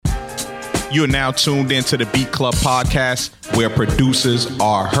You are now tuned into the Beat Club podcast, where producers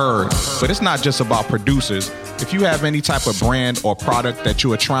are heard. But it's not just about producers. If you have any type of brand or product that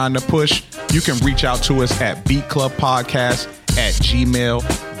you are trying to push, you can reach out to us at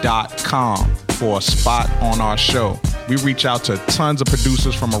beatclubpodcast@gmail.com for a spot on our show. We reach out to tons of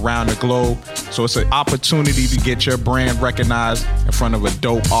producers from around the globe, so it's an opportunity to get your brand recognized in front of a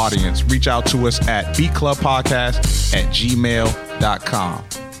dope audience. Reach out to us at beatclubpodcast@gmail.com.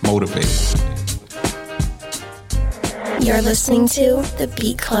 Motivate. You're listening to the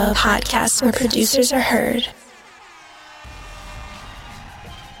Beat Club podcast, where producers are heard.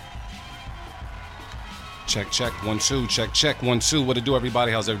 Check, 1, 2, check, 1, 2. What it do,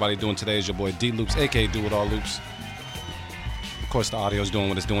 everybody? How's everybody doing today? It's your boy D Loops, aka Do It All Loops. Of course, the audio is doing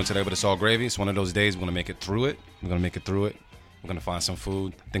what it's doing today, but it's all gravy. It's one of those days we're gonna make it through it. We're gonna find some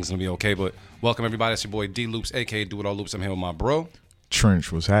food. Things gonna be okay. But welcome, everybody. It's your boy D Loops, aka Do It All Loops. I'm here with my bro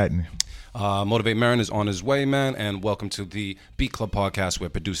Trench. What's happening? Motivate Marin is on his way, man, and welcome to the Beat Club podcast, where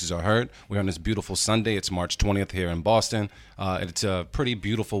producers are heard. We're on this beautiful Sunday. It's March 20th here in Boston. It's a pretty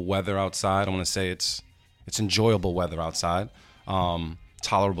beautiful weather outside. I want to say it's enjoyable weather outside,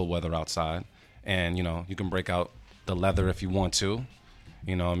 tolerable weather outside, and you can break out the leather if you want to.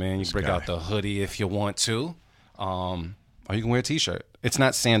 You know what I mean? You can break out the hoodie if you want to, or you can wear a t-shirt. It's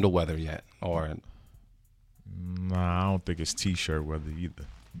not sandal weather yet, or nah, I don't think it's t-shirt weather either.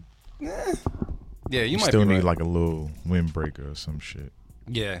 Yeah, you might still need right. like a little windbreaker or some shit.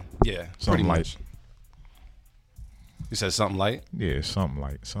 Yeah, something pretty light. much. You said something light? Yeah, something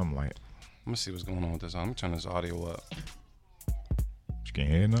light. Let me see what's going on with this. Let me turn this audio up. You can't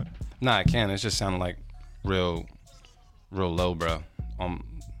hear nothing? Nah, I can. It's just sounding like real low, bro. On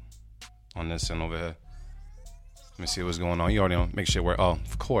this end over here. Let me see what's going on. You already know. Make sure we're. Oh,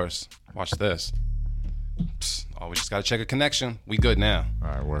 of course. Watch this. Psst. Oh, we just gotta check a connection. We good now. All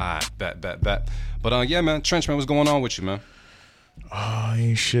right, work. All right, bet. But yeah, man, Trench, man, what's going on with you, man?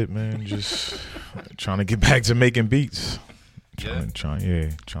 Ain't shit, man. Just trying to get back to making beats. Trying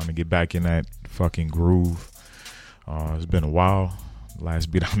to get back in that fucking groove. It's been a while. The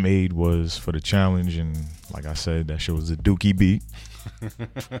last beat I made was for the challenge, and like I said, that shit was a dookie beat.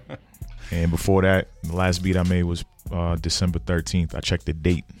 And before that, the last beat I made was December 13th. I checked the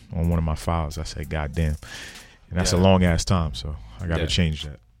date on one of my files. I said, God damn. And that's a long ass time, so I got to change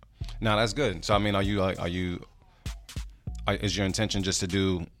that. No, that's good. So I mean, is your intention just to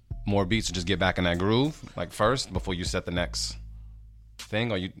do more beats and just get back in that groove, like first, before you set the next thing?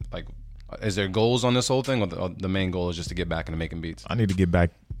 Or you like, is there goals on this whole thing, or the main goal is just to get back into making beats? I need to get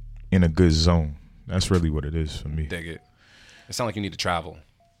back in a good zone. That's really what it is for me. Dig it. It sounds like you need to travel.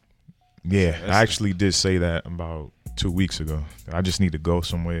 Yeah, I actually did say that about 2 weeks ago. I just need to go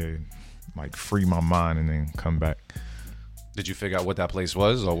somewhere, like free my mind, and then come back. Did you figure out what that place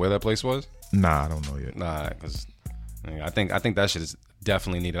was or where that place was? Nah, I don't know yet. Nah, because I think that shit is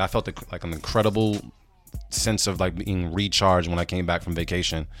definitely needed. I felt like an incredible sense of like being recharged when I came back from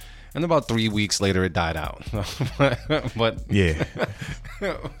vacation, and about 3 weeks later it died out. But yeah.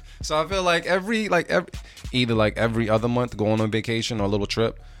 So I feel like every other month, going on vacation or a little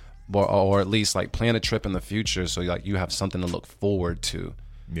trip, or at least like plan a trip in the future, so like you have something to look forward to.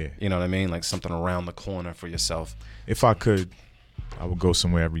 Yeah, you know what I mean, like something around the corner for yourself. If I could, I would go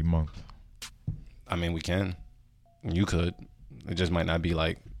somewhere every month. I mean, we can. You could. It just might not be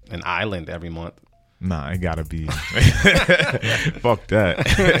like an island every month. Nah, it gotta be. Fuck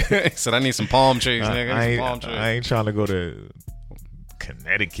that. So I need some palm trees, nigga. I ain't trying to go to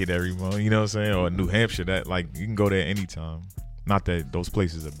Connecticut every month, you know what I'm saying, or New Hampshire. That, like, you can go there anytime. Not that those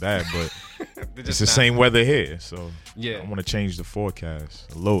places are bad, but it's the same weather here. So yeah, I want to change the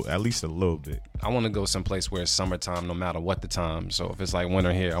forecast at least a little bit. I want to go someplace where it's summertime, no matter what the time. So if it's like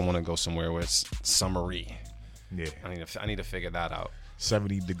winter here, I want to go somewhere where it's summery. Yeah, I need to figure that out.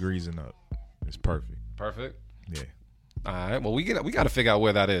 70 degrees and up. It's perfect. Perfect. Yeah. All right. Well, we got to figure out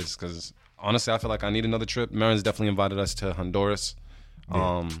where that is, because honestly, I feel like I need another trip. Marin's definitely invited us to Honduras.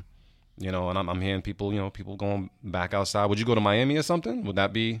 Yeah. And I'm hearing people going back outside. Would you go to Miami or something? Would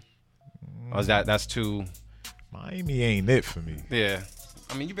that be? Or is that's too? Miami ain't it for me. Yeah.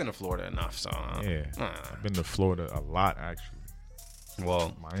 I mean, you've been to Florida enough, so. Yeah. I've been to Florida a lot, actually.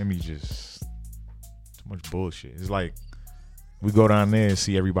 Well, Miami just too much bullshit. It's like we go down there and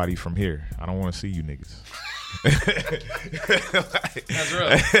see everybody from here. I don't want to see you niggas. That's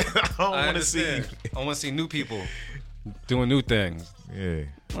real. I want to see you. I want to see new people doing new things. Yeah,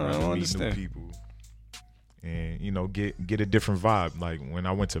 I don't meet new people, and get a different vibe. Like when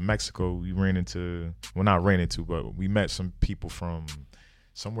I went to Mexico, we met some people from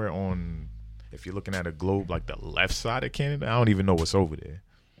somewhere on, if you're looking at a globe, like the left side of Canada. I don't even know what's over there.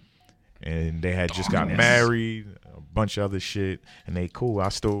 and they had just got married, a bunch of other shit, and they cool.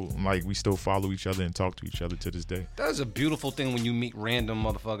 We still follow each other and talk to each other to this day. That is a beautiful thing when you meet random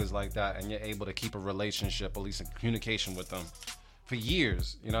motherfuckers like that and you're able to keep a relationship, at least in communication with them for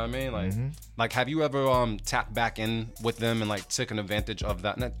years. You know what I mean? Like, like have you ever tapped back in with them and like taken advantage of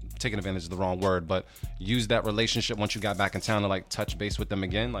that? Not taking advantage is the wrong word, but used that relationship once you got back in town to like touch base with them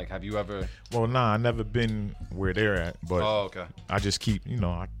again? Like, have you ever? Well, nah, I never been where they're at, but okay. I just keep,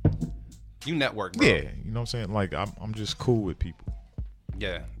 You network, bro. yeah, you know what I'm saying? Like I'm just cool with people.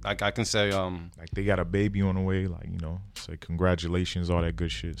 Yeah, like I can say, Like they got a baby on the way, like, say congratulations, all that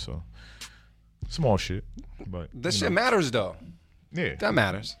good shit. So small shit, but this shit matters though. Yeah, That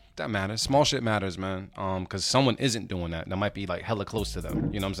matters. Small shit matters, man. Because someone isn't doing that might be like hella close to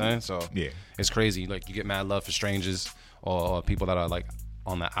them. You know what I'm saying? So yeah, it's crazy. Like you get mad love for strangers or people that are like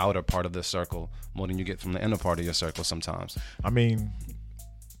on the outer part of the circle more than you get from the inner part of your circle sometimes. I mean,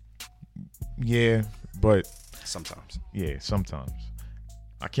 yeah, but Sometimes. yeah, sometimes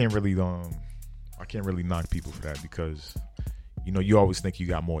I can't really knock people for that because you always think you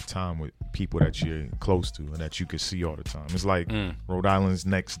got more time with people that you're close to and that you could see all the time. It's like Rhode Island's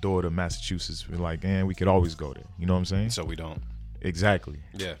next door to Massachusetts. We're like, we could always go there. You know what I'm saying? So we don't. Exactly.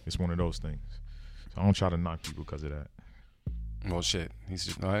 Yeah. It's one of those things. So I don't try to knock people because of that. Well, shit. He's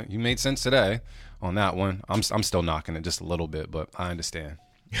just, all right. You made sense today on that one. I'm still knocking it just a little bit, but I understand.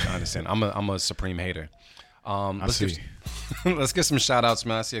 I'm a supreme hater. Let's get some shout outs,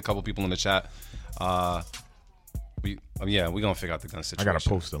 man. I see a couple people in the chat. We're gonna figure out the gun situation. I gotta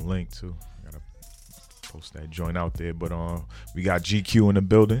post a link too. I gotta post that joint out there. But we got GQ in the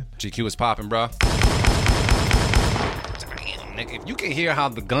building. GQ is popping, bro. Damn, nigga, if you can hear how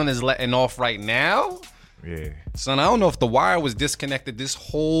the gun is letting off right now, yeah, son, I don't know if the wire was disconnected this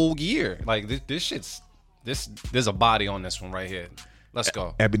whole year. Like this there's a body on this one right here. Let's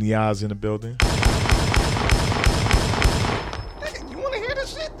go. Ebony Eyes in the building. You want to hear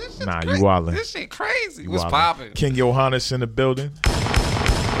this shit? This shit Nah, you wildin'. This shit crazy. What's popping? King Johannes in the building.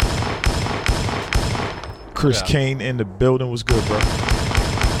 Chris Kane in the building. Was good, bro.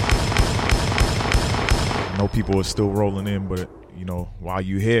 I know people are still rolling in, but while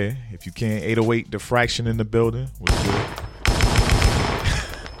you here, if you can, 808 Diffraction in the building. Was good.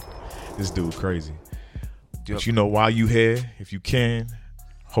 This dude crazy. But while you here, if you can,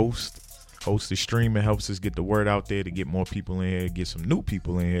 host the stream. It helps us get the word out there to get more people in here, get some new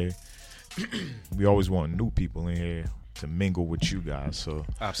people in here. We always want new people in here to mingle with you guys. So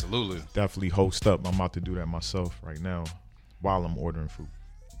absolutely, definitely host up. I'm about to do that myself right now while I'm ordering food.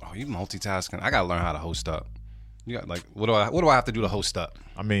 Oh, you multitasking. I gotta learn how to host up. You got like what do I have to do to host up?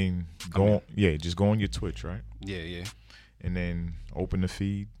 I mean, just go on your Twitch, right? Yeah. And then open the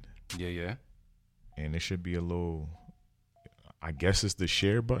feed. Yeah. And there should be a little, I guess it's the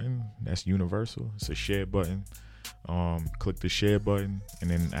share button. That's universal. It's a share button. Click the share button, and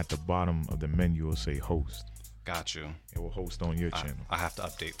then at the bottom of the menu, it'll say host. Got you. It will host on your channel. I have to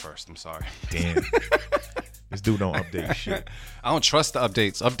update first. I'm sorry. Damn. This dude don't update shit. I don't trust the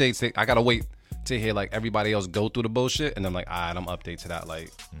updates. I gotta wait to hear like everybody else go through the bullshit, and then like, all right, I'm update to that.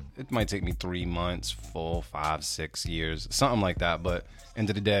 Like, it might take me 3 months, 4, 5, 6 years, something like that. But end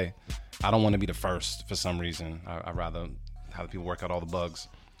of the day, I don't want to be the first for some reason. I'd rather have people work out all the bugs.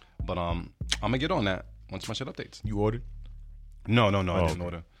 But I'm gonna get on that once my shit updates. You ordered? No, I didn't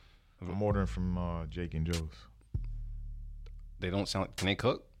order. I'm ordering from Jake and Joe's. They don't sound like, can they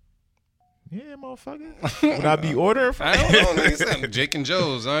cook? Yeah, motherfucker. Would I be ordering from? I don't know. Jake and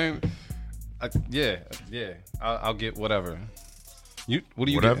Joe's. I'll get whatever. What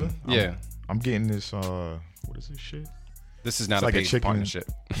are you getting? Yeah. I'm getting this, what is this shit? This is not a paid partnership.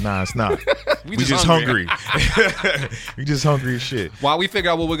 Nah, it's not. we just hungry. We just hungry as shit. While we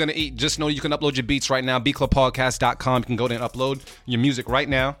figure out what we're going to eat, just know you can upload your beats right now. beatclubpodcast.com. You can go there and upload your music right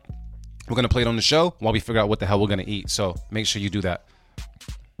now. We're going to play it on the show while we figure out what the hell we're going to eat. So make sure you do that.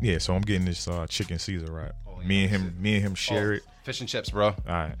 Yeah, so I'm getting this chicken Caesar wrap. Me and him share it. Fish and chips, bro. All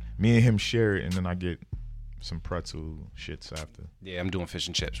right. Me and him share it, and then I get some pretzel shits after. Yeah, I'm doing fish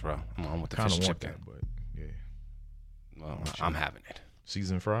and chips, bro. I'm on with the fish and chip game. But yeah. Well, I'm having it.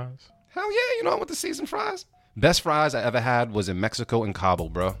 Seasoned fries? Hell yeah, I'm with the seasoned fries. Best fries I ever had was in Mexico and Cabo,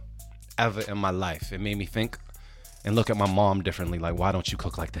 bro. Ever in my life. It made me think and look at my mom differently. Like, why don't you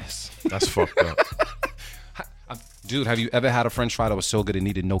cook like this? That's fucked up. Dude, have you ever had a French fry that was so good it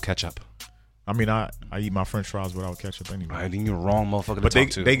needed no ketchup? I mean, I eat my French fries without ketchup anyway. I think you're wrong, motherfucker. But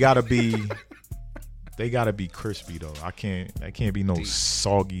they gotta be, crispy though. That can't be no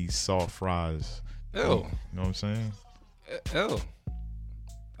soggy, soft fries. Ew. You know what I'm saying? Ew.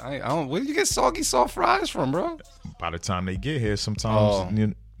 I don't. Where do you get soggy, soft fries from, bro? By the time they get here, sometimes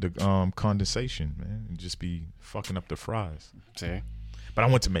the condensation, man, and just be fucking up the fries. See? But I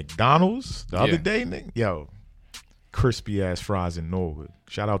went to McDonald's the other Yeah. day, nigga. Yo, crispy ass fries in Norwood.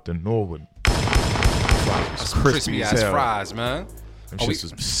 Shout out to Norwood. Fries was Crispy as ass hell. fries, man. Them Oh, shits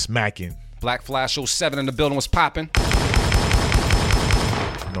was smacking. Black Flash 07 in the building was popping.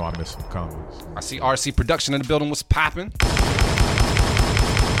 No, I missed some comments. I see RC Production in the building was popping.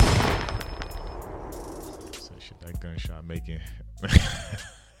 So shit, that gunshot making.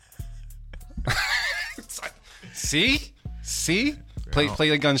 See? Play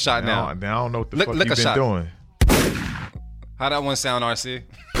the gunshot now. I don't know what the Lick- fuck lick you a been shot. doing. How that one sound, RC?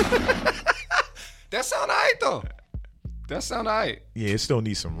 That sound alright though. That sound alright. Yeah, it still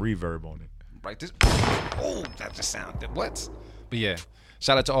needs some reverb on it. Right this. Oh, that just sounded what? But yeah.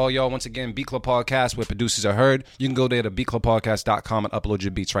 Shout out to all y'all. Once again, Beat Club Podcast, where producers are heard. You can go there to beatclubpodcast.com and upload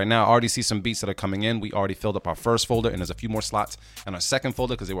your beats right now. I already see some beats that are coming in. We already filled up our first folder, and there's a few more slots in our second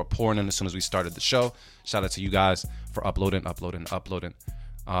folder because they were pouring in as soon as we started the show. Shout out to you guys for uploading. He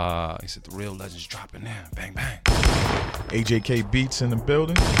said the real legends dropping in. Bang, bang. AJK Beats in the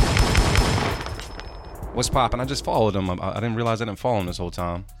building. What's poppin'? I just followed him. I didn't realize I didn't follow him this whole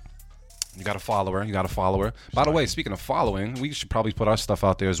time. You got to follow her. By the way, speaking of following, we should probably put our stuff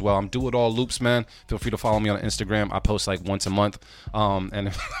out there as well. I'm Do It All Loops, man. Feel free to follow me on Instagram. I post like once a month.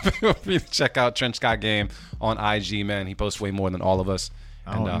 And feel free to check out Trench Scott Game on IG, man. He posts way more than all of us.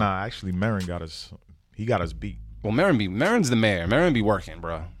 Actually, Marin got us beat. Well, Marin's the mayor. Marin be working,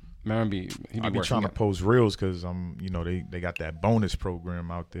 bro. Marin he be I be working. trying to post reels because they got that bonus program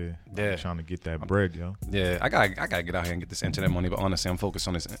out there. Yeah. I'm trying to get that bread, yo. Yeah, I gotta get out here and get this internet money. But honestly, I'm focused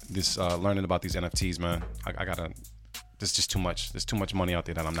on this learning about these NFTs, man. I gotta. There's just too much. There's too much money out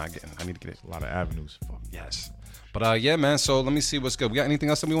there that I'm not getting. I need to get it. A lot of avenues. Fuck. Yes. But yeah, man. So let me see what's good. We got anything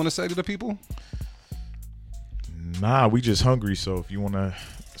else that we want to say to the people? Nah, we just hungry. So if you want to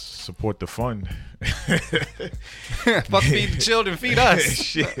support the fund, Fuck feed the children, feed us.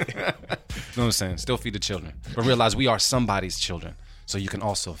 shit. You know what I'm saying? Still feed the children, but realize we are somebody's children, so you can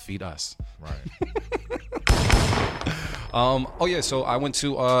also feed us. Right. Oh yeah. So I went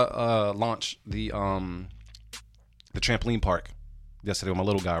to launch the trampoline park yesterday with my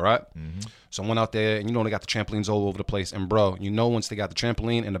little guy, right? Mm-hmm. So I went out there, and they got the trampolines all over the place. And bro, once they got the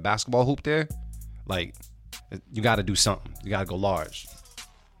trampoline and the basketball hoop there, like you got to do something. You got to go large.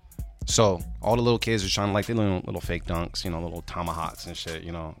 So all the little kids are trying to like their little fake dunks, little tomahawks and shit,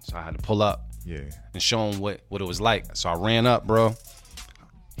 So I had to pull up, and show them what it was like. So I ran up, bro,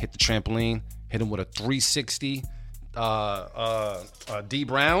 hit the trampoline, hit him with a 360 D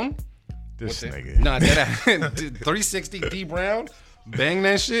Brown. This nigga. Nah, that 360 D Brown. Bang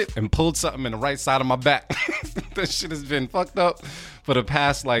that shit and pulled something in the right side of my back. That shit has been fucked up for the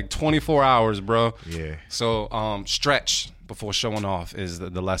past like 24 hours, bro. Yeah. So stretch before showing off is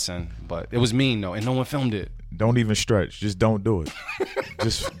the lesson. But it was mean though, and no one filmed it. Don't even stretch. Just don't do it.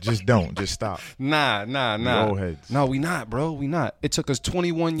 just don't. Just stop. Nah. Old heads. No, we not, bro. We not. It took us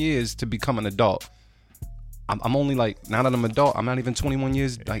 21 years to become an adult. I'm only like, now that I'm an adult, I'm not even 21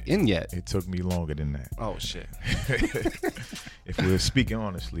 years like in yet. It took me longer than that. Oh shit. If we're speaking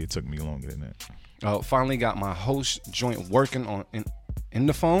honestly, it took me longer than that. Finally got my host joint working in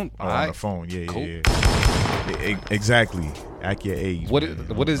the phone. Oh, on the phone, yeah, Cool. yeah. Exactly. Act your age. What man.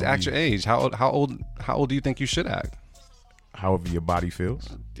 is Don't act be- your age? How old do you think you should act? However your body feels.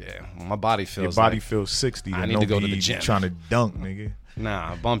 Yeah, my body feels. Your body like, feels 60. I then need don't to go to be the gym. Trying to dunk, nigga.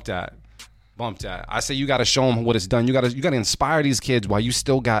 Nah, bump that. I say you got to show them what it's done. You got to inspire these kids while you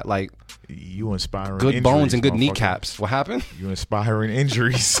still got like You inspiring good injuries, bones and good motherfucker. kneecaps. What happened? You inspiring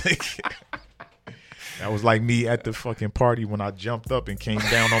injuries. That was like me at the fucking party when I jumped up and came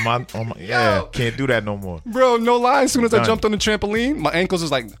down on my yeah. Can't do that no more. Bro, no lie. As soon as I Done. jumped on the trampoline, my ankles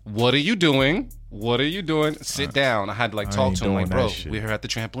was like, "What are you doing? What are you doing? Sit down." I had to like I talk ain't to him like, doing "Bro, that shit. we're here at the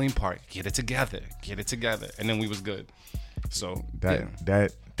trampoline park. Get it together. And then we was good. So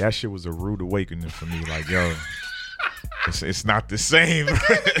That shit was a rude awakening for me. Like, yo, it's not the same.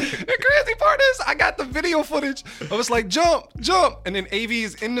 The crazy part is I got the video footage. I was like, jump, and then AV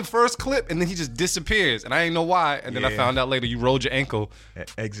is in the first clip, and then he just disappears, and I ain't know why. And then I Yeah. found out later you rolled your ankle.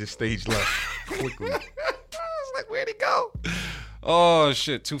 Exit stage left quickly. I was like, where'd he go? Oh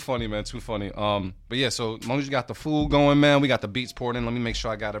shit, too funny, man, too funny. But yeah, so as long as you got the food going, man, we got the beats poured in. Let me make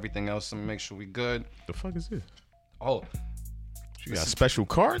sure I got everything else. Let me make sure we good. The fuck is this? Oh, You got special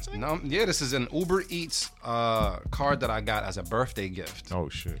cards? no, yeah, this is an Uber Eats card that I got as a birthday gift. Oh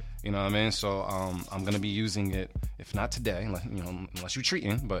shit. You know what I mean? So I'm gonna be using it, if not today, unless you're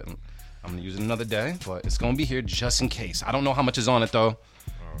treating, but I'm gonna use it another day. But it's gonna be here just in case. I don't know how much is on it though.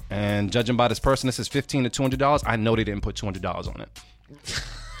 And judging by this person, this is $15 to $200. I know they didn't put $200 on it.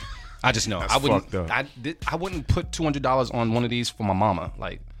 I just know. That's I wouldn't. fucked up. I wouldn't put $200 on one of these for my mama.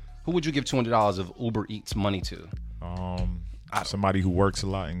 Like, who would you give $200 of Uber Eats money to? Somebody who works a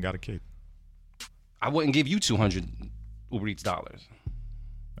lot and got a kid. I wouldn't give you 200 Uber Eats dollars.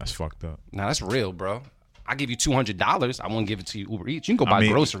 That's fucked up. Now that's real, bro. I give you $200. I won't give it to you Uber Eats. You can go buy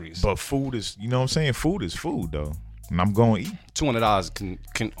groceries. But food is, you know what I'm saying? Food is food, though. And I'm going to eat. $200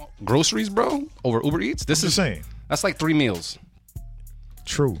 can groceries, bro, over Uber Eats. This is saying. That's like 3 meals.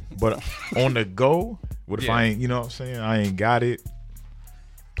 True, but on the go, what if I ain't? You know what I'm saying? I ain't got it.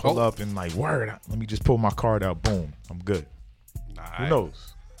 Pull up and like, word. Let me just pull my card out. Boom, I'm good. Who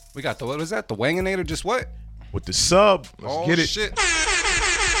knows? We got what is that? The Wanginator? Just what? With the sub, let's get it. Shit.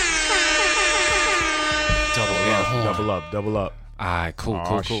 Double up. All right,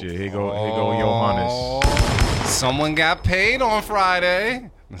 cool. Shit, here go Johannes. Someone got paid on Friday.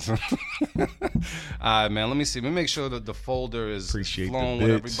 All right, man. Let me see. Let me make sure that the folder is flowing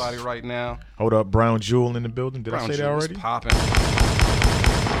with everybody right now. Hold up, Brown Jewel in the building. Did I say that already? Popping.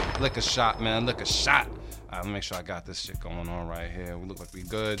 Lick a shot, man. Lick a shot. All right, let me make sure I got this shit going on right here. We look like we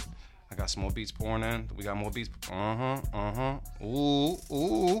good. I got some more beats pouring in. We got more beats.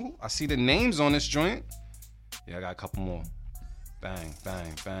 Ooh. I see the names on this joint. Yeah, I got a couple more. Bang. All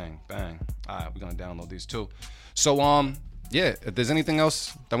right, we're gonna download these too. So, yeah, if there's anything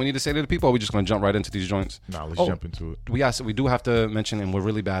else that we need to say to the people, or are we just gonna jump right into these joints? Nah, let's jump into it. We do have to mention, and we're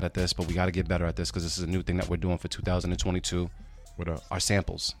really bad at this, but we got to get better at this because this is a new thing that we're doing for 2022. What up? Our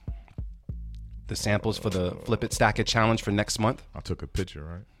samples. The samples for the Flip It Stack It challenge for next month. I took a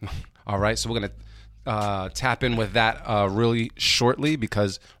picture, right? All right, so we're gonna tap in with that really shortly,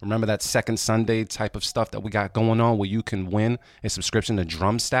 because remember that second Sunday type of stuff that we got going on where you can win a subscription to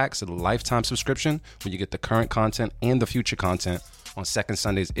Drum Stacks, a lifetime subscription where you get the current content and the future content on second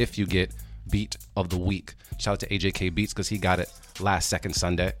Sundays if you get Beat of the Week. Shout out to AJK Beats because he got it last second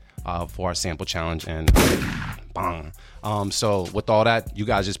Sunday for our sample challenge, and bang. So with all that, you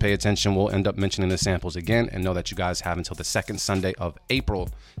guys just pay attention. We'll end up mentioning the samples again, and know that you guys have until the second Sunday of April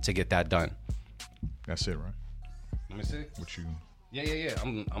to get that done. That's it, right? Let me see. What you? Yeah.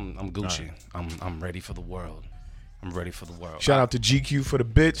 I'm Gucci. Right. I'm ready for the world. I'm ready for the world. Shout out to GQ for the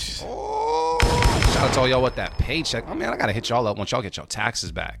bitch. Oh, shout out to all y'all with that paycheck. Oh man, I gotta hit y'all up once y'all get your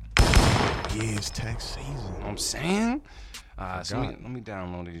taxes back. Yeah, it's tax season. You know what I'm saying? So let me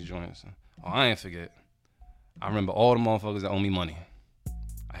download these joints. Oh, I ain't forget. I remember all the motherfuckers that owe me money.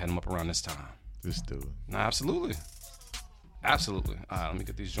 I had them up around this time. This dude. Nah, absolutely. All right, let me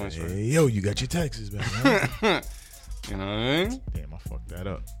get these joints ready. Hey, yo, you got your taxes back, huh? You know what I mean? Damn, I fucked that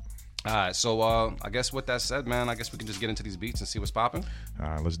up. All right, so I guess with that said, man, I guess we can just get into these beats and see what's popping. All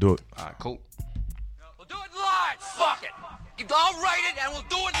right, let's do it. All right, cool. We'll do it live. Fuck it. I'll write it and we'll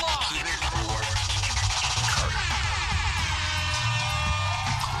do it live.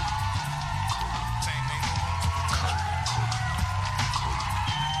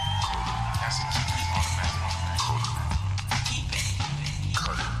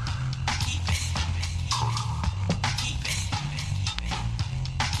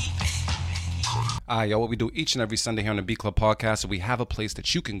 Yo, what we do each and every Sunday here on the Beat Club Podcast, we have a place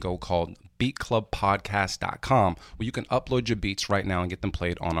that you can go called beatclubpodcast.com, where you can upload your beats right now and get them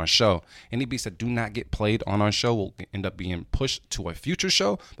played on our show. Any beats that do not get played on our show will end up being pushed to a future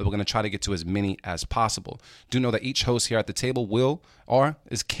show, but we're going to try to get to as many as possible. Do know that each host here at the table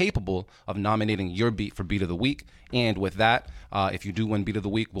is capable of nominating your beat for Beat of the Week. And with that, if you do win Beat of the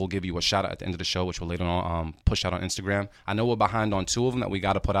Week, we'll give you a shout out at the end of the show, which we'll later on push out on Instagram. I know we're behind on 2 of them that we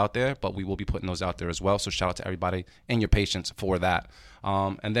got to put out there, but we will be putting those out there as well. So shout out to everybody and your patience for that.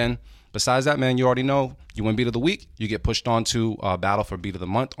 And then besides that, man, you already know you win Beat of the Week, you get pushed on to Battle for Beat of the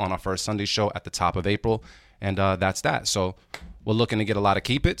Month on our first Sunday show at the top of April. And that's that. So we're looking to get a lot of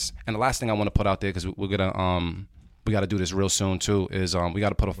keep its. And the last thing I want to put out there, because we're going to we got to do this real soon too, is we got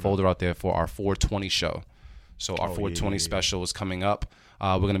to put a folder out there for our 420 show. So our 420 special is coming up.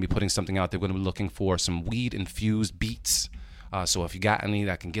 We're going to be putting something out there. We're going to be looking for some weed-infused beats. So if you got any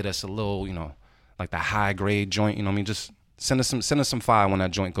that can get us a little, like the high-grade joint, just send us some fire when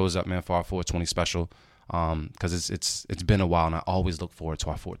that joint goes up, man, for our 420 special. Because it's been a while, and I always look forward to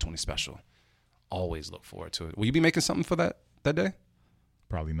our 420 special. Always look forward to it. Will you be making something for that day?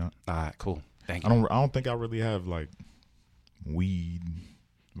 Probably not. All right, cool. Thank you. I don't think I really have like weed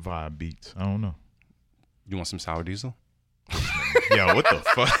vibe beats. I don't know. You want some sour diesel? Yo, what the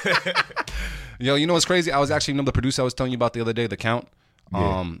fuck? Yo, you know what's crazy? I was actually, the producer I was telling you about the other day, The Count,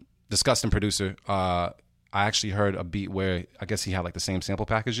 disgusting producer. I actually heard a beat where I guess he had like the same sample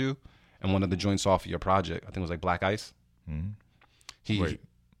pack as you, and one of the joints off of your project, I think it was like Black Ice. Mm-hmm.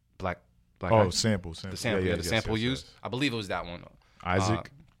 Black Ice. Ice. Sample. The sample, the sample used. Yes. I believe it was that one. Isaac.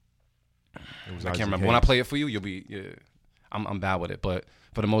 I can't remember. When I play it for you, you'll be. Yeah, I'm bad with it, but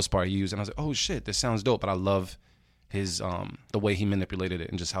for the most part, he used. And I was like, oh shit, this sounds dope. But I love his the way he manipulated it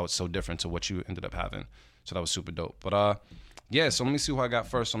and just how it's so different to what you ended up having. So that was super dope. But yeah, so let me see who I got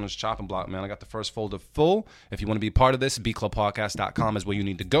first on this chopping block, man. I got the first folder full. If you want to be part of this, beatclubpodcast.com is where you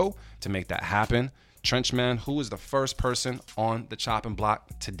need to go to make that happen. Trench, man, who is the first person on the chopping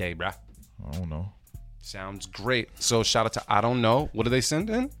block today, bruh? I don't know. Sounds great. So shout out to I Don't Know. What do they send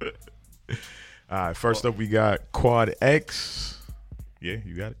in? All right, first up we got Quad X. Yeah,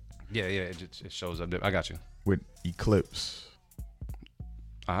 you got it? Yeah, it shows up there. I got you. With Eclipse.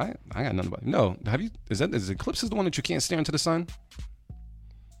 All right, I got nothing about it. No, have you? Is Eclipse is the one that you can't stare into the sun?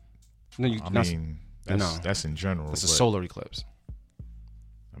 No, that's in general. It's a solar eclipse.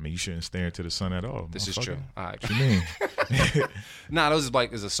 I mean, you shouldn't stare into the sun at all. This is true. All right. What you mean? Nah, those is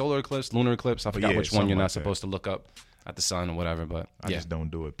like, is a solar eclipse, lunar eclipse. I forgot which one you're not supposed to look up at the sun or whatever, but I just don't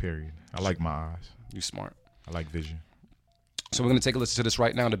do it, period. I like my eyes. You smart. I like vision. So we're going to take a listen to this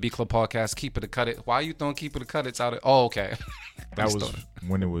right now, the Beat Club Podcast, Keep It or Cut It. Why are you throwing Keep It or Cut It's out of... Oh, okay. That was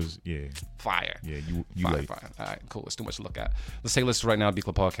when it was, Fire. Yeah, you fire, late. Fire. All right, cool. It's too much to look at. Let's take a listen right now, Beat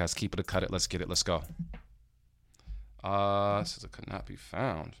Club Podcast, Keep It or Cut It. Let's get it. Let's go. It says it could not be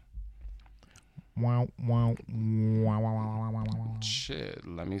found. Shit.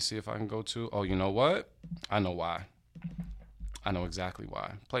 Let me see if I can go to... Oh, you know what? I know why. I know exactly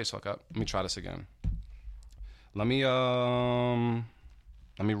why. Play fuck up. Let me try this again. Let me re-download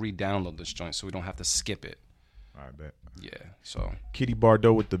this joint so we don't have to skip it. All right, bet. Yeah, so. Kitty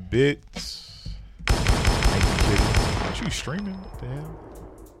Bardot with the bits. Thank you, Kitty. Aren't you streaming? What the hell?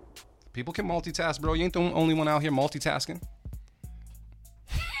 People can multitask, bro. You ain't the only one out here multitasking.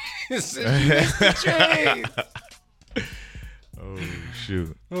 Oh,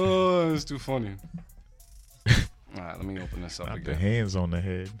 shoot. Oh, it's too funny. All right, let me open this up Not again. the hands on the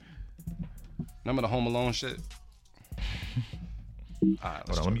head. Remember the Home Alone shit? All right,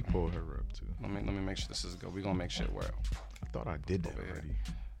 let me pull her up too. Let me make sure this is good. We're gonna make shit work. I thought I did that already.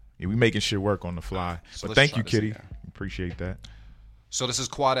 Yeah, we making shit work on the fly. So but thank you, Kitty. Appreciate that. So this is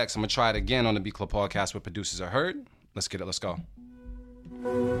Quad X. I'm gonna try it again on the Beat Club Podcast where producers are heard. Let's get it. Let's go.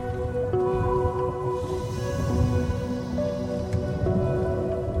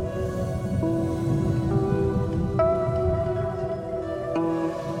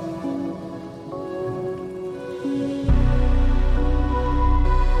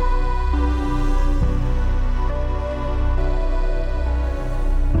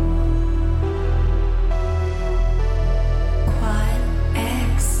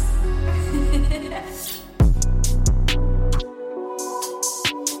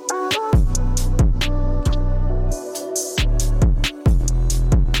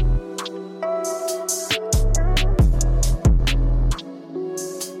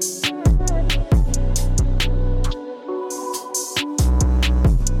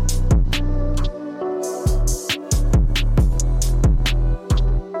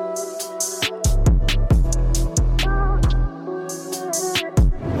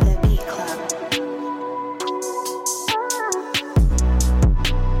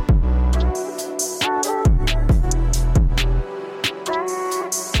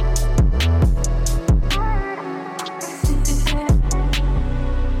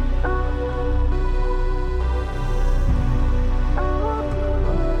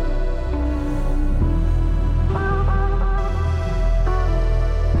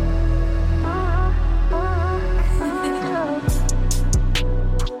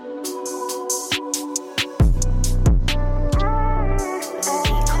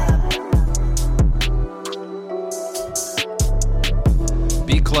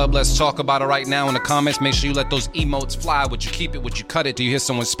 Let's talk about it right now in the comments. Make sure you let those emotes fly. Would you keep it? Would you cut it? Do you hear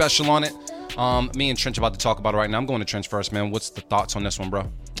someone special on it? Me and Trench about to talk about it right now. I'm going to Trench first, man. What's the thoughts on this one, bro?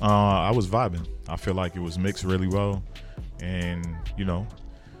 I was vibing. I feel like it was mixed really well. And, you know,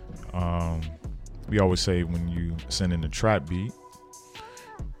 we always say when you send in a trap beat,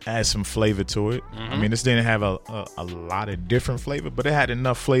 add some flavor to it. I mean, this didn't have a lot of different flavor, but it had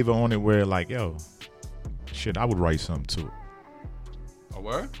enough flavor on it where, like, yo, shit, I would write something to it. A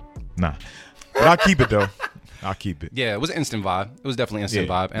word? Nah. But I'll keep it, though. I'll keep it. Yeah, it was an instant vibe. It was definitely an instant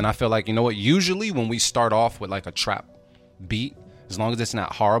vibe. And I feel like, you know what? Usually when we start off with like a trap beat, as long as it's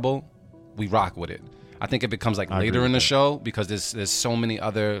not horrible, we rock with it. I think it becomes like later in the show because there's so many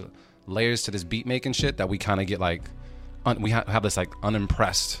other layers to this beat making shit that we kind of get like, we have this like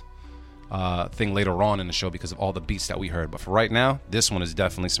unimpressed thing later on in the show because of all the beats that we heard. But for right now, this one is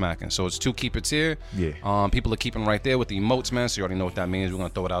definitely smacking. So it's 2 keep it's here. Yeah. People are keeping right there with the emotes, man. So you already know what that means. We're gonna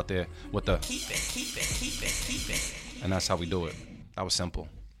throw it out there with the keep it. And that's how we do it. That was simple.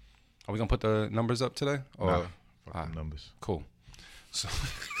 Are we gonna put the numbers up today? Or Nah, fuck the numbers. Cool. So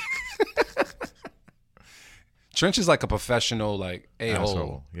Trench is like a professional, like a-hole.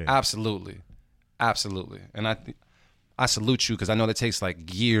 Asshole, yeah. Absolutely, and I salute you because I know that takes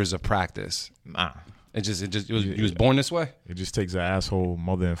like years of practice. Nah. You was born this way. It just takes an asshole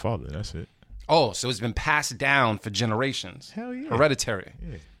mother and father. That's it. Oh, so it's been passed down for generations. Hell yeah. Hereditary.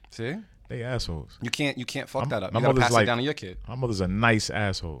 Yeah. See, They assholes. you can't fuck that up. My You gotta mother's pass it like- down to your kid. My mother's a nice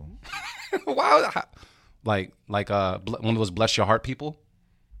asshole. Wow. Like one of those bless your heart people.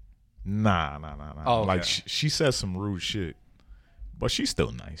 Nah. Oh, okay. Like she says some rude shit, but she's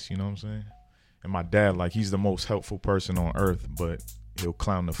still nice. You know what I'm saying? And my dad, like, he's the most helpful person on earth, but he'll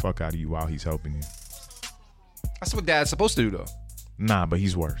clown the fuck out of you while he's helping you. That's what dad's supposed to do, though. Nah, but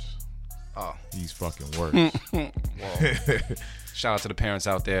he's worse. Oh, He's fucking worse. shout out to the parents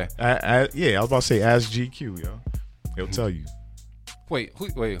out there. Yeah, I was about to say, ask GQ, yo. He'll tell you. Wait,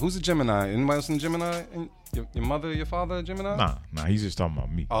 who's a Gemini? Anybody else in Gemini? Your mother, your father, a Gemini? Nah, he's just talking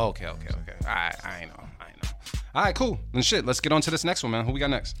about me. Oh, okay. I know. All right, cool. Then shit, let's get on to this next one, man. Who we got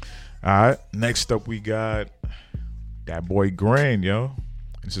next? All right, next up we got that boy Grand, yo.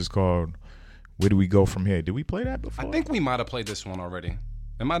 This is called Where Do We Go From Here? Did we play that before? I think we might have played this one already.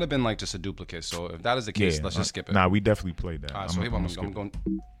 It might have been like just a duplicate. So if that is the case, let's just skip it. Nah, we definitely played that. All right, so here I'm going.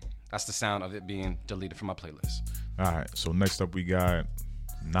 That's the sound of it being deleted from my playlist. All right, so next up we got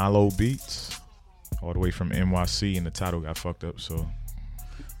Nalo Beats, all the way from NYC, and the title got fucked up, so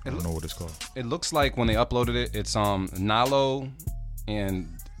I don't know what it's called. It looks like when they uploaded it, it's Nalo and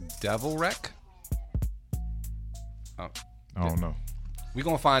Devil Wreck. I don't know. We're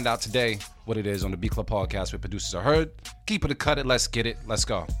going to find out today what it is on the B Club Podcast where producers are heard. Keep it or cut it. Let's get it. Let's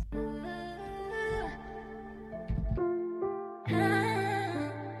go.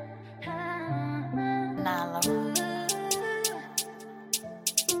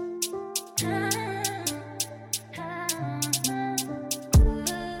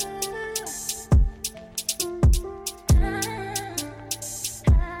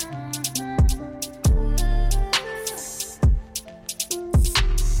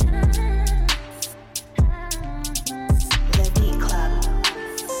 The Beat Club.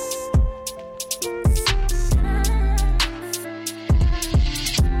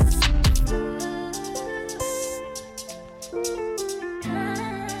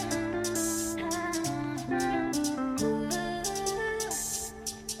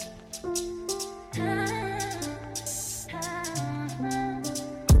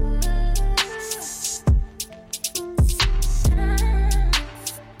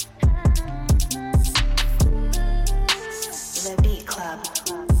 The Beat Club.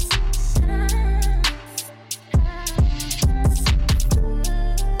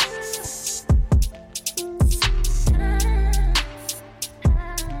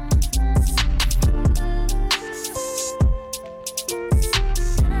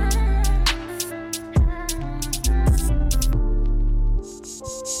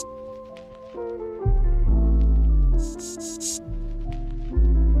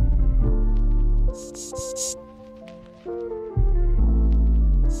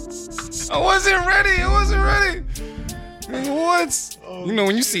 I wasn't ready. What? You know,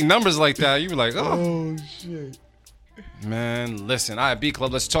 when you see numbers like that, you be like, oh, shit. man, listen. All right, B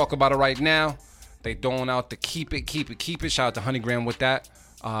Club, let's talk about it right now. They throwing out the keep it. Shout out to Honeygram with that.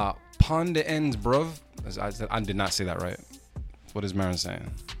 Pun the ends, bruv. I did not say that right. What is Marin saying?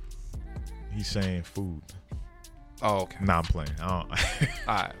 He's saying food. Oh, okay. Nah, I'm playing. I don't.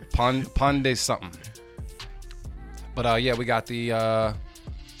 All right, pun de something. But yeah, we got the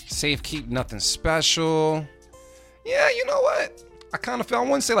safe keep, nothing special. Yeah, you know what? I kind of felt, I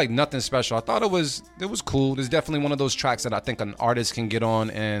wouldn't say like nothing special. I thought it was cool. There's definitely one of those tracks that I think an artist can get on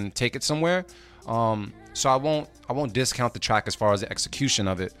and take it somewhere. So I won't discount the track as far as the execution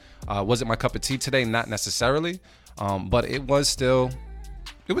of it. Was it my cup of tea today? Not necessarily. But it was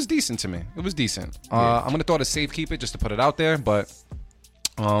decent to me. It was decent. I'm gonna throw out a safe keep it just to put it out there, but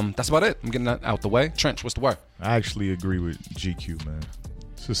that's about it. I'm getting that out the way. Trench, what's the word? I actually agree with GQ, man.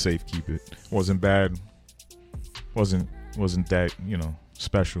 It's a safe keep it. Wasn't bad. Wasn't that,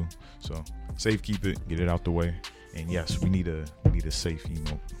 special. So safe keep it, get it out the way. And yes, we need a safe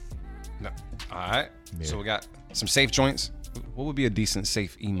emote. No. All right. Yeah. So we got some safe joints. What would be a decent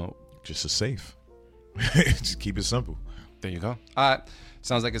safe emote? Just a safe. Just keep it simple. There you go. All right.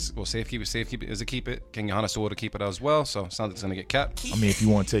 Sounds like it's safe keep it is a keep it. King Johannes to keep it as well. So sounds like it's gonna get kept. I mean, if you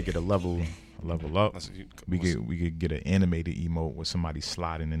want to take it a level up, That's- we could get an animated emote with somebody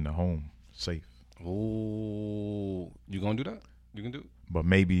sliding in the home safe. Oh, you gonna do that? You can do it. But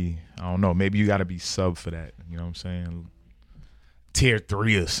maybe, I don't know, maybe you got to be sub for that. You know what I'm saying? tier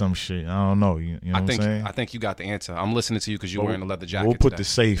 3 or some shit. I don't know. You know what I'm saying? I think you got the answer. I'm listening to you because you're wearing a leather jacket. We'll put today. the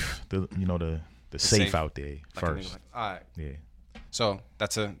safe, the safe out there first. All right. Yeah. So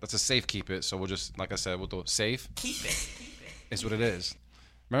that's a safe keep it. So we'll just, like I said, we'll do safe. Keep it. Is what it is.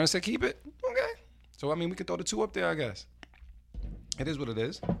 Marin said keep it. Okay. So I mean, we can throw the 2 up there, I guess. It is what it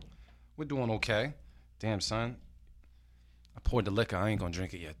is. We're doing okay. Damn, son. I poured the liquor. I ain't gonna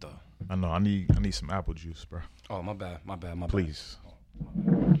drink it yet though. I know. I need some apple juice, bro. Oh, my bad. Please.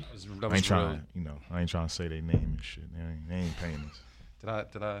 That I ain't real. trying to say their name and shit. They ain't paying us.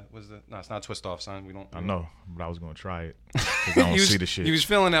 Did I? Was it? No, it's not twist off, son. We don't. I know, but I was gonna try it because I don't see the shit. You was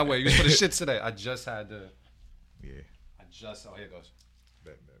feeling that way. You was for the shits today. I just had to. Yeah. Oh, here it goes.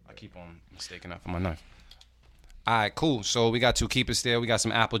 I keep on mistaking that for my knife. All right, cool. So we got 2 keepers there. We got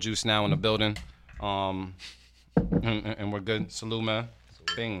some apple juice now in the building. And we're good. Salute, man.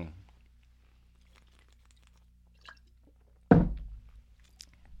 Bing.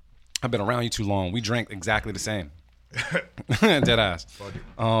 I've been around you too long. We drank exactly the same. Dead ass.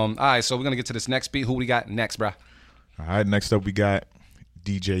 All right, so we're going to get to this next beat. Who we got next, bruh? All right, next up we got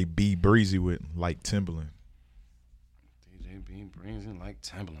DJ B Breezy with Like Timberland. DJ B Breezy like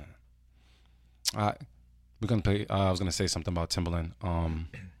Timberland. All right. We're going to play. I was going to say something about Timberland.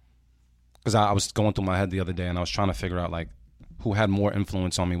 Because I was going through my head the other day and I was trying to figure out like who had more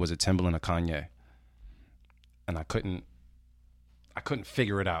influence on me. Was it Timberland or Kanye? And I couldn't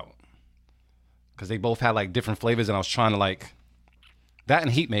figure it out. Because they both had like different flavors, and I was trying to like that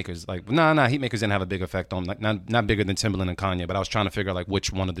and Heatmakers. Like, Heatmakers didn't have a big effect on, like, not bigger than Timberland and Kanye. But I was trying to figure out like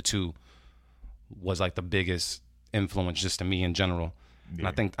which one of the two was like the biggest influence just to me in general. Yeah.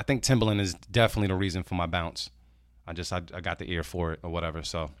 And I think Timberland is definitely the reason for my bounce. I got the ear for it or whatever.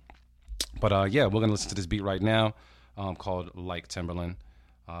 So, but yeah, we're gonna listen to this beat right now, called Like Timberland,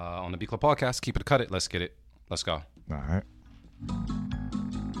 on the B Club Podcast. Keep it, cut it. Let's get it. Let's go. All right.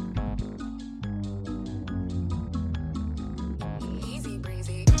 Easy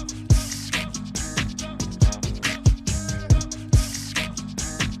breezy.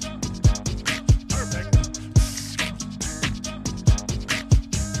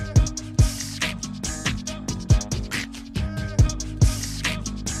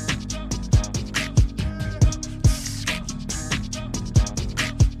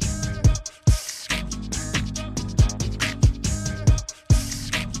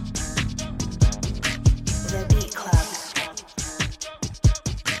 The Beat Club.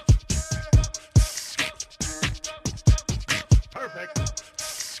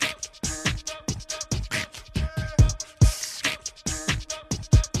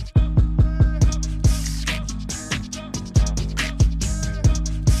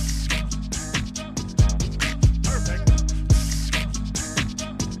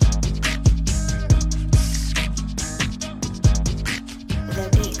 The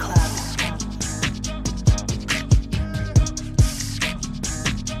Beat Club.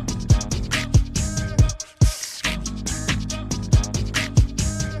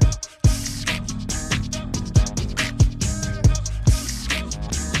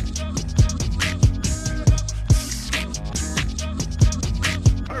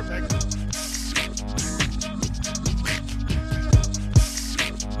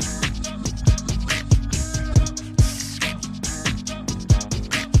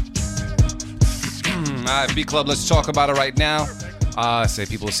 All right, B Club, let's talk about it right now. Say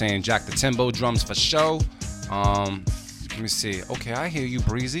people are saying Jack the Timbo drums for show. Let me see. Okay, I hear you,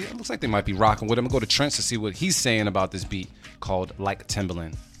 Breezy. It looks like they might be rocking with him. I'm gonna go to Trent to see what he's saying about this beat called Like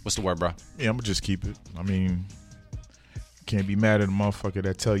Timberland. What's the word, bro? Yeah, I'm gonna just keep it. I mean, can't be mad at a motherfucker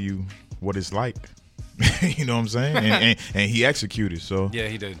that tell you what it's like. You know what I'm saying? And he executed. So Yeah,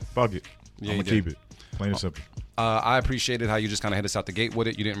 he did. fuck it. Yeah, I'm he gonna keep did. it. Plain and simple. I appreciated how you just kind of hit us out the gate with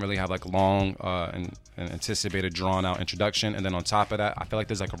it. You didn't really have like a long and anticipated, drawn out introduction. And then on top of that, I feel like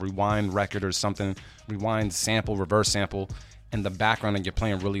there's like a rewind record or something, rewind sample, reverse sample in the background, and you're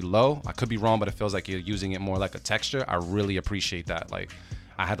playing really low. I could be wrong, but it feels like you're using it more like a texture. I really appreciate that. Like,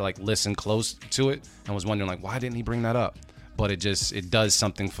 I had to like listen close to it and was wondering like, why didn't he bring that up? But it does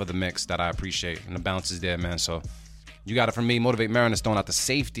something for the mix that I appreciate, and the bounce is there, man. So you got it from me. Motivate Marin is throwing out the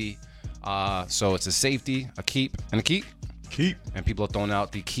safety. So it's a safety, a keep, and a keep. Keep. And people are throwing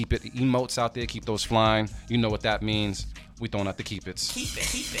out the keep it emotes out there. Keep those flying. You know what that means. We throwing out the keep it's.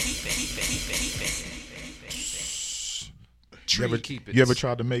 You ever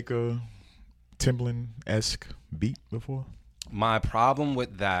tried to make a Timbaland-esque beat before? My problem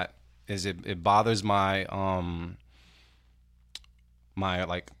with that is it bothers my my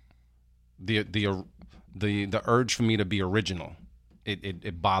like the urge for me to be original.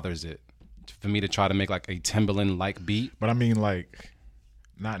 It bothers it. for me to try to make like a Timberland like beat. But I mean, like,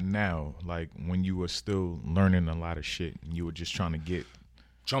 not now. Like when you were still learning a lot of shit and you were just trying to get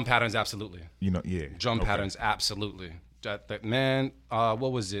Drum patterns, absolutely. You know, yeah. Drum patterns, absolutely. That man,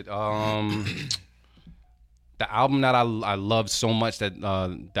 what was it? The album that I loved so much that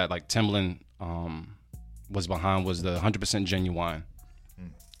like Timbaland was behind was the 100% Genuine.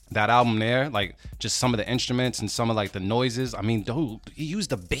 That album there, like just some of the instruments and some of like the noises. I mean, dude, he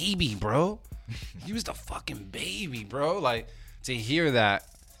used a baby, bro. He used a fucking baby, bro. Like to hear that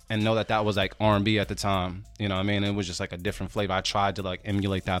and know that that was like R&B at the time, you know what I mean? It was just like a different flavor. I tried to like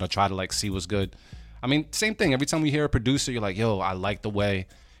emulate that or try to like see what's good. I mean, same thing. Every time we hear a producer, you're like, yo, I like the way,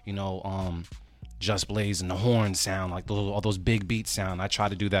 you know, Just Blaze and the horns sound, like all those big beats sound. I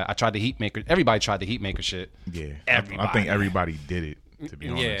tried to do that. I tried the Heatmaker. Everybody tried the Heatmaker shit. Yeah. Everybody. I think everybody did it, to be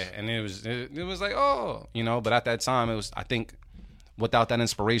honest. Yeah, and it was like, oh, you know, but at that time, it was, I think, without that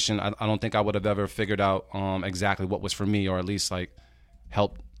inspiration, I don't think I would have ever figured out exactly what was for me, or at least like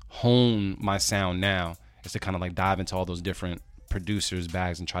help hone my sound now, is to kind of like dive into all those different producers'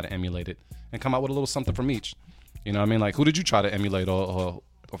 bags and try to emulate it and come out with a little something from each. You know what I mean? Like, who did you try to emulate or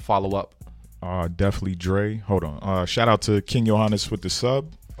follow up? Definitely Dre. Hold on. Shout out to King Johannes with the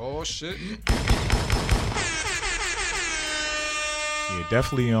sub. Oh shit. Yeah,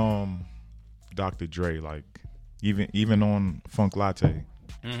 definitely Dr. Dre. Like even on Funk Latte.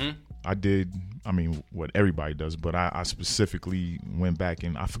 Mm-hmm. I did, I mean, what everybody does, but I specifically went back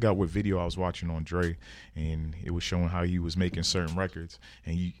and I forgot what video I was watching on Dre, and it was showing how he was making certain records,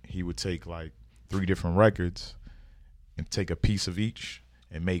 and he would take like 3 different records and take a piece of each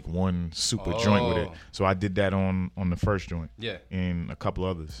and make one super joint with it. So I did that on the first joint. Yeah. And a couple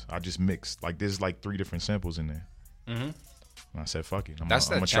others. I just mixed. Like there's like 3 different samples in there. Mm-hmm. And I said, fuck it. I'm That's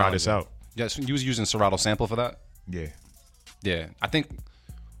gonna try this out. Yeah, so you was using Serato sample for that? Yeah. Yeah. I think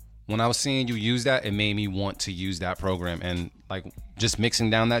when I was seeing you use that, it made me want to use that program. And like just mixing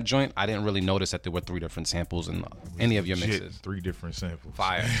down that joint, I didn't really notice that there were 3 different samples in any of your mixes. 3 different samples.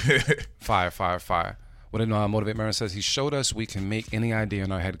 Fire. Fire. What did Motivate Marin says? He showed us we can make any idea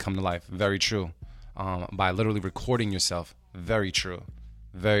in our head come to life. Very true. By literally recording yourself. Very true.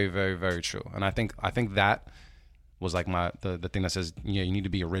 Very, very, very true. And I think that was like the thing that says, yeah, you need to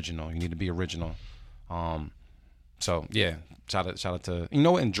be original. You need to be original. So yeah, shout out to, you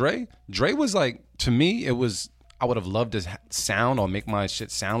know, and Dre was like, to me, it was, I would have loved to sound or make my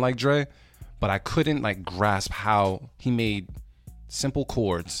shit sound like Dre, but I couldn't like grasp how he made simple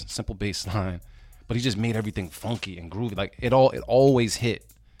chords, simple bass line, but he just made everything funky and groovy. Like it always hit.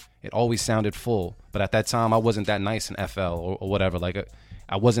 It always sounded full. But at that time, I wasn't that nice in FL or whatever. Like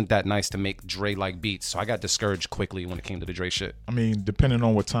I wasn't that nice to make Dre-like beats. So I got discouraged quickly when it came to the Dre shit. I mean, depending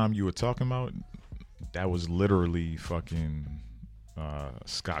on what time you were talking about, that was literally fucking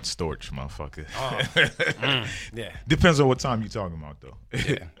Scott Storch, motherfucker. Oh. Yeah. Depends on what time you're talking about, though.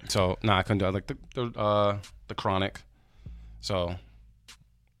 Yeah. So, I couldn't do it. Like the Chronic. So,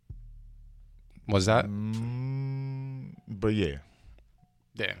 was that? But yeah.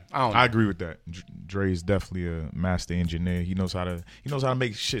 Yeah, I don't know. I agree with that. Dre's definitely a master engineer. He knows how to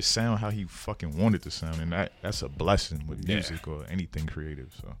make shit sound how he fucking wanted to sound, and that's a blessing with music or anything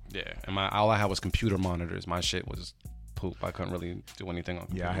creative. So yeah, and all I had was computer monitors. My shit was poop. I couldn't really do anything on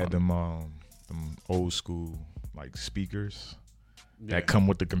computer. Yeah, I had them old school like speakers that come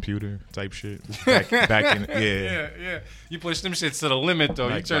with the computer type shit. Back in yeah. You push them shits to the limit though.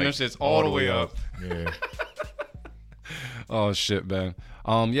 You turn them shits all the way up. Yeah. Oh shit, man.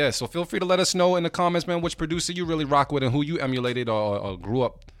 Yeah, so feel free to let us know in the comments, man, which producer you really rock with and who you emulated or grew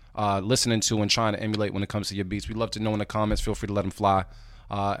up listening to and trying to emulate when it comes to your beats. We'd love to know in the comments. Feel free to let them fly.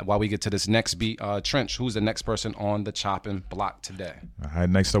 While we get to this next beat, Trench, who's the next person on the chopping block today? All right,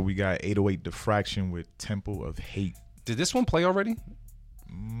 next up we got 808 Diffraction with Temple of Hate. Did this one play already?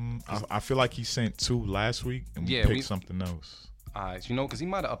 I feel like he sent 2 last week and we picked something else. You know, because he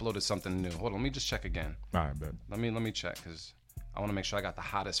might have uploaded something new. Hold on, let me just check again. All right, bet. Let me check, because I want to make sure I got the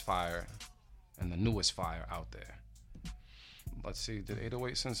hottest fire and the newest fire out there. Let's see, did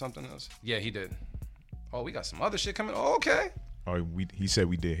 808 send something else? Yeah, he did. Oh, we got some other shit coming. Oh, okay. Oh, he said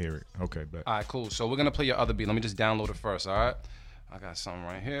we did hear it. Okay, bet. All right, cool. So we're going to play your other beat. Let me just download it first, all right? I got something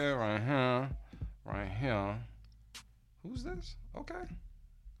right here. Who's this? Okay.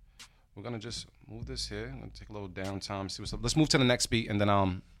 We're gonna just move this here. I'm gonna take a little downtime, see what's up. Let's move to the next beat, and then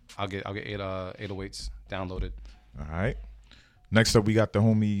I'll get 808s downloaded. All right. Next up, we got the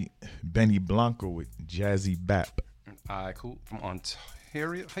homie Benny Blanco with Jazzy Bap. All right, cool. From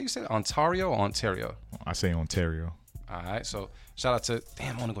Ontario. How you say it? Ontario or Ontario? I say Ontario. All right. So shout out to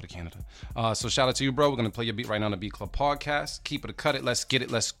I want to go to Canada. So shout out to you, bro. We're gonna play your beat right now on the Beat Club podcast. Keep it or cut it. Let's get it.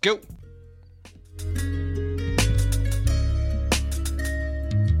 Let's go.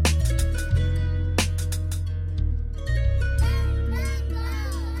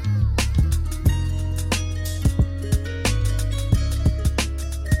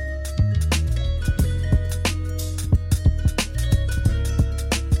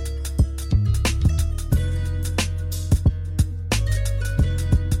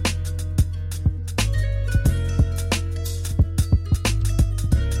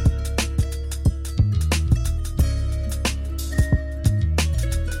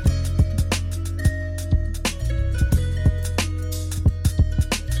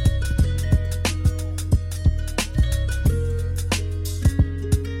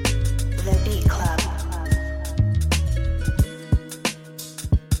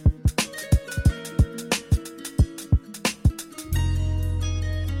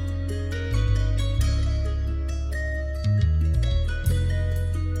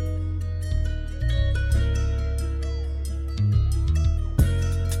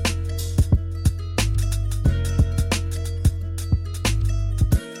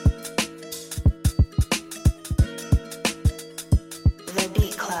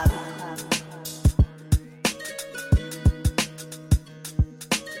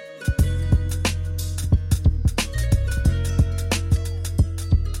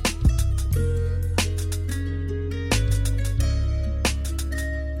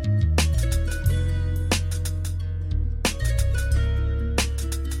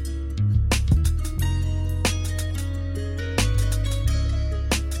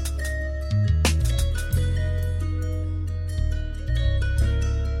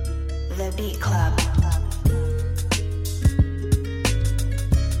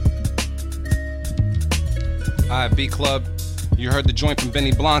 All right, Beat Club. You heard the joint from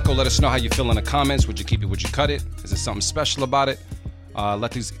Benny Blanco. Let us know how you feel in the comments. Would you keep it? Would you cut it? Is there something special about it?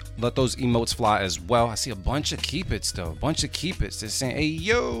 Let those emotes fly as well. I see a bunch of keep it's though. A bunch of keep it's. They're saying, "Hey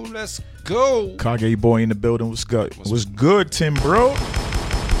yo, let's go." Kage boy in the building. What's good? What's good, Tim, bro?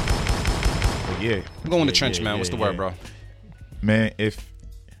 Yeah. I'm going to trench, man. What's the word, bro? Man, if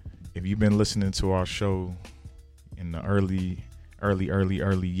you've been listening to our show in the early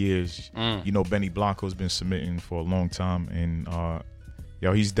years, you know Benny Blanco's been submitting for a long time, and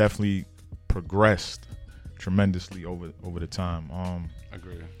he's definitely progressed tremendously over the time.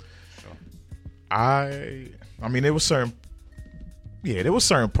 Agreed. Sure. I mean, there were certain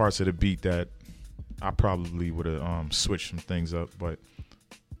parts of the beat that I probably would have switched some things up, but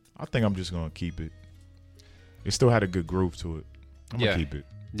I think I'm just gonna keep it. It still had a good groove to it. I'm gonna keep it.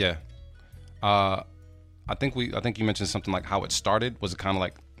 Yeah. I think you mentioned something like how it started. Was it kind of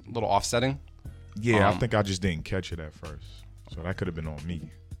like a little offsetting? Yeah, I think I just didn't catch it at first, so that could have been on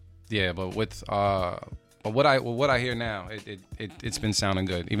me. Yeah, but with what I hear now, it's been sounding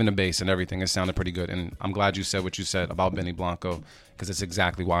good. Even the bass and everything has sounded pretty good. And I'm glad you said what you said about Benny Blanco, because it's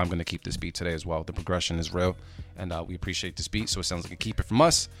exactly why I'm going to keep this beat today as well. The progression is real, and we appreciate this beat. So it sounds like a keeper from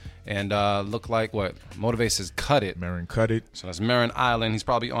us. And look like what Motivate says, cut it. Marin cut it. So that's Marin Island. He's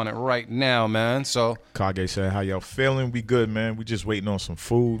probably on it right now, man. So Kage said, "How y'all feeling? We good, man. We just waiting on some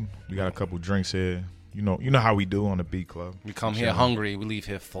food. We got a couple drinks here. You know how we do on the Beat Club. We come here hungry. We leave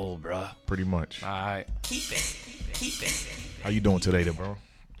here full, bruh. Pretty much. All right. Keep it. How you doing today, though, bro?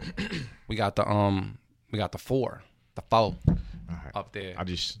 We got the 4 All right. up there. I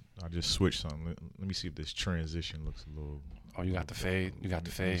just switched something. Let me see if this transition looks a little. Oh, you got the fade. You got the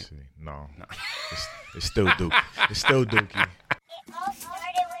Let me fade. see. No. It's still Dookie. It's still Dookie.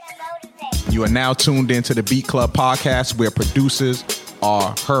 You are now tuned into the Beat Club podcast, where producers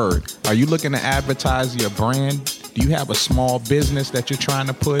are heard. Are you looking to advertise your brand? Do you have a small business that you're trying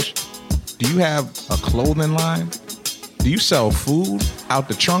to push? Do you have a clothing line? Do you sell food out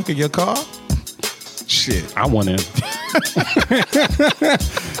the trunk of your car? Shit. I want in.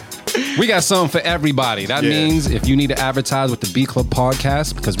 We got something for everybody. That means if you need to advertise with the Beat Club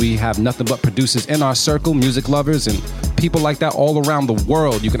podcast, because we have nothing but producers in our circle, music lovers, and people like that all around the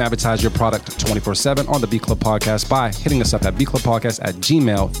world, you can advertise your product 24/7 on the Beat Club podcast by hitting us up at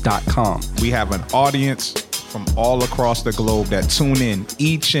beatclubpodcast@gmail.com. We have an audience from all across the globe that tune in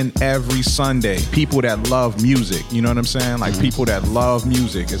each and every Sunday. People that love music, you know what I'm saying? Like people that love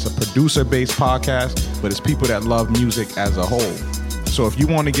music. It's a producer-based podcast, but it's people that love music as a whole. So if you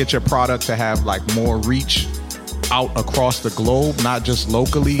want to get your product to have like more reach out across the globe, not just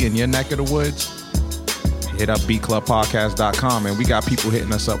locally in your neck of the woods, hit up beatclubpodcast.com, and we got people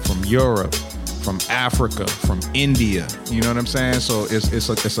hitting us up from Europe, from Africa, from India. You know what I'm saying? So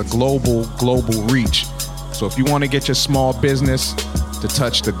it's a global reach. So if you want to get your small business to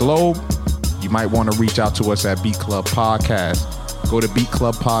touch the globe, you might want to reach out to us at Beat Club Podcast. go to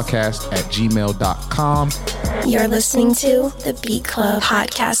beatclubpodcast@gmail.com. You're listening to the Beat Club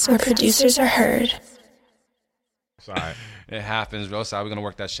podcast, where producers are heard. It's all right. It happens, bro. So we're going to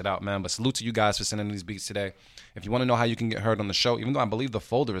work that shit out, man. But salute to you guys for sending these beats today. If you want to know how you can get heard on the show, even though I believe the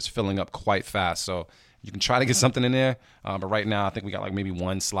folder is filling up quite fast, so you can try to get something in there. But right now, I think we got like maybe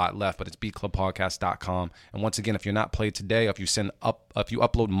one slot left, but it's beatclubpodcast.com. And once again, if you're not played today, if you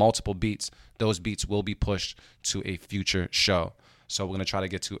upload multiple beats, those beats will be pushed to a future show. So we're going to try to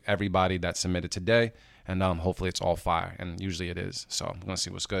get to everybody that submitted today, and hopefully it's all fire. And usually it is. So we're going to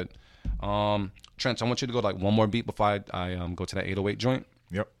see what's good. Trent, I want you to go like one more beat before I go to that 808 joint.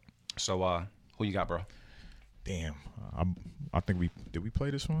 Yep. So who you got, bro? Damn. I think we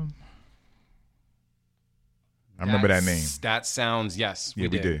play this one? I remember that name. That sounds, yes, we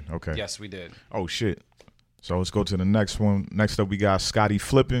did. Okay. Yes, we did. Oh, shit. So let's go to the next one. Next up, we got Scotty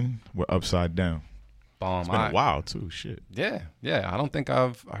Flippin' with Upside Down. Bomb. It's been a while, too. Shit. Yeah. I don't think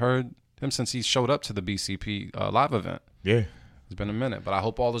I've heard him since he showed up to the BCP live event. Yeah. It's been a minute, but I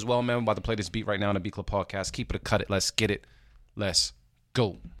hope all is well, man. I'm about to play this beat right now in the Beat Club podcast. Keep it or cut it. Let's get it. Let's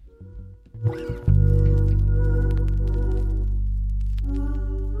go.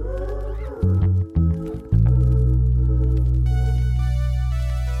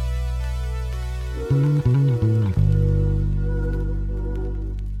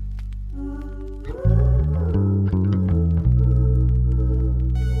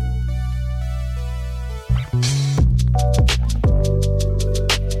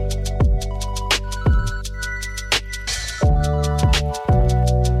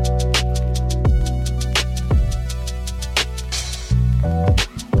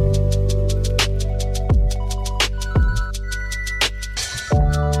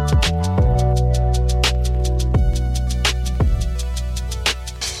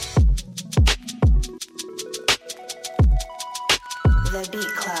 The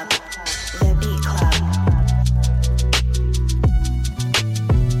Beat Club. The Beat Club.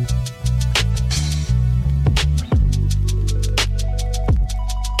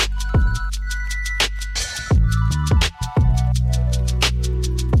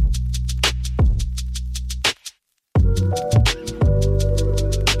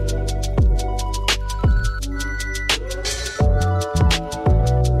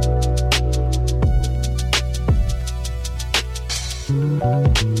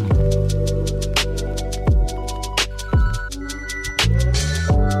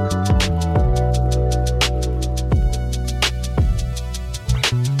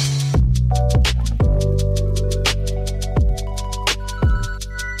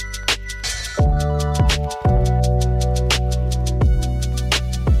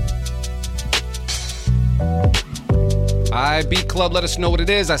 Beat Club, let us know what it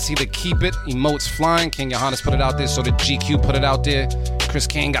is. I see the keep it emotes flying. King Johannes put it out there, so did GQ put it out there. Chris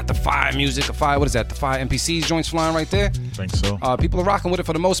King got the fire music, what is that? The fire MPCs joints flying right there. I think so. People are rocking with it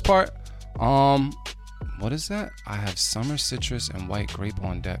for the most part. What is that? I have summer citrus and white grape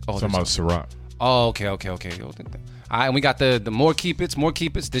on deck. Oh, talking about Ciroc. Oh, okay. All right, and we got the more keep it's.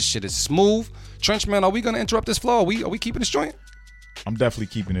 This shit is smooth. Trenchman, are we gonna interrupt this flow? Are we keeping this joint? I'm definitely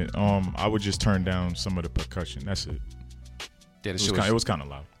keeping it. I would just turn down some of the percussion. That's it. Yeah, it was kind of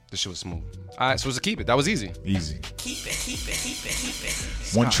loud. This shit was smooth. All right, so it's a keep it. That was easy. Easy. Keep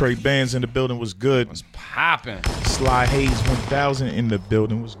it. One Trey Bands in the building was good. Was popping. Sly Hayes 1000 in the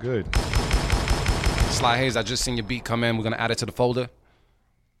building was good. Sly Hayes, I just seen your beat come in. We're gonna add it to the folder.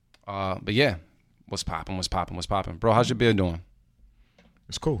 But yeah, what's popping? Bro, how's your beer doing?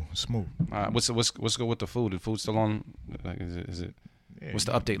 It's cool. It's smooth. All right, what's good with the food? The food still on? Like, is it? Yeah, what's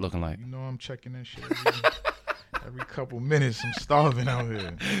the update looking like? You know I'm checking that shit. Every couple minutes, I'm starving out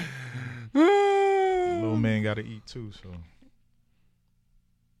here. Little man got to eat too, so.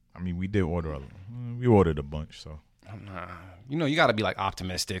 I mean, we ordered a bunch, so. You know, you got to be like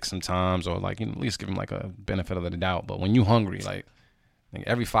optimistic sometimes, or like, you know, at least give him like a benefit of the doubt. But when you hungry, like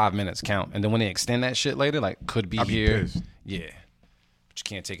every 5 minutes count. And then when they extend that shit later, like could be here. Pissed. Yeah. But you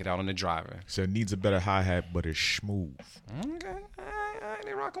can't take it out on the driver. So it needs a better hi-hat, but it's smooth. Okay. All right.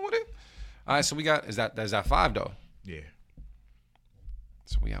 They rocking with it. All right, so we got, is that 5 though? Yeah.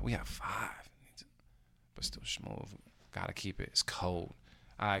 So we got 5. But still smooth. Gotta keep it. It's cold.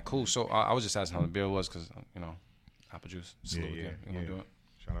 All right, cool. So I was just asking how the beer was because, you know, apple juice. Yeah. You gonna do it?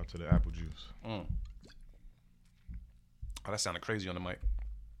 Shout out to the apple juice. Oh, that sounded crazy on the mic.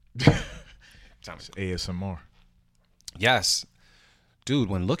 It's ASMR. Yes. Dude,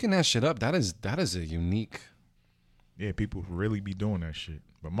 when looking that shit up, that is a unique. Yeah, people really be doing that shit.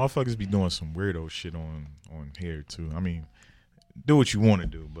 But motherfuckers be doing some weirdo shit on here too. I mean, do what you want to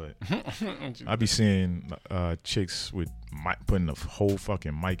do, but I be seeing chicks with putting a whole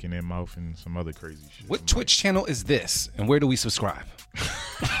fucking mic in their mouth and some other crazy shit. What Twitch channel is this, and where do we subscribe?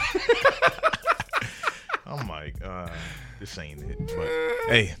 I'm like, this ain't it. But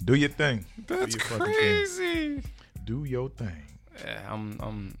hey, do your thing. That's do your crazy. Thing. Do your thing. Yeah,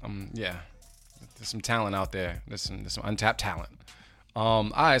 yeah. There's some talent out there. There's some untapped talent. All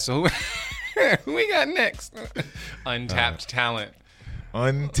right, so who we got next? Untapped talent.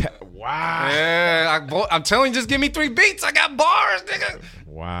 Wow. Yeah, I'm telling you, just give me 3 beats. I got bars, nigga.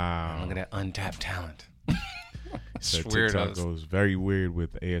 Wow. Look at that untapped talent. So TikTok goes very weird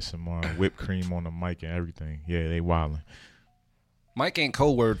with ASMR, whipped cream on the mic and everything. Yeah, they wildin'. Mike ain't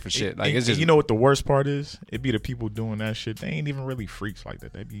code word for shit. Like it's just, you know what the worst part is? It be the people doing that shit. They ain't even really freaks like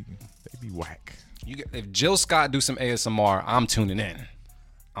that. They be whack. If Jill Scott do some ASMR, I'm tuning in.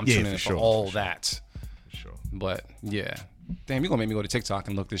 I'm tuning in for all that. For sure. But yeah, damn, you gonna make me go to TikTok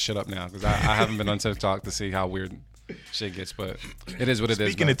and look this shit up now because I haven't been on TikTok to see how weird shit gets. But it is what it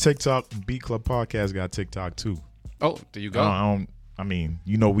is. Speaking of TikTok, Beat Club Podcast got TikTok too. Oh, there you go. I mean,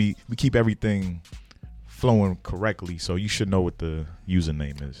 you know, we keep everything flowing correctly, so you should know what the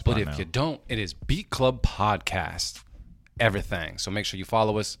username is. But if you don't, it is Beat Club Podcast. Everything. So make sure you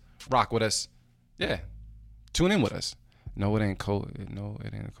follow us, rock with us. Yeah. Tune in with us. No, it ain't code. No,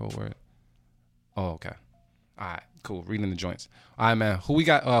 it ain't a code word. Oh, okay. All right, cool. Reading the joints. All right, man. Who we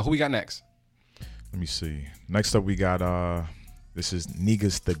got next? Let me see. Next up we got this is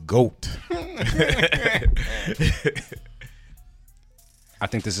Niggas the GOAT. I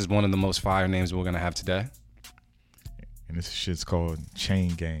think this is one of the most fire names we're gonna have today. And this shit's called Chain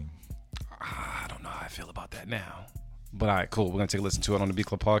Gang. I don't know how I feel about that now. But all right, cool. We're gonna take a listen to it on the Beat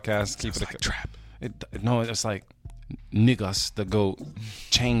Club Podcast. Keep it like trap. No, it's like Niggas the GOAT,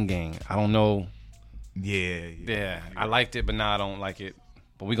 Chain Gang. I don't know. Yeah. I liked it, but now I don't like it.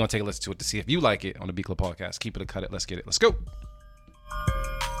 But we're gonna take a listen to it to see if you like it on the Beat Club Podcast. Keep it or cut it. Let's get it. Let's go.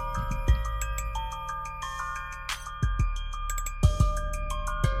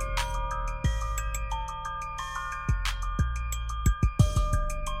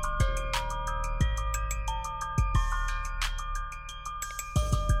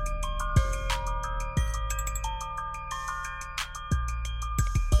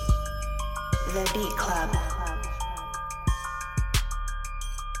 The Beat Club.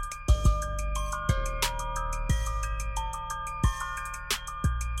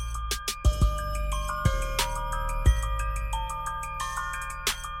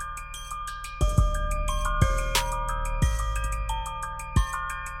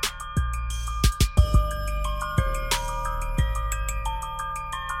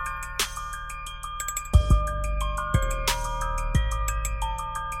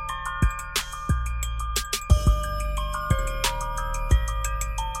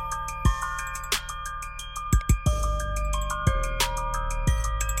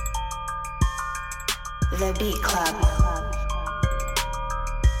 The Beat Club.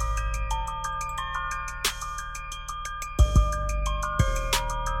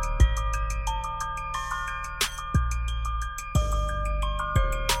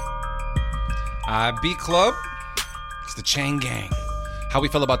 Beat Club. It's the Chain Gang. How we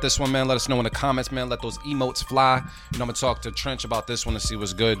feel about this one, man? Let us know in the comments, man. Let those emotes fly. You know, I'm gonna talk to Trench about this one to see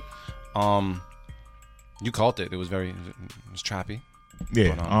what's good. You called it. It was trappy.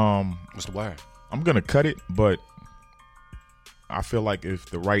 Yeah. But, what's the word? I'm gonna cut it, but I feel like if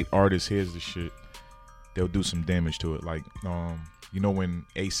the right artist hears the shit, they'll do some damage to it. Like, you know, when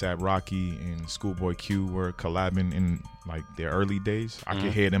ASAP Rocky and Schoolboy Q were collabing in like their early days, I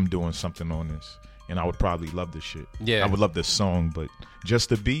could hear them doing something on this, and I would probably love this shit. Yeah, I would love this song, but just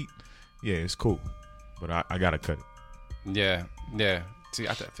the beat, yeah, it's cool, but I gotta cut it. Yeah. See,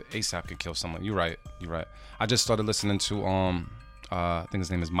 I thought ASAP could kill someone. You're right. I just started listening to I think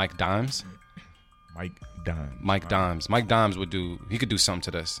his name is Mike Dimes. Mike Dimes he could do something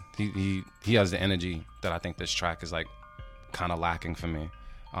to this. He has the energy that I think this track is like kind of lacking for me.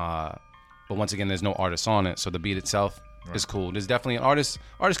 But once again, there's no artist on it, so the beat itself is cool. There's definitely an artist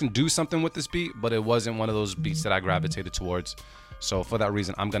can do something with this beat, but it wasn't one of those beats that I gravitated towards. So for that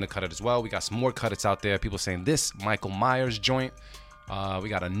reason, I'm gonna cut it as well. We got some more cuts out there. People saying this Michael Myers joint. We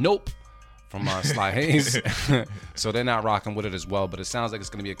got a Nope from Sly Hayes. So they're not rocking with it as well, but it sounds like it's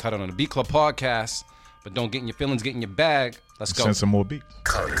gonna be a cut on the Beat Club Podcast. But don't get in your feelings, get in your bag. Let's go. Send some more beats.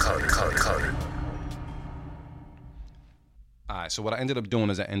 Cut. All right, so what I ended up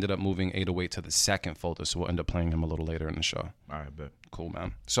doing is I ended up moving 808 to the second folder, so we'll end up playing him a little later in the show. All right, bet. Cool,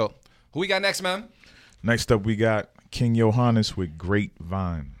 man. So who we got next, man? Next up, we got King Johannes with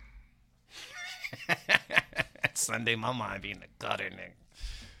Grapevine. Sunday, my mind be in the gutter,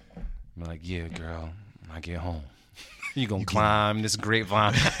 nigga. I'm like, yeah, girl, when I get home, you gonna climb this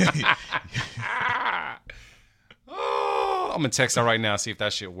grapevine. Oh, I'm gonna text her right now, see if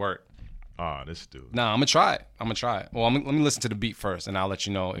that shit work. Oh, this dude. Nah, I'm gonna try it. Well, let me listen to the beat first, and I'll let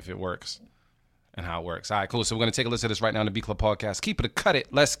you know if it works and how it works. All right, cool. So we're gonna take a listen to this right now in the Beat Club podcast. Keep it or cut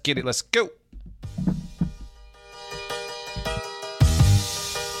it. Let's get it. Let's go.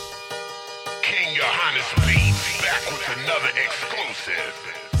 King Johannes Beats back with another exclusive.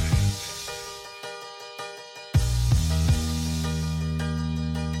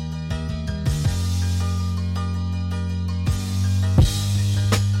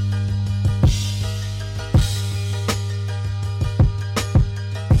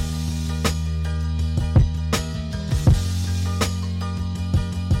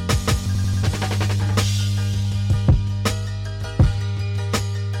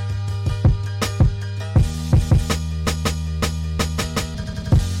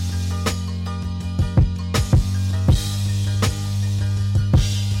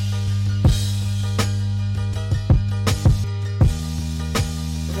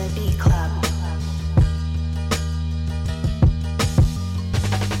 The Beat Club.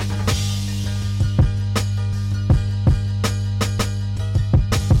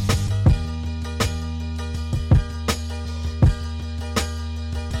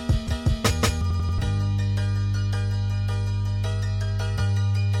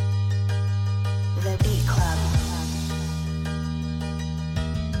 The Beat Club.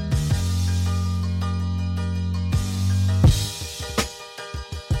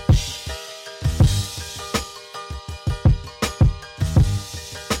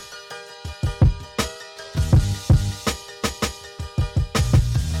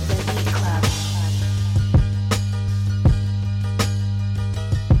 The Beat Club.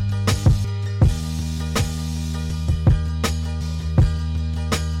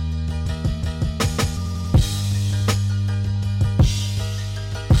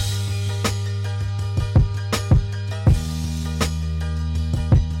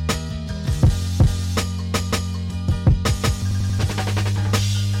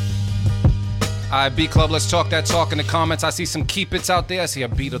 All right, Beat Club, let's talk that talk in the comments. I see some Keep It's out there. I see a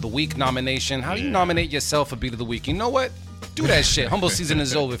Beat of the Week nomination. How do you nominate yourself a Beat of the Week? You know what? Do that shit. Humble season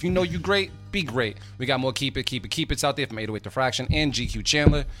is over. If you know you great, be great. We got more Keep It's out there from 808 Diffraction and GQ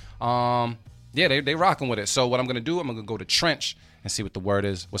Chandler. Yeah, they rocking with it. So what I'm going to do, I'm going to go to Trench and see what the word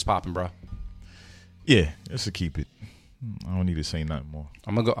is. What's popping, bro? Yeah, just to keep it. I don't need to say nothing more.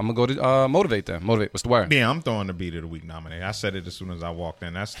 I'm gonna go to Motivate then. Motivate. What's the word? Yeah, I'm throwing the Beat of the Week nominee. I said it as soon as I walked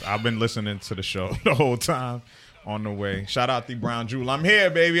in. I've been listening to the show the whole time on the way. Shout out the Brown Jewel. I'm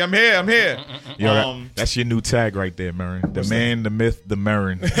here, baby. I'm here. Yo, that's your new tag right there, Marin. The man, the myth, the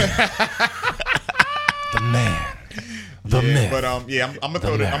Marin. The man. The myth. But I'm gonna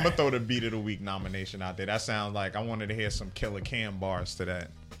throw the Beat of the Week nomination out there. That sounds like I wanted to hear some Killer Cam bars to that.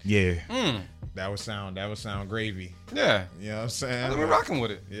 Yeah. That would sound gravy. Yeah. You know what I'm saying? We're rocking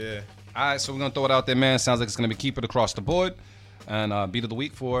with it. Yeah. All right, so we're gonna throw it out there, man. Sounds like it's gonna be Keep It across the board, and Beat of the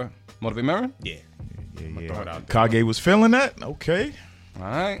Week for Motivate Marin. Yeah. Yeah. throw it out there. Kage was feeling that? Okay. All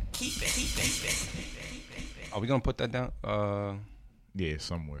right. Are we gonna put that down? Yeah,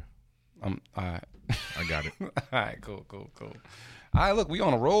 somewhere. All right. I got it. All right, cool. All right, look, we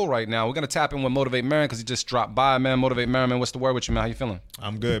on a roll right now. We're gonna tap in with Motivate Marin because he just dropped by, man. Motivate Marin, man. What's the word with you, man? How you feeling?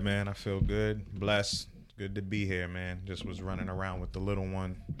 I'm good, man. I feel good. Blessed. Good to be here, man. Just was running around with the little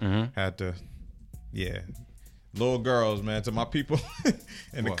one. Had to, little girls, man. To my people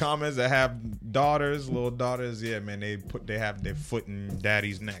in the comments that have little daughters, yeah, man. They have their foot in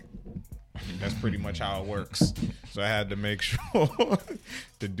daddy's neck. That's pretty much how it works. So I had to make sure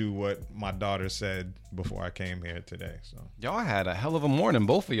to do what my daughter said before I came here today. So Y'all had a hell of a morning,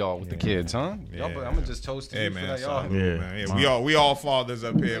 both of y'all, with the kids, huh? Yeah. I'm gonna just toast to you for that, y'all. salute, Yeah. man. Yeah, we all fathers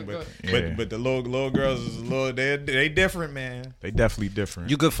up here, but the little girls is a little they different, man. They definitely different.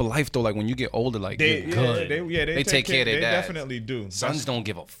 You good for life though. Like when you get older, like They you're good. they take care of their They dads. definitely do. Sons don't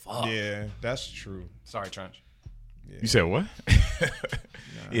give a fuck. Yeah, that's true. Sorry, Trench. You said what?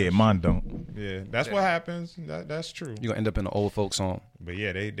 Yeah, mine don't. Yeah, that's what happens. That's true. You're gonna end up in an old folks home. But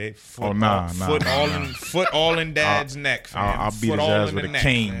yeah, they foot, foot all in dad's neck. Fam. I'll beat his Foot all ass in with the a neck,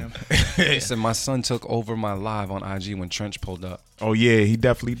 cane. fam. He said my son took over my live on IG when Trench pulled up. Oh yeah, he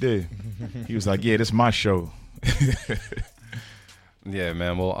definitely did. He was like, "Yeah, this is my show." Yeah,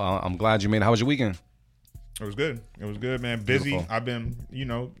 man. Well, I'm glad you made it. How was your weekend? It was good. It was good, man. Busy. Beautiful. I've been,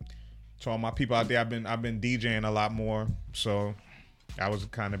 to all my people out there, I've been DJing a lot more. So I was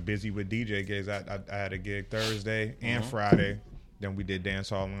kind of busy with DJ gigs. I had a gig Thursday and Friday. Then we did Dance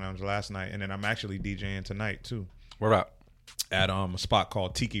Hall Lounge last night, and then I'm actually DJing tonight too. Where at? At a spot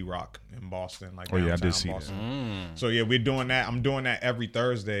called Tiki Rock in Boston. Like Oh, yeah, I did downtown see that. Boston. So yeah, we're doing that. I'm doing that every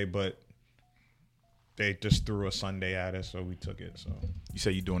Thursday, but they just threw a Sunday at us, so we took it. So You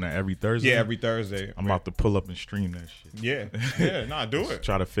say you doing that every Thursday? yeah, every Thursday. I'm about to pull up and stream that shit. Yeah, nah, do it.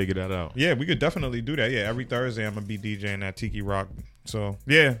 Try to figure that out. Yeah, we could definitely do that. Yeah, every Thursday I'm gonna be DJing at Tiki Rock. So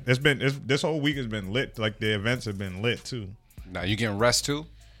yeah, this whole week has been lit. Like the events have been lit too. Now you getting rest too?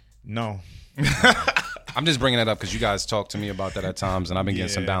 No, I'm just bringing that up because you guys talk to me about that at times, and I've been getting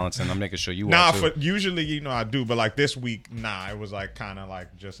some Yeah. balance, and I'm making sure you nah. are too. Usually, I do, but like this week, nah, it was like kind of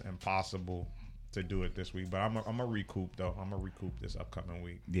like just impossible to do it this week. But I'm gonna recoup though. I'm gonna recoup this upcoming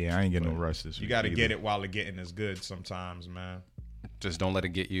week. Yeah, I ain't getting no rest this week. You got to either. get it while the getting is good. Sometimes, man. Just don't let it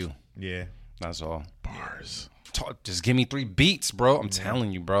get you. Yeah. That's all. Bars. Just give me 3 beats, bro. I'm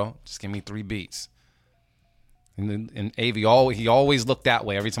telling you, bro. Just give me 3 beats. And AV, he always looked that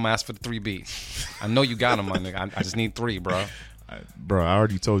way every time I asked for the 3 beats. I know you got them, my nigga. I just need 3, bro. Bro, I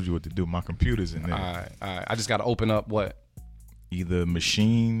already told you what to do. My computer's in there. All right. I just got to open up what? Either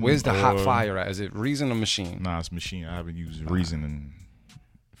Machine. Where's the hot or- fire at? Is it Reason or Machine? Nah, it's Machine. I haven't used Reason in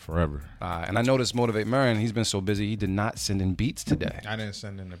forever. And I noticed Motivate Marin, he's been so busy, he did not send in beats today. I didn't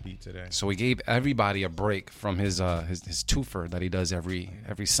send in a beat today. So he gave everybody a break from his twofer that he does every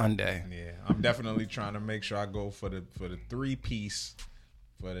Sunday. Yeah, I'm definitely trying to make sure I go for the 3-piece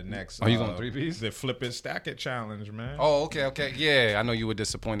for the next. Are you going 3-piece? The Flip It Stack It challenge, man. Oh, okay. Yeah, I know you were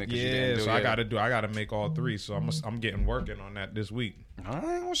disappointed because you yeah. didn't do So it. I gotta make all 3. So I'm getting working on that this week. All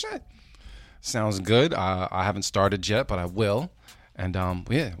right, well, shit. Sounds good. I haven't started yet, but I will. And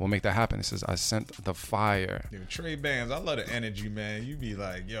yeah, we'll make that happen. It says I sent the fire. Dude, Trey Bands, I love the energy, man. You be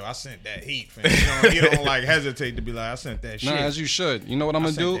like, yo, I sent that heat, fam. You don't like hesitate to be like, I sent that shit. Nah, as you should. You know what I'm I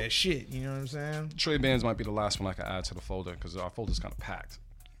gonna sent do? that shit. You know what I'm saying? Trey Bands might be the last one I can add to the folder because our folder's kind of packed.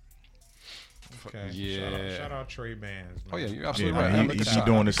 Okay. Yeah. Shout out Trey Bands. Man. Oh yeah, you're Yeah, absolutely nah, right. he Look at be that.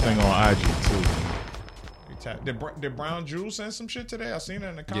 doing this thing on IG too. Did Brown Jewel send some shit today? I seen it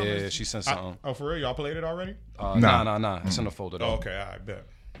in the comments. Yeah, she sent something. Oh, for real? Y'all played it already? Nah. It's in the folder though. Oh, okay, I bet.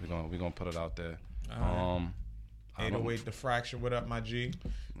 We're gonna put it out there. Right. I don't- 808 Diffraction. What up, my G?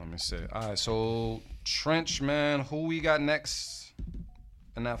 Let me see. All right, so Trench, man, who we got next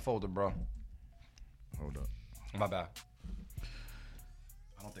in that folder, bro? Hold up. My bad.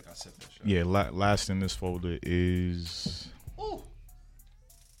 I don't think I said that shit. Yeah, last in this folder is. Ooh.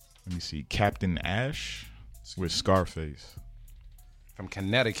 Let me see. Captain Ash with Scarface. From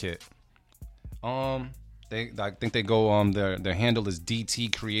Connecticut. I think they go their handle is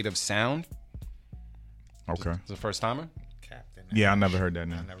DT Creative Sound. Okay. It's the first timer. Captain. Yeah, I never heard that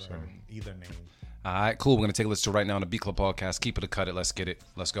name. I never heard either name. All right, cool. We're gonna take a listen to right now on the Beat Club podcast. Keep it or cut it. Let's get it.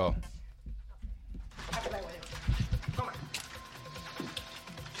 Let's go. Come on.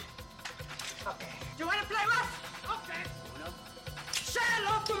 Okay. You wanna play rough? Okay. Say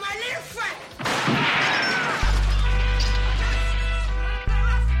hello to my little friend.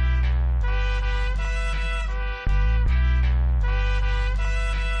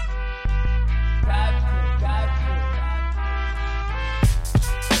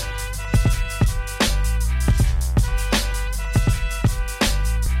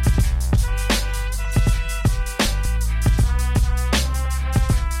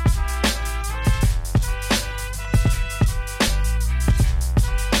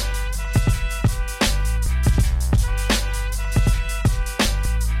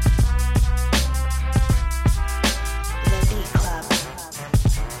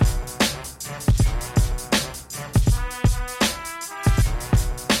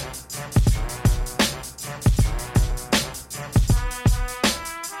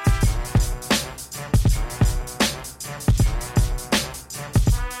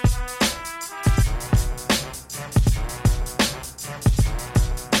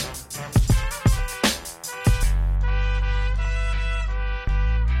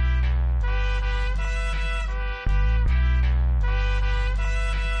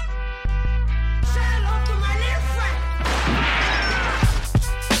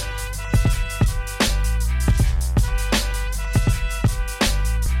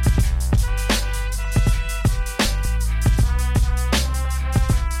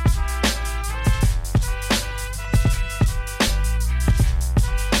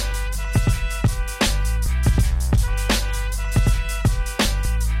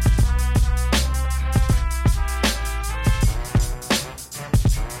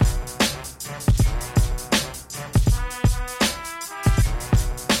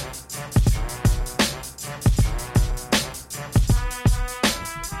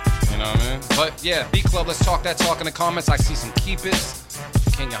 Yeah, Beat Club, let's talk that talk in the comments. I see some keep it's.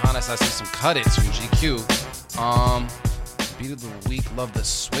 King Johannes, I see some cut it's from GQ. Beat of the week, love the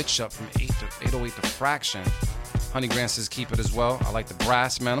switch up from 808 to fraction. Honey Grant says keep it as well. I like the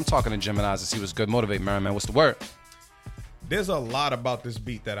brass, man. I'm talking to Gemini's to see what's good. Motivate, man. What's the word? There's a lot about this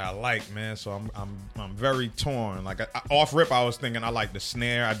beat that I like, man. So I'm very torn. Like off rip, I was thinking I like the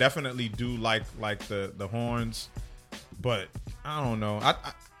snare. I definitely do like the horns, but I don't know.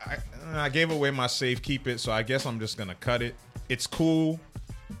 I gave away my safe keep it, so I guess I'm just gonna cut it. It's cool.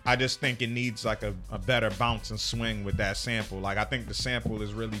 I just think it needs like a better bounce and swing with that sample. Like I think the sample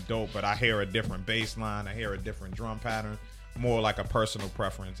is really dope, but I hear a different bass line. I hear a different drum pattern. More like a personal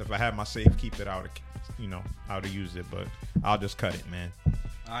preference. If I had my safe keep it, I would have used it, but I'll just cut it, man.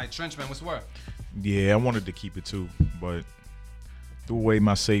 All right, Trenchman, what's the word? Yeah, I wanted to keep it too, but threw away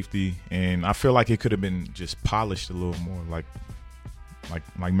my safety, and I feel like it could have been just polished a little more, like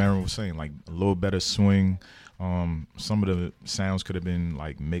Marin was saying, like a little better swing. Some of the sounds could have been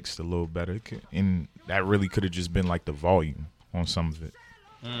like mixed a little better, and that really could have just been like the volume on some of it.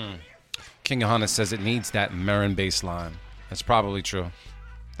 King Johannes says it needs that Marin bass line. That's probably true.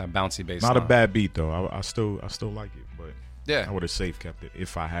 That bouncy bass line. Not a bad beat though. I still like it, but yeah, I would have safe kept it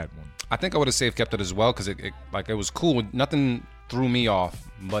if I had one. I think I would have safe kept it as well because it was cool. Nothing threw me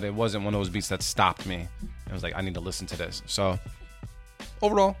off, but it wasn't one of those beats that stopped me. It was like I need to listen to this. So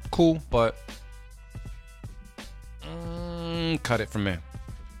overall, cool, but cut it from me.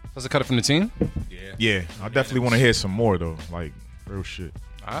 Does it cut it from the team? Yeah. I definitely want to hear some more though, like real shit.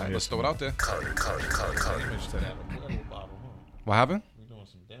 All right, let's throw it out there. Cut. What happened? We're doing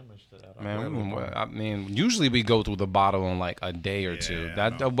some damage to that. Man, I mean, usually we go through the bottle in like a day or two.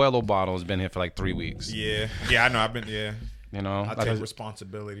 That Abuelo bottle has been here for like 3 weeks. Yeah, I know. I've been. Yeah, you know, I take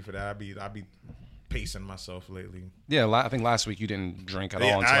responsibility for that. I be pacing myself lately. Yeah, I think last week you didn't drink at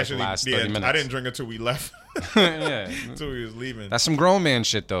all until like the last 30 minutes. I didn't drink until we left. Yeah, until we was leaving. That's some grown man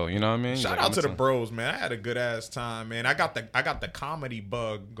shit, though. You know what I mean? Shout out to the bros, man. I had a good ass time, man. I got the comedy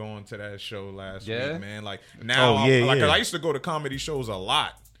bug going to that show last week, man. Like now, I used to go to comedy shows a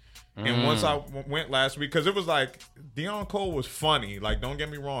lot. And once I went last week, because it was like Deion Cole was funny. Like, don't get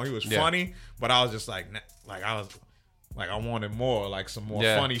me wrong, he was funny, but I was just like I wanted more, like some more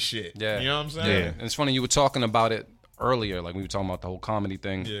funny shit. Yeah. You know what I'm saying? Yeah. And it's funny, you were talking about it earlier, like we were talking about the whole comedy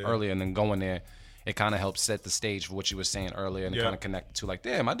thing earlier, and then going there, it kind of helped set the stage for what you were saying earlier, and it kind of connected to like,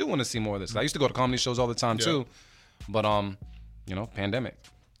 damn, I do want to see more of this. I used to go to comedy shows all the time too, but pandemic.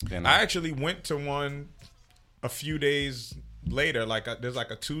 I actually went to one a few days later. Like there's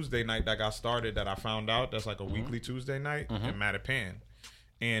like a Tuesday night that got started that I found out. That's like a weekly Tuesday night in Mattapan,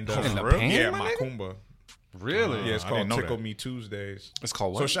 and Macumba. Really? Yeah, it's called Tickle Me Tuesdays. It's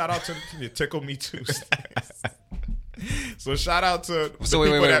called what? So shout out to Tickle Me Tuesdays. So shout out to the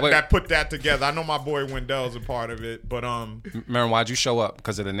people that put that together. I know my boy Wendell's a part of it, but Marin, why'd you show up?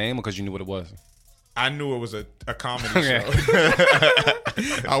 Because of the name or because you knew what it was? I knew it was a comedy show.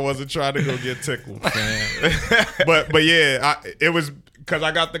 I wasn't trying to go get tickled, man. but yeah, it was because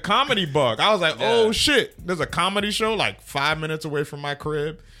I got the comedy bug. I was like, oh shit, there's a comedy show like 5 minutes away from my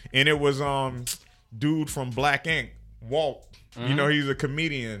crib, and it was dude from Black Ink, Walt. You know, he's a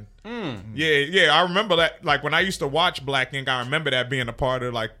comedian. Yeah. I remember that. Like when I used to watch Black Ink, I remember that being a part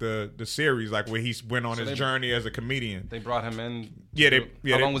of like the series, like where he went on his journey as a comedian. They brought him in.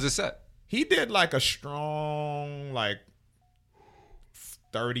 How long was it set? He did like a strong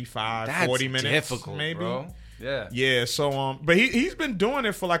 35, 40 minutes. Difficult, maybe. Bro. Yeah. Yeah. So but he's been doing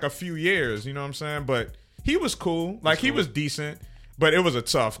it for like a few years. You know what I'm saying? But he was cool. Like he was decent, but it was a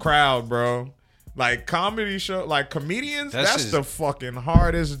tough crowd, bro. Like comedy show, like comedians, that's the fucking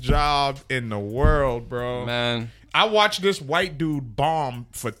hardest job in the world, bro. Man, I watched this white dude bomb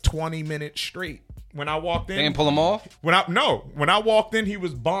for 20 minutes straight. When I walked in, they didn't pull him off. When I walked in, he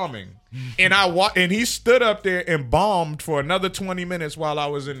was bombing, and and he stood up there and bombed for another 20 minutes while I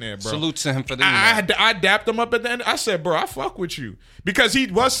was in there, bro. Salute to him for that. I dapped him up at the end. I said, bro, I fuck with you because he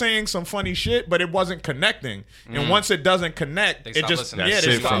was saying some funny shit, but it wasn't connecting. And once it doesn't connect, it just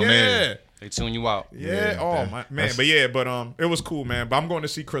They tune you out. Man. But it was cool, man. But I'm going to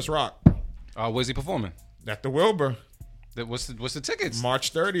see Chris Rock. Where's he performing? At the Wilbur. What's the tickets?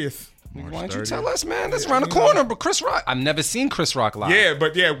 March 30th. Why don't you tell us, man? That's around the corner. But Chris Rock, I've never seen Chris Rock live. Yeah,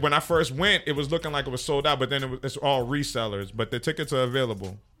 but when I first went, it was looking like it was sold out. But then it's all resellers. But the tickets are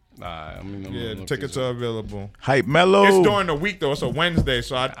available. The tickets are available. Hype Mellow. It's during the week though. It's a Wednesday,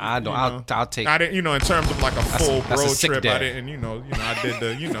 so I'll take. I didn't, in terms of like a full road trip. Day. I didn't, I did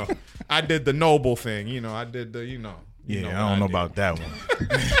the, I did the noble thing. I did the, Yeah, I don't know about that one.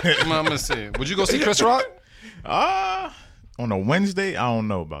 I'm gonna see. Would you go see Chris Rock? On a Wednesday, I don't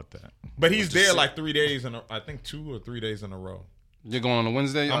know about that. But he's there like 3 days I think 2 or 3 days in a row. You're going on a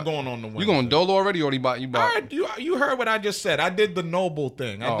Wednesday? I'm going on the Wednesday. You going dolo already, or you bought? You heard what I just said. I did the noble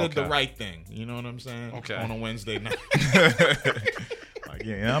thing. I did the okay. right thing. You know what I'm saying? Okay. On a Wednesday night. Like,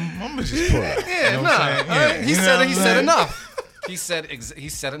 yeah, I'm gonna just pull up. Yeah, You know what I'm saying? Yeah, He you know said what he I'm said saying? enough. He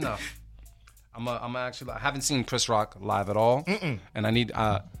said enough. I'm actually. I haven't seen Chris Rock live at all, and I need.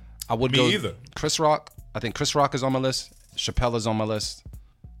 I would Me go. either. Chris Rock. I think Chris Rock is on my list. Chappelle is on my list.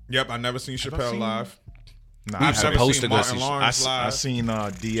 Yep, I never seen Chappelle live. Nah, We I were haven't. supposed to go Martin see. Lawrence I live. seen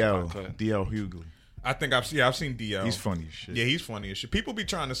DL Okay. Hughley. I think I've seen DL. He's funny as shit. Yeah, he's funny as shit. People be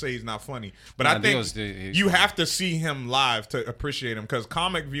trying to say he's not funny, but Nah, I think DL's you have to see him live to appreciate him because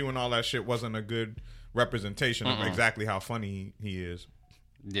Comic View and all that shit wasn't a good representation of exactly how funny he is.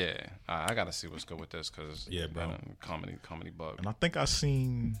 Yeah, I gotta see what's good with this because Yeah, bro. comedy bug. And I think I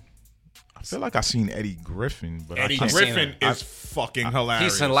feel like I seen Eddie Griffin, but Eddie I can't. Griffin is fucking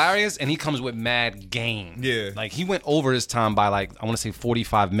hilarious. He's hilarious, and he comes with mad game. Yeah. like he went over his time by like I want to say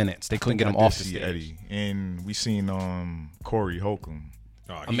 45 minutes. They couldn't get him I off did the see stage. Eddie, and we seen Corey Holcomb.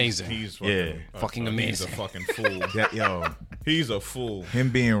 Oh, Amazing. He's Yeah. Fucking He's a amazing. fucking fool. That yo, He's a fool. him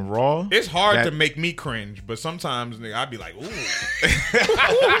being raw. It's hard that- to make me cringe, but sometimes nigga, I'd be like, ooh.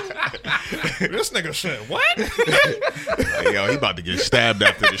 This nigga said, what? Like, yo, he about to get stabbed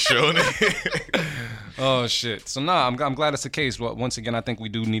after the show. Oh shit! So I'm glad it's the case. Well, once again, I think we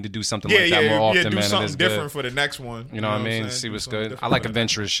do need to do something Yeah, like that more often, do man. It something is good. different for the next one. You know what I mean? I'm See saying? what's Do something good. I different like for the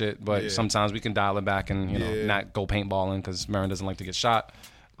adventurous shit, but Yeah. sometimes we can dial it back and Yeah. not go paintballing because Marin doesn't like to get shot.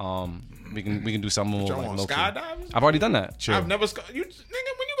 We can do something more Y'all like want low key. skydiving? I've already done that. I've never nigga. When you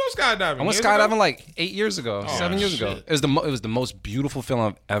go skydiving? I went Years skydiving ago? like 8 years ago, 7 years ago. shit. It was the most beautiful feeling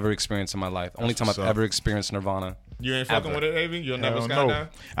I've ever experienced in my life. Only time I've what's up. ever experienced Nirvana. You ain't fucking ever. with it, Avi? You'll never Hell skydive? no.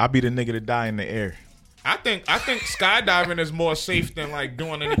 I'll be the nigga to die in the air. I think skydiving is more safe than like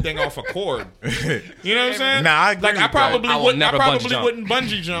doing anything off a cord. You know what I'm saying? Nah, I agree like with I that. probably I will wouldn't. never I probably bungee jump. wouldn't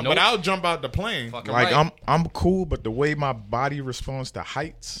bungee jump, Nope. but I'll jump out the plane. Fucking Like right. I'm cool, but the way my body responds to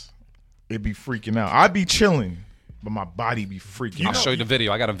heights, it be freaking out. I be chilling, but my body be freaking I'll out. show you the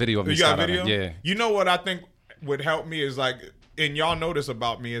video. I got a video of me You got skydiving. video? Yeah. You know what I think would help me is like, and y'all know this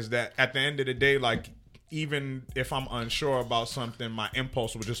about me, is that at the end of the day, like, even if I'm unsure about something, my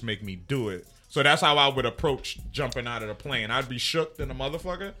impulse would just make me do it. So that's how I would approach jumping out of the plane. I'd be shook than a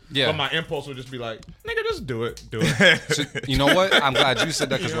motherfucker. Yeah. But my impulse would just be like, nigga, just do it. Do it. So, you know what? I'm glad you said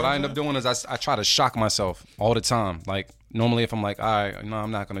that because what I end up doing is I try to shock myself all the time. Like normally, if I'm like, all right, no,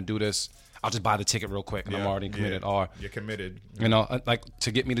 I'm not gonna do this. I'll just buy the ticket real quick and I'm already committed. Or You're committed. you know, like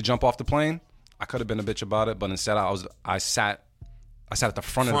to get me to jump off the plane, I could have been a bitch about it, but instead I sat at the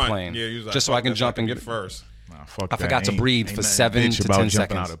front of the plane Yeah, you was like, just so I fuck can this, jump and be get it. first. Nah, fuck I that. forgot to breathe Ain't for nothing 7 bitch to about 10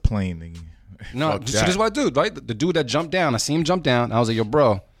 jumping seconds. out of plane, nigga. No, Fuck so that. this is what I do, right? The dude that jumped down, I see him jump down. I was like, yo,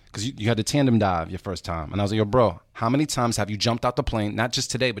 bro, because you had to tandem dive your first time. And I was like, yo, bro, how many times have you jumped out the plane? Not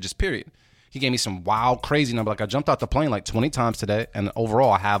just today, but just period. He gave me some wild, crazy number. Like, I jumped out the plane like 20 times today. And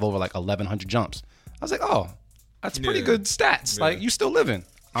overall, I have over like 1,100 jumps. I was like, oh, that's pretty Yeah. good stats. Like, you still living.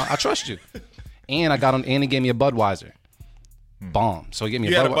 I trust you. And I got on, and he gave me a Budweiser. Bomb. So he gave me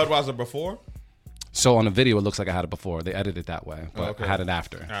You a had a Budweiser. Budweiser before? So on the video, it looks like I had it before. They edited it that way, but Okay. I had it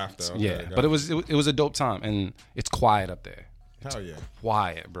after. After, okay, yeah. got But it. it was a dope time, and it's quiet up there. Hell yeah.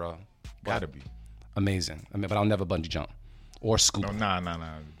 Quiet, bro. Gotta be. Amazing. I mean, but I'll never bungee jump or scoop. No, nah.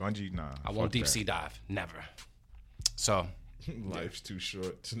 Bungee, nah. I won't Fuck deep that. sea dive. Never. So Life's too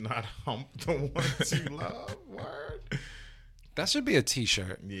short to not hump the ones you love. Word. that should be a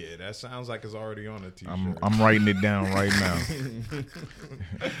T-shirt. Yeah, that sounds like it's already on a t-shirt. I'm writing it down right now.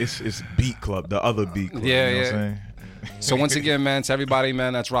 It's Beat Club, the other Beat Club. Yeah, you know yeah. What I'm saying? So once again, man, to everybody,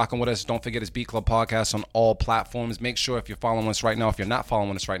 man, that's rocking with us. Don't forget it's Beat Club Podcast on all platforms. Make sure if you're following us right now, if you're not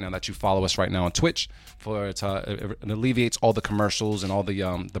following us right now, that you follow us right now on Twitch. For it alleviates all the commercials and all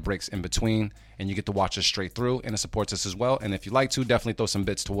the breaks in between, and you get to watch us straight through, and it supports us as well. And if you like to, definitely throw some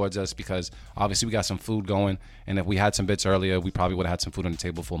bits towards us because obviously we got some food going, and if we had some bits earlier, we probably would have had some food on the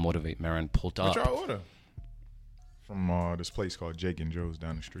table for Motivate Marin pulled up. What y'all order? From this place called Jake and Joe's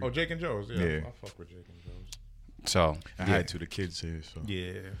down the street. Oh, Jake and Joe's. Yeah. Yeah. I fuck with Jake and Joe's. So I had to. The kids here, so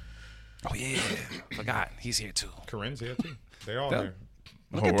Yeah. oh yeah, forgot he's here too. Corinne's here too. They all Yeah. here.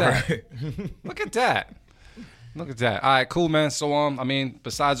 Look at that. Look at that. Look at that. All right, cool, man. So, I mean,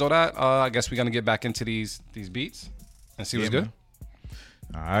 besides all that, I guess we're gonna get back into these beats and see what's Yeah, good.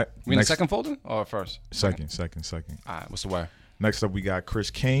 All right. We in the second folder or first? Second. All right, what's the word? Next up, we got Chris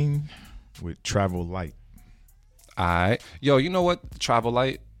Kane with Travel Light. All right, yo, you know what? Travel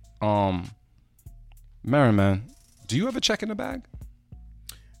Light. Marin, man, do you ever check in the bag?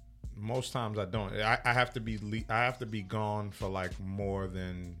 Most times I don't. I have to be gone for like more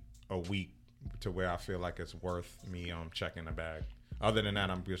than a week to where I feel like it's worth me checking the bag. Other than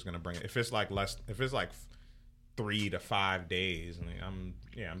that, I'm just gonna bring it. If it's like 3 to 5 days, I'm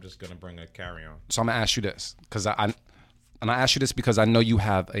just gonna bring a carry-on. So I'm gonna ask you this because I ask you this because I know you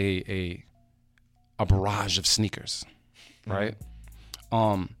have a barrage of sneakers, right?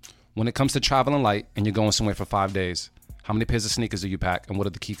 When it comes to traveling light and you're going somewhere for 5 days, how many pairs of sneakers do you pack, and what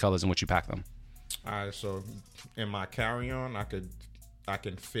are the key colors in which you pack them? All right, so in my carry-on, I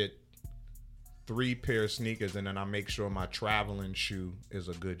can fit 3 pair of sneakers, and then I make sure my traveling shoe is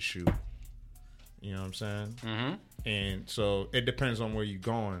a good shoe. You know what I'm saying? Mm-hmm. And so it depends on where you're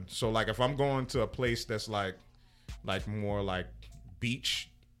going. So like if I'm going to a place that's like more like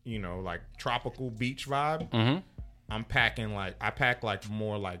beach, like tropical beach vibe, mm-hmm. I pack like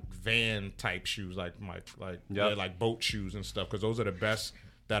more like van type shoes, like boat shoes and stuff, because those are the best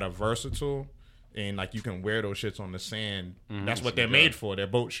that are versatile. And like you can wear those shits on the sand. Mm-hmm. That's what they're made for. They're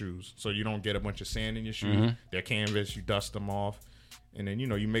boat shoes. So you don't get a bunch of sand in your shoes. Mm-hmm. They're canvas. You dust them off. And then,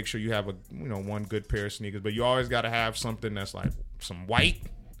 you make sure you have one good pair of sneakers. But you always got to have something that's like some white.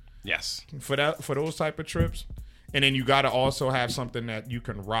 Yes. For those type of trips. And then you got to also have something that you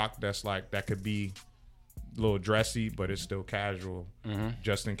can rock that's like, that could be a little dressy, but it's still casual. Mm-hmm.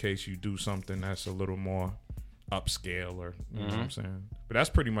 Just in case you do something that's a little more upscale or, you know what I'm saying? But that's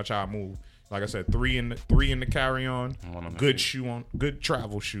pretty much how I move. Like I said, 3 in the carry-on, good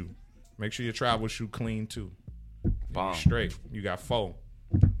travel shoe. Make sure your travel shoe clean too. Bomb. Straight. You got 4.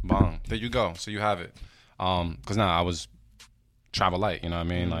 Bomb. There you go. So you have it. Because now I was travel light. You know what I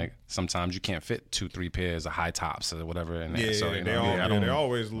mean? Mm-hmm. Like sometimes you can't fit 2-3 pairs of high tops or whatever in there. Yeah, so, they're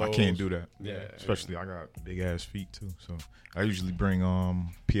always low. I can't do that. Yeah, especially I got big ass feet too. So I usually bring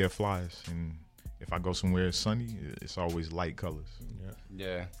PF Flyers, and if I go somewhere it's sunny, it's always light colors.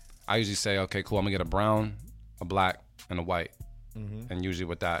 Yeah. I usually say, okay, cool, I'm going to get a brown, a black, and a white. Mm-hmm. And usually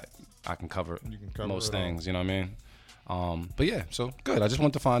with that, I can cover most things, you know what I mean? But yeah, so good. I just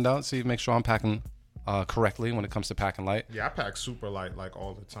want to find out, make sure I'm packing correctly when it comes to packing light. Yeah, I pack super light like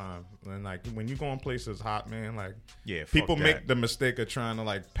all the time. And like when you go in places hot, man, like people make the mistake of trying to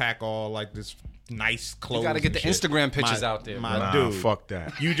like pack all like this nice clothes. You got to get the shit. Instagram pictures out there. Dude, fuck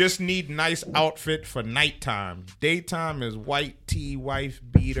that. You just need nice outfit for nighttime. Daytime is white tee, wife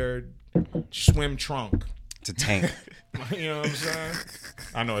beater, swim trunk. It's a tank. You know what I'm saying?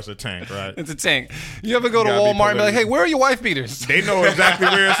 I know it's a tank, right? It's a tank. You ever go to Walmart and be like, hey, where are your wife beaters? They know exactly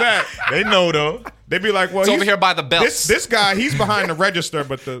where it's at. They know though. They be like, well, it's over here by the belts. This guy, he's behind the register,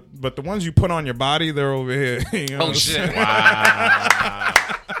 but the ones you put on your body, they're over here. You know shit! Wow.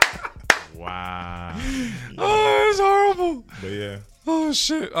 Oh, it's horrible. But yeah. Oh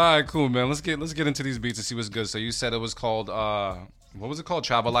shit! All right, cool, man. Let's get into these beats and see what's good. So you said it was called what was it called?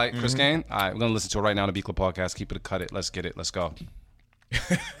 Travel Light, Chris Gain. All right, we're gonna listen to it right now on the Beat Club podcast. Keep it, cut it. Let's get it. Let's go.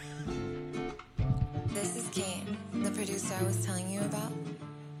 This is Kane, the producer I was telling you about.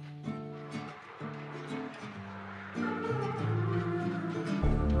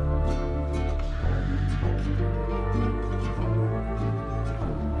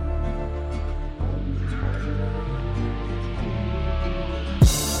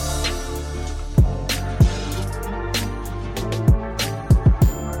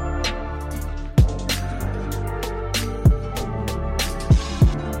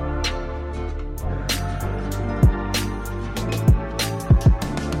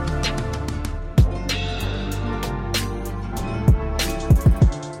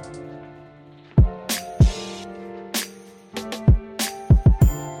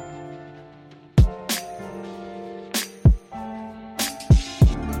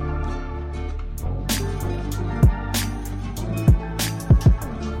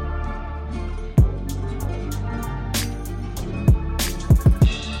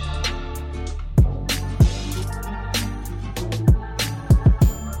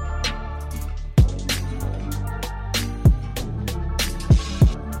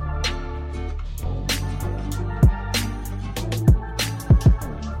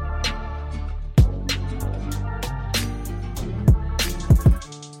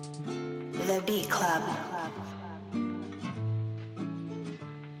 The Beat Club.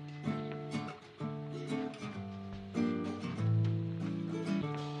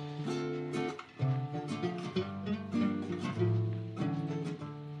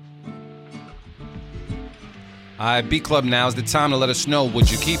 All right, Beat Club, now's the time to let us know.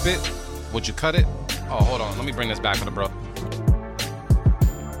 Would you keep it? Would you cut it? Oh, hold on. Let me bring this back for the bro.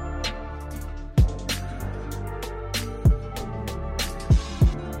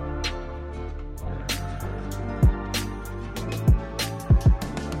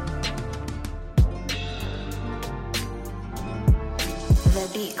 The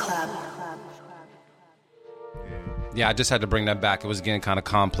Beat Club. Yeah, I just had to bring that back. It was getting kind of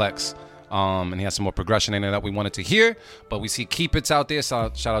complex. And he has some more progression in there that we wanted to hear. But we see Keep It's out there.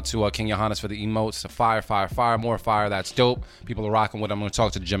 So shout out to King Johannes for the emotes. Fire, fire, fire, more fire. That's dope. People are rocking with him. I'm going to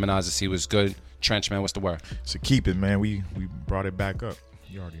talk to the Geminis to see what's good. Trench, man, what's the word? So keep it, man. We brought it back up.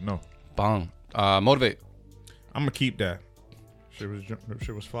 You already know. Bong. Motivate. I'm gonna keep that. Shit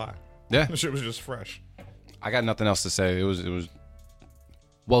was fly. Yeah. Shit was just fresh. I got nothing else to say. It was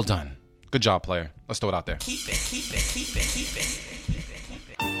well done. Good job, player. Let's throw it out there. Keep it.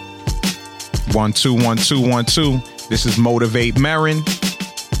 1 2 1 2 1 2. This is Motivate Marin.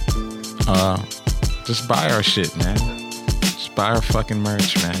 Just buy our shit, man. Just buy our fucking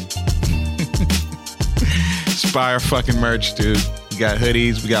merch, man. Just buy our fucking merch, dude. We got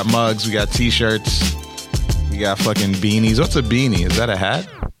hoodies, we got mugs, we got t-shirts, we got fucking beanies. What's a beanie? Is that a hat?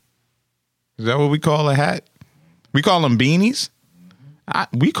 Is that what we call a hat? We call them beanies?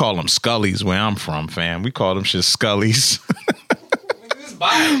 We call them scullies where I'm from, fam. We call them shit scullies.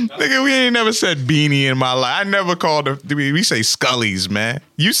 Nigga, we ain't never said beanie in my life. I never called it. We say scullies, man.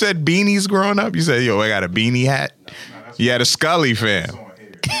 You said beanies growing up? You said, yo, I got a beanie hat? You had a scully, fam.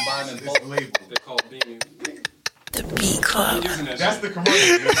 The Beat Club. That's the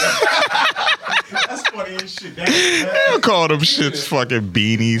commercial. That's funny as shit. I call them shits fucking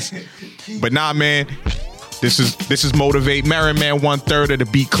beanies. But nah, man. This is Motivate Marin, man, 1/3 of the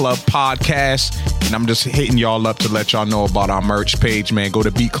Beat Club podcast. And I'm just hitting y'all up to let y'all know about our merch page, man. Go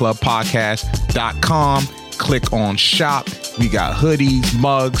to beatclubpodcast.com. Click on shop. We got hoodies,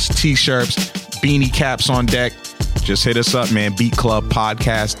 mugs, t-shirts, beanie caps on deck. Just hit us up, man.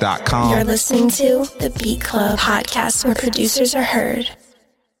 beatclubpodcast.com. You're listening to the Beat Club podcast where producers are heard.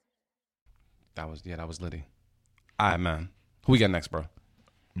 That was Liddy. All right, man. Who we got next, bro?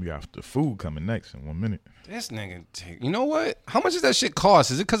 We got the food coming next in 1 minute. This nigga, you know what? How much does that shit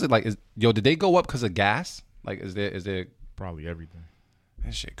cost? Is it because of did they go up because of gas? Like, is there Probably everything.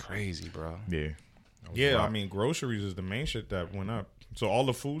 that shit crazy, bro? Yeah. Yeah, I mean, groceries is the main shit that went up. So all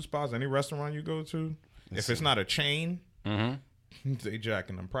the food spots, any restaurant you go to, if it's not a chain, they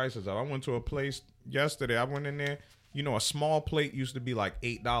jacking them prices up. I went to a place yesterday. I went in there. You know, a small plate used to be like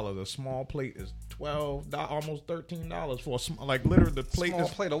 $8. A small plate is $12, almost $13 for a small. Like literally, the plate Small is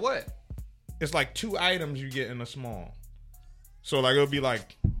plate of what? it's like 2 items you get in a small. So like it'll be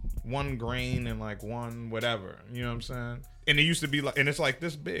like 1 grain and like 1 whatever. You know what I'm saying? And it used to be like, and it's like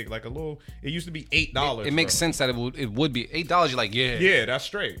this big, like a little. It used to be $8. It makes sense that it would be $8. You're like, yeah, Yeah, that's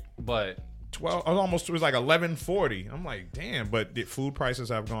straight. but 12. It was like $11.40. I'm like, damn. But the food prices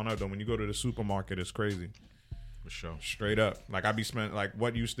have gone up though. When you go to the supermarket, it's crazy. For sure. Straight up. Like I be spending like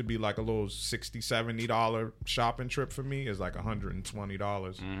what used to be like a little $60, $70 shopping trip for me is like $120,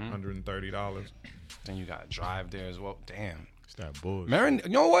 $130. then you gotta drive there as well. Damn, It's that bullshit. Marin, you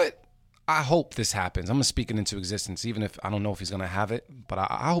know what? I hope this happens. I'm gonna speak it into existence, even if I don't know if he's gonna have it. But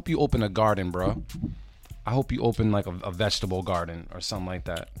I hope you open a garden, bro. I hope you open like a vegetable garden or something like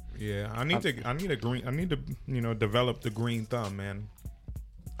that. Yeah, I need to develop the green thumb, man.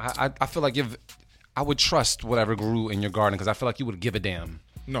 I feel like I would trust whatever grew in your garden because I feel like you would give a damn.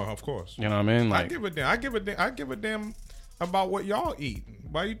 No, of course. You know what I mean? I Like, give a damn. I give a damn about what y'all eat.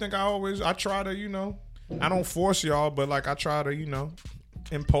 Why you think I try to, I don't force y'all, but like I try to,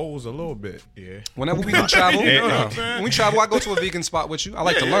 impose a little bit. Yeah. whenever we can travel, You know what I'm saying? when we travel, I go to a vegan spot with you. I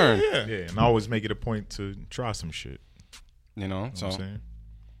like to learn. Yeah. Yeah, and I always make it a point to try some shit. You know, You know so what I'm saying?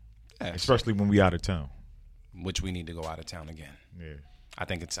 yeah, Especially when we out of town. which we need to go out of town again. Yeah. I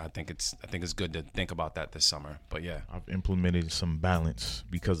think it's good to think about that this summer. But yeah, I've implemented some balance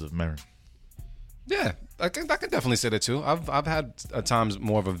because of Marin. yeah, I can definitely say that too. I've had at times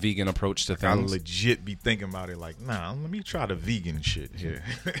more of a vegan approach to I things. legit be thinking about it like, nah, let me try the vegan shit here.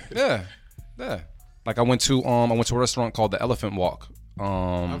 Yeah. Like I went to a restaurant called the Elephant Walk.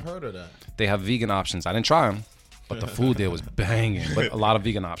 I've heard of that. They have vegan options. I didn't try them, but the food there was banging. But a lot of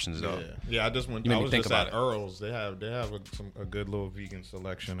vegan options though. Yeah, I just went. You made I me was think just about at it. Earl's. They have a good little vegan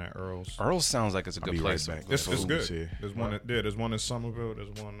selection at Earl's. Earl's sounds like it's a good be right place. back. It's Food's good. here. There's one in Somerville. There's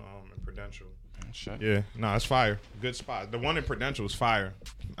one in Prudential. Shit. Yeah, no, it's fire. Good spot. The one in Prudential is fire.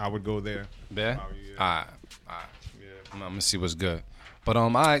 I would go there. Yeah. Oh, yeah. All right. I'm gonna see what's good. But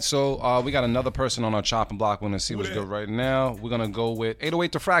all right, so we got another person on our chopping block. We're gonna see what's good right now. We're gonna go with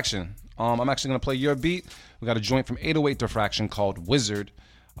 808 Diffraction. I'm actually gonna play your beat. We got a joint from 808 Diffraction called Wizard,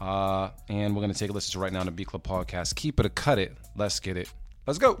 and we're gonna take a listen to right now on the Beat Club podcast. Keep it or cut it. Let's get it.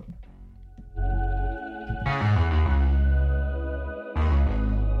 Let's go.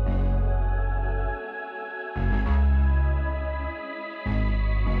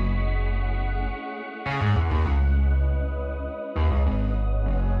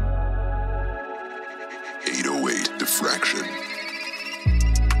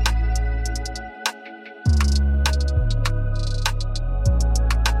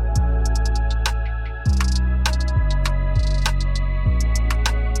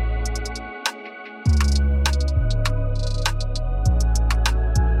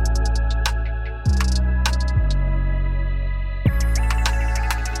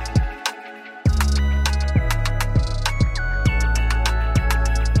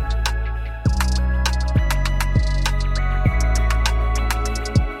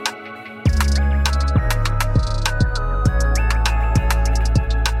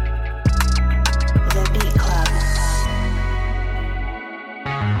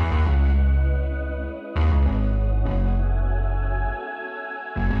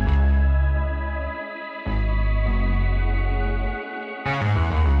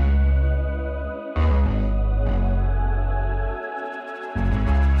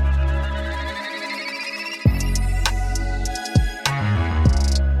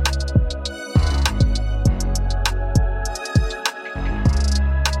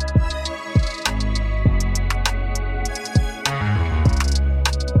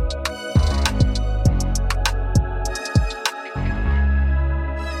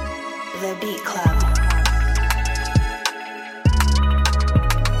 The Beat Club.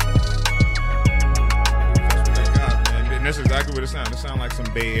 And that's exactly what it sounds. It sounds like some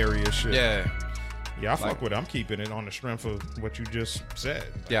Bay Area shit. Yeah. Yeah, I fuck with it. I'm keeping it on the strength of what you just said.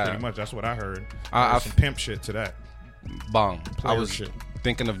 Yeah. Pretty much. That's what I heard. I've- Some pimp shit to that. Bong. I Player was shit.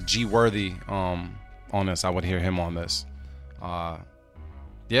 thinking of G Worthy on this. I would hear him on this.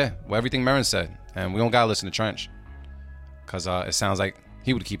 Yeah, well, everything Marin said. And we don't got to listen to Trench. Because it sounds like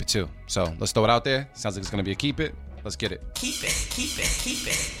he would keep it too. So let's throw it out there. Sounds like it's going to be a keep it. Let's get it. Keep it, keep it, keep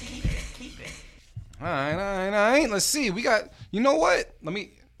it, keep it, keep it. All right. Let's see. We got, you know what? Let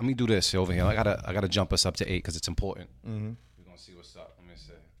me do this over here. I gotta jump us up to 8 because it's important. Mm-hmm. We're gonna see what's up. Let me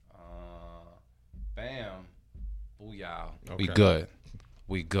see. Bam. Booyah. Okay.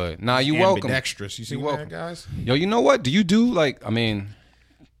 We good. Nah, you welcome. Ambidextrous. You see You that, welcome. guys? Yo, you know what? Do you do like? I mean,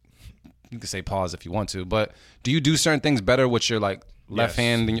 you can say pause if you want to, but do you do certain things better with your like left Yes.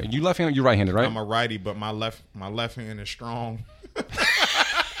 hand? Than you left-handed? You right-handed, right? I'm a righty, but my left hand is strong.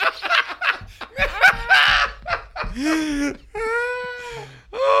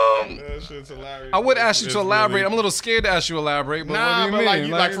 That shit's hilarious. I would ask you It's to elaborate. really- I'm a little scared to ask you to elaborate. But Nah, what do but you like,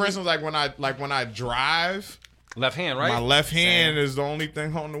 mean? like for instance, like when I drive, left hand, right? my left hand is the only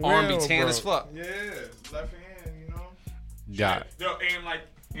thing on the wheel. Arm be tan bro. as fuck. Yeah, left hand, you know. Got it. Yo,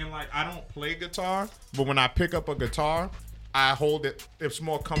 and like I don't play guitar, but when I pick up a guitar, I hold it. It's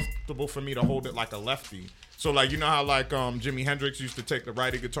more comfortable for me to hold it like a lefty. So like you know how like Jimi Hendrix used to take the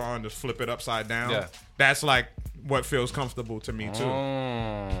righty guitar and just flip it upside down. Yeah. That's like what feels comfortable to me too.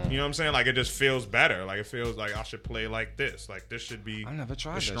 Oh. You know what I'm saying? Like it just feels better. Like it feels like I should play like this. Like this should be I never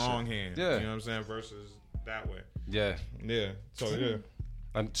tried a that strong shit. hand. Yeah. You know what I'm saying? Versus that way. Yeah. Yeah. So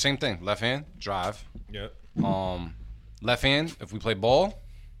yeah. Same thing. Left hand, drive. Yeah. Left hand, if we play ball,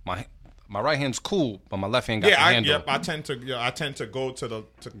 my right hand's cool, but my left hand got the handle. I tend to go to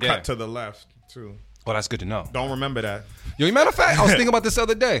Yeah. cut to the left too. Oh, that's good to know. Don't remember that. Yo, matter of fact, I was thinking about this the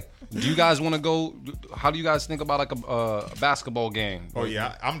other day. Do you guys want to go? How do you guys think about like a basketball game? Oh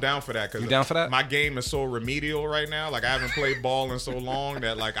yeah, I'm down for that. Cause You down for that? My game is so remedial right now. Like I haven't played ball in so long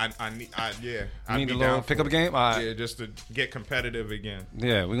that like I need I'd Need be a little down pick for up a it. game? All right. Yeah, just to get competitive again.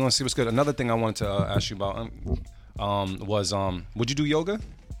 Yeah, we're gonna see what's good. Another thing I wanted to ask you about was would you do yoga?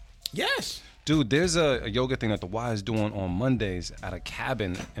 Yes. Dude, there's a yoga thing that the Y is doing on Mondays at a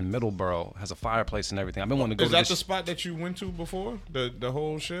cabin in Middleborough. Has a fireplace and everything. I've been wanting to go Is to that this. the spot that you went to before? The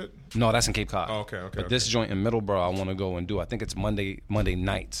whole shit? No, that's in Cape Cod. Oh, okay. But this joint in Middleborough, I want to go and do. I think it's Monday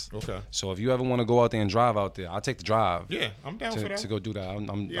nights. Okay. So if you ever want to go out there and drive out there, I'll take the drive. Yeah, I'm down for that. to go do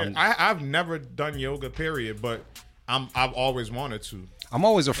that. I've never done yoga, period, but I've always wanted to. I'm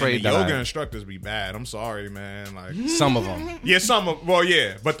always And afraid the that yoga instructors be bad. I'm sorry, man. Like some of them.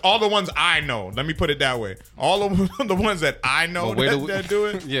 yeah, but all the ones I know. Let me put it that way. All of the ones that I know Well, where do we- that do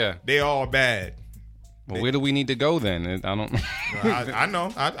it, Yeah. they all bad. Well, where do we need to go then? I don't. I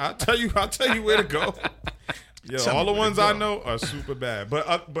know. I'll tell you where to go. Yeah, Tell all me the where to ones I go. know are super bad.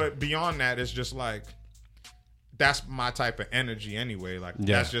 But beyond that, it's just like that's my type of energy anyway. Like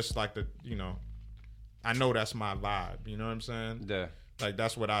Yeah. that's just like I know that's my vibe. You know what I'm saying? Yeah. Like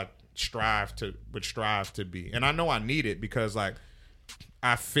that's what I strive to be. And I know I need it because like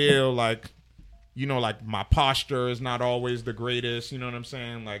I feel like like my posture is not always the greatest, you know what I'm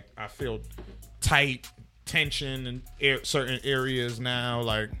saying? Like I feel tight, tension in certain areas now,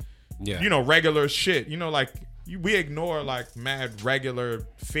 like Yeah. regular shit. Like we ignore like mad regular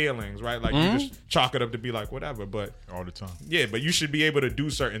feelings, right? Like you just chalk it up to be like whatever, but all the time. Mm-hmm. Yeah, but you should be able to do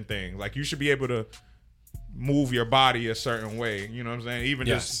certain things. Like you should be able to move your body a certain way. You know what I'm saying? Even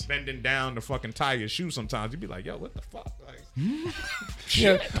Yes. just bending down to fucking tie your shoe sometimes. You'd be like, yo, what the fuck? Like,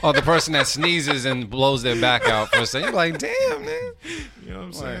 Yeah. Oh, the person that sneezes and blows their back out for a second. You're like, damn, man. you know what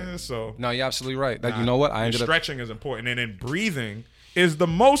I'm saying? So No, you're absolutely right. That, you know what? I ended up. stretching is important. And then breathing is the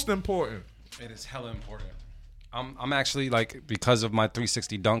most important. It is hella important. I'm actually like, because of my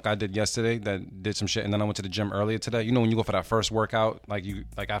 360 dunk I did yesterday, that did some shit, and then I went to the gym earlier today. You know when you go for that first workout, like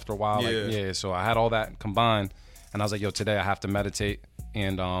after a while, Yeah. So I had all that combined, and I was like, yo, today I have to meditate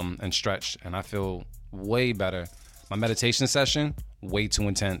and stretch, and I feel way better. My meditation session, way too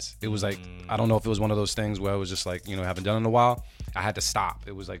intense. It was like, I don't know if it was one of those things where it was just like, haven't done it in a while. I had to stop.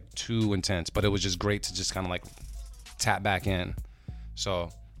 It was like too intense, but it was just great to just kind of like tap back in. So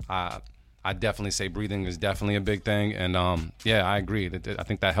I definitely say breathing is definitely a big thing, and yeah, I agree. I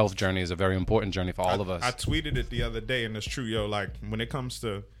think that health journey is a very important journey for all of us. I tweeted it the other day, and it's true, yo. Like when it comes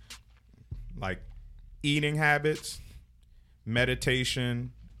to like eating habits,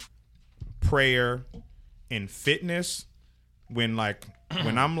 meditation, prayer, and fitness, when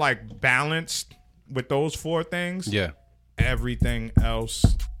I'm like balanced with those 4 things, Yeah, everything else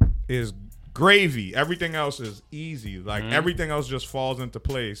is gravy. Everything else is easy. Like everything else just falls into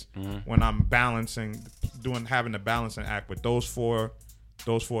place when I'm balancing, having the balancing act with those four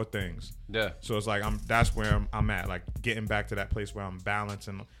things. Yeah. So it's like that's where I'm at. Like getting back to that place where I'm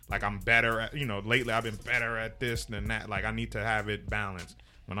balancing. Like I'm better at, lately I've been better at this than that. Like I need to have it balanced.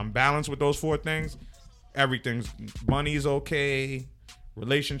 When I'm balanced with those four things, money's okay.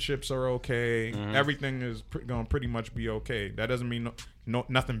 Relationships are okay. Everything is going to pretty much be okay. That doesn't mean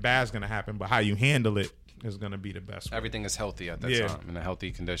nothing bad's going to happen, but how you handle it is going to be the best way. Everything is healthy at that time, in a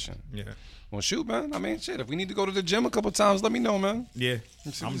healthy condition. Yeah. Well, shoot, man. I mean, shit, if we need to go to the gym a couple times, let me know, man. Yeah.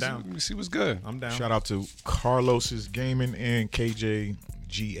 I'm down. Let me see what's good. I'm down. Shout out to Carlos's Gaming and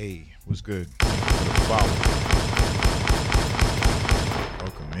KJGA. What's good? Wow.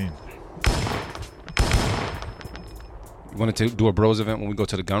 Welcome in. You wanted to do a bros event when we go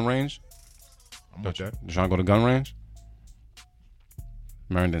to the gun range? I'm with that. You trying to go to gun range?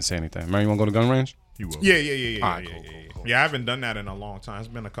 Marion didn't say anything. Marion, you want to go to gun range? You will. Yeah. All right, cool. Yeah, I haven't done that in a long time. It's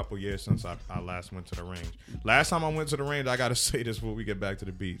been a couple years since I last went to the range. Last time I went to the range, I got to say this before we get back to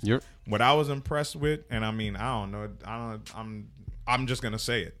the beach. What I was impressed with, and I mean, I don't know, I'm just going to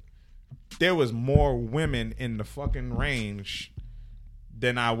say it. There was more women in the fucking range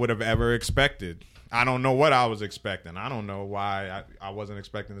than I would have ever expected. I don't know what I was expecting. I don't know why I wasn't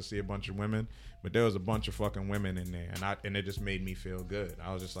expecting to see a bunch of women, but there was a bunch of fucking women in there, and it just made me feel good.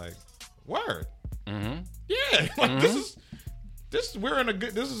 I was just like, word. Yeah, like this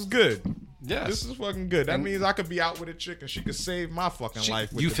is good. Yes. This is fucking good. That means I could be out with a chick and she could save my fucking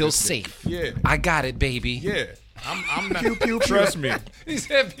life. With you the feel biscuit. safe. Yeah. I got it, baby. Yeah. I'm not. Pew, pew, trust me. He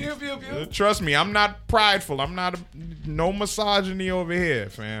said pew, pew, pew. Trust me, I'm not prideful. I'm not no misogyny over here,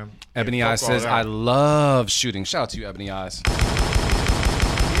 fam. Ebony Eyes says, I love shooting. Shout out to you, Ebony Eyes.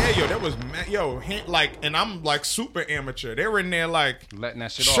 Yeah, that was and I'm like super amateur. They were in there like letting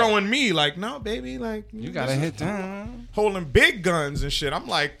that shit showing me like, no, baby, like you gotta hit down, holding big guns and shit. I'm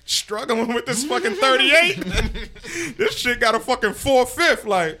like struggling with this fucking 38. This shit got a fucking 4.5.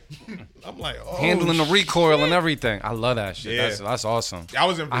 Like, I'm like, handling the recoil and everything. I love that shit. Yeah. That's awesome. I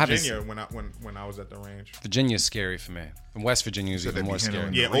was in Virginia when I was at the range. Virginia's scary for me. And West Virginia is even more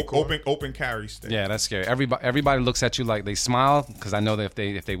scary. Yeah, open carry state. Yeah, that's scary. Everybody looks at you like they smile because I know that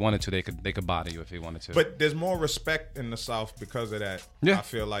if they wanted to, they could body you if they wanted to. But there's more respect in the South because of that. Yeah. I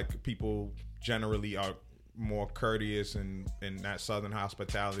feel like people generally are more courteous in that Southern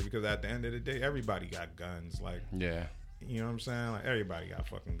hospitality because at the end of the day, everybody got guns. Like, yeah. You know what I'm saying? Like, everybody got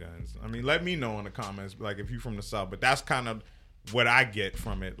fucking guns. I mean, let me know in the comments, like, if you're from the South. But that's kind of what I get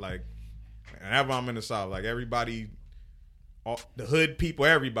from it. Like, whenever I'm in the South, like, everybody, the hood people,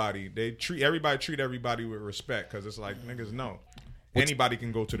 everybody treat everybody with respect because it's like, niggas know. Anybody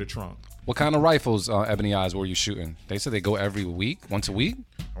can go to the trunk. What kind of rifles, Ebony Eyes, were you shooting? They said they go every week, once a week?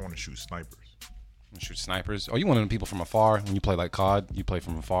 I want to shoot snipers. Shoot snipers? Oh, you one of them people from afar? When you play like COD, you play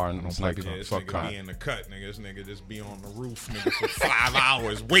from afar and snipe people? Yeah, this fuck nigga COD. be in the cut, nigga. This nigga just be on the roof, nigga, for 5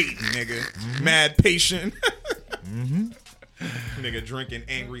 hours waiting, nigga. Mad patient. Nigga drinking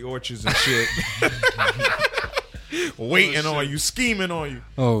Angry Orchards and shit. Waiting on you, scheming on you.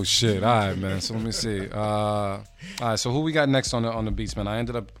 Oh shit! All right, man. So let me see. All right, so who we got next on the beats, man? I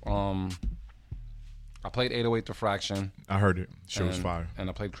ended up I played 808 Diffraction. I heard it. Shit was fire. And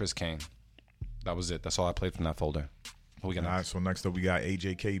I played Chris Kane. That was it. That's all I played from that folder. Who we got All right, so next up we got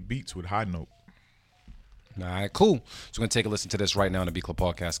AJK Beats with High Note. All right, cool. So we're gonna take a listen to this right now on the Beat Club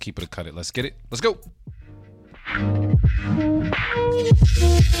Podcast. Keep it or cut it. Let's get it. Let's go.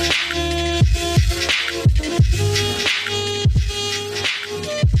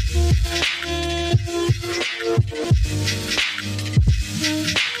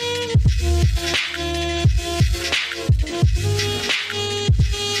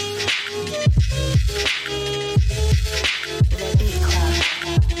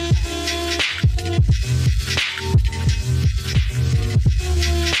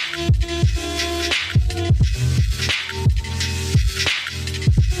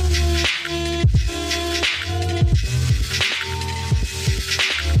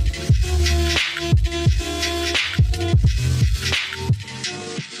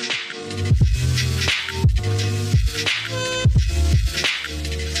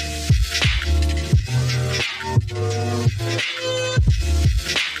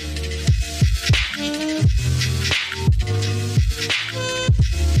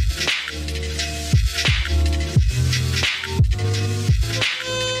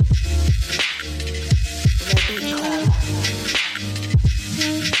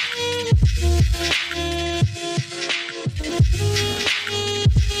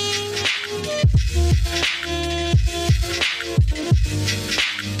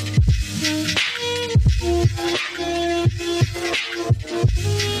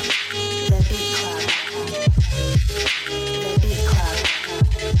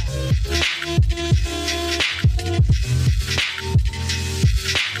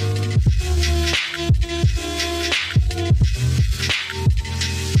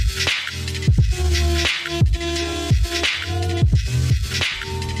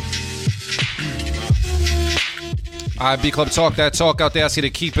 All right, B Club Talk, that talk out there. I see the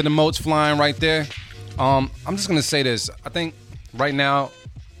keeping the moats flying right there. I'm just going to say this. I think right now,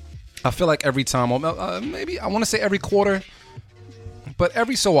 I feel like every time, maybe I want to say every quarter, but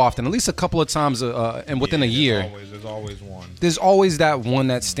every so often, at least a couple of times and within a year, There's always one. there's always that one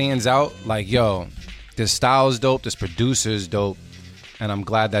that stands out. Like, yo, this style is dope, this producer is dope, and I'm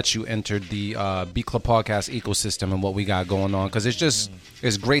glad that you entered the B Club Podcast ecosystem and what we got going on, because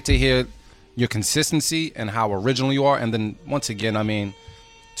it's great to hear your consistency and how original you are. And then once again, I mean,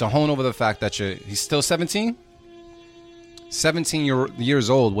 to hone over the fact that he's still 17 years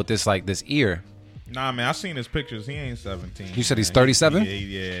old with this ear. Nah, man, I seen his pictures. He ain't 17. You said he's 37? Yeah,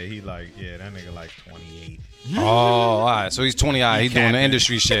 that nigga like 28. Oh, all right. So he's 20. All right, he's doing the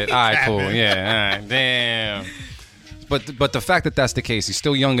industry shit. All right, cool. Yeah, all right. Damn. But the fact that that's the case, he's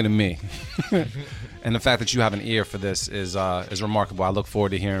still younger than me. And the fact that you have an ear for this is remarkable. I look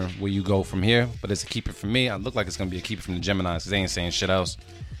forward to hearing where you go from here. But it's a keep it from me. I look like it's going to be a keep it from the Geminis because they ain't saying shit else.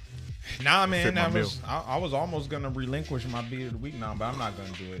 Nah, man, I was almost going to relinquish my beat of the week now, but I'm not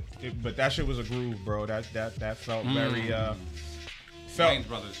going to do it. But that shit was a groove, bro. That felt very... Wayans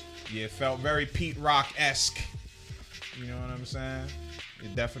Brothers. Yeah, it felt very Pete Rock-esque. You know what I'm saying?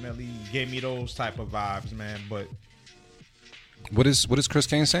 It definitely gave me those type of vibes, man. But what is Chris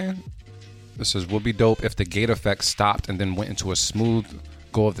Kane saying? This says, would be dope if the gate effect stopped and then went into a smooth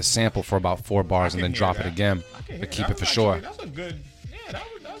go of the sample for about 4 bars and then drop it again. But keep it for sure. That's a good,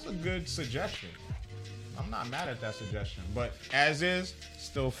 that's a good suggestion. I'm not mad at that suggestion, but as is,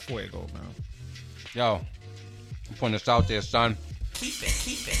 still fuego, man. Yo, I'm putting this out there, son. Keep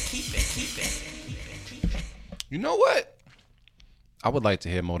it. You know what? I would like to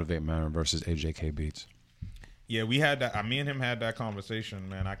hear Motivate Marin versus AJK Beats. Yeah, we had that. Me and him had that conversation,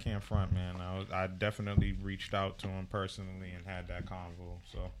 man. I can't front, man. I definitely reached out to him personally and had that convo.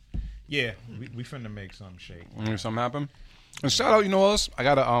 So, yeah, we finna make something shake. Something happen. And shout out, you know what else? I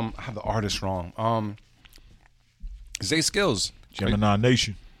gotta I have the artist wrong. Zay Skills, Gemini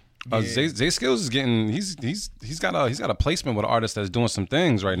Nation. Zay Skills is getting he's got a placement with an artist that's doing some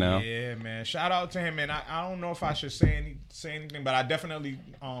things right now. Yeah, man. Shout out to him, man. I don't know if I should say anything, but I definitely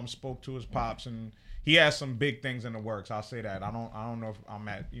spoke to his pops, and he has some big things in the works. I'll say that. I don't know if I'm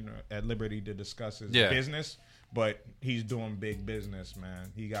at liberty to discuss his business, but he's doing big business,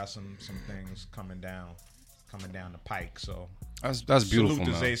 man. He got some things coming down the pike. So that's beautiful. Salute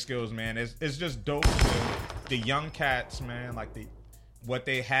to man. Zay Skills, man. It's just dope. The young cats, man, like what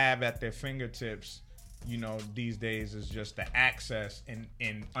they have at their fingertips, you know, these days is just the access and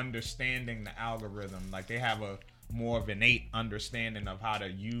understanding the algorithm. Like they have a more of innate understanding of how to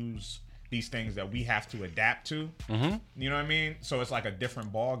use these things that we have to adapt to. Mm-hmm. You know what I mean? So it's like a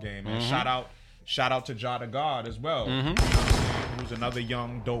different ball game. And shout out to Jada God as well. You know what I'm saying? Who's another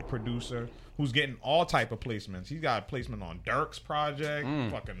young dope producer who's getting all type of placements. He's got a placement on Dirk's project,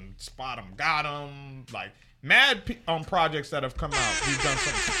 fucking Spot 'em, Got 'em, like mad projects that have come out. He's done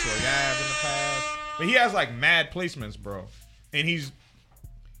something to Troy Ave in the past, but he has like mad placements, bro, and he's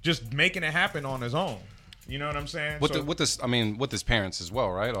just making it happen on his own. You know what I'm saying? With his parents as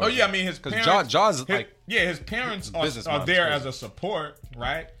well, right? Oh yeah, I mean his parents. Jaws like his parents are there as a support,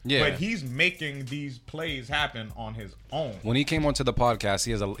 right? Yeah. But he's making these plays happen on his own. When he came onto the podcast,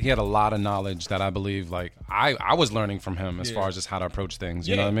 he had a lot of knowledge that I believe like I was learning from him as far as just how to approach things.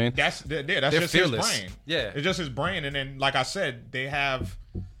 You know what I mean? That's They're just fearless. his brain. Yeah, it's just his brain, and then like I said, they have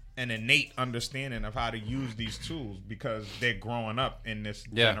an innate understanding of how to use these tools because they're growing up in this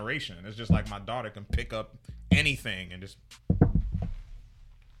generation. It's just like my daughter can pick up anything and just,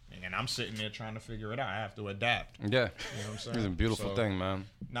 and I'm sitting there trying to figure it out. I have to adapt. Yeah, you know what I'm saying? It's a beautiful thing, man.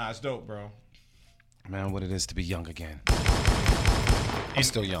 Nah, it's dope, bro. Man, what it is to be young again. I'm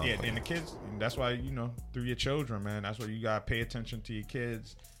still young. Yeah, and the kids. And that's why through your children, man. That's why you gotta pay attention to your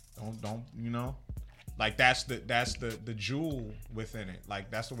kids. Don't like that's the jewel within it. Like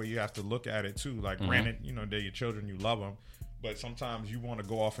that's the way you have to look at it too. Like granted, they're your children, you love them, but sometimes you want to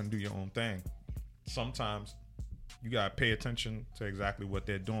go off and do your own thing. Sometimes you gotta pay attention to exactly what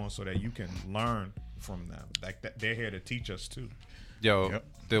they're doing so that you can learn from them. Like they're here to teach us too. Yo,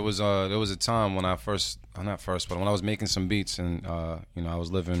 there was a time when when I was making some beats and I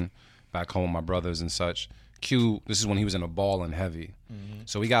was living back home with my brothers and such. Q, this is when he was in a ballin' heavy,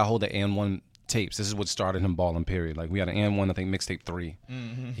 so we got a hold of AN1 tapes. This is what started him balling. Period. Like we had an AN1, I think mixtape 3.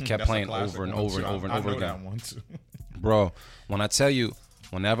 He kept playing over and over and over and over again. That one too. Bro, when I tell you,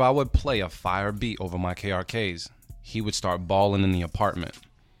 whenever I would play a fire beat over my KRKs, he would start balling in the apartment.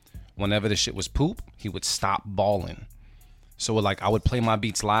 Whenever the shit was poop, he would stop balling. So like I would play my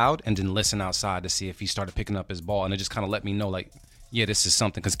beats loud and then listen outside to see if he started picking up his ball, and it just kind of let me know like yeah, this is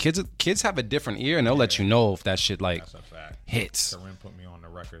something. Because kids have a different ear, and they'll let you know if that shit like That's a fact. hits. Kareem put me on the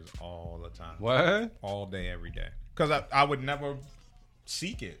records all the time. What? All day, every day. Because I would never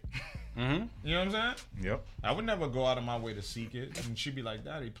seek it. Mm-hmm. You know what I'm saying? Yep. I would never go out of my way to seek it. And she'd be like,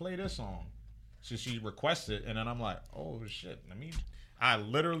 Daddy, play this song. So she requested, and then I'm like, oh shit. I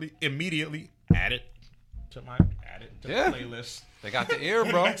literally immediately add it to the playlist. They got the ear,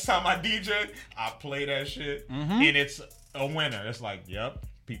 bro. Next time I DJ, I play that shit, and it's a winner. It's like, yep,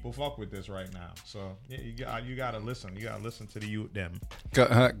 people fuck with this right now. So yeah, you gotta listen. You gotta listen to the youth them.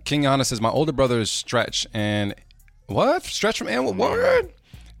 King Yana says my older brother is Stretch, and what? Stretch from Anwood Word?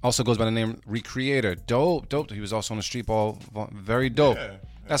 Also goes by the name Recreator. Dope. He was also on the street ball. Very dope. Yeah,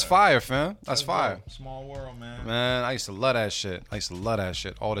 That's fire, fam. That's fire. Dope. Small world, man. Man, I used to love that shit.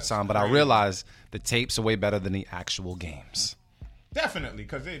 All the time. But I realized the tapes are way better than the actual games. Definitely,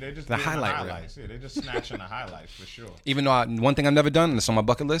 because they just The doing highlights. Yeah, they're just snatching the highlights for sure. Even though one thing I've never done, and it's on my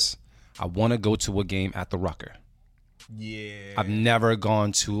bucket list, I want to go to a game at the Rucker. Yeah. I've never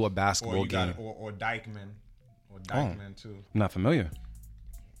gone to a basketball game. Or Dykeman. Or Dykeman, too. I'm not familiar.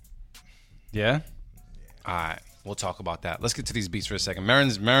 Yeah? All right. We'll talk about that. Let's get to these beats for a second.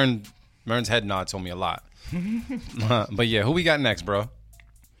 Marin's head nod told me a lot. But yeah, who we got next, bro?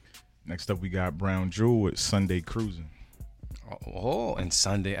 Next up, we got Brown Jewel with Sunday Cruising. Oh, and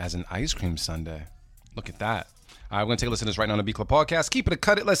Sunday as an ice cream sundae. Look at that. All right, we're going to take a listen to this right now on the Beat Club Podcast. Keep it or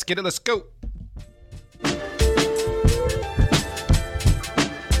cut it. Let's get it. Let's go.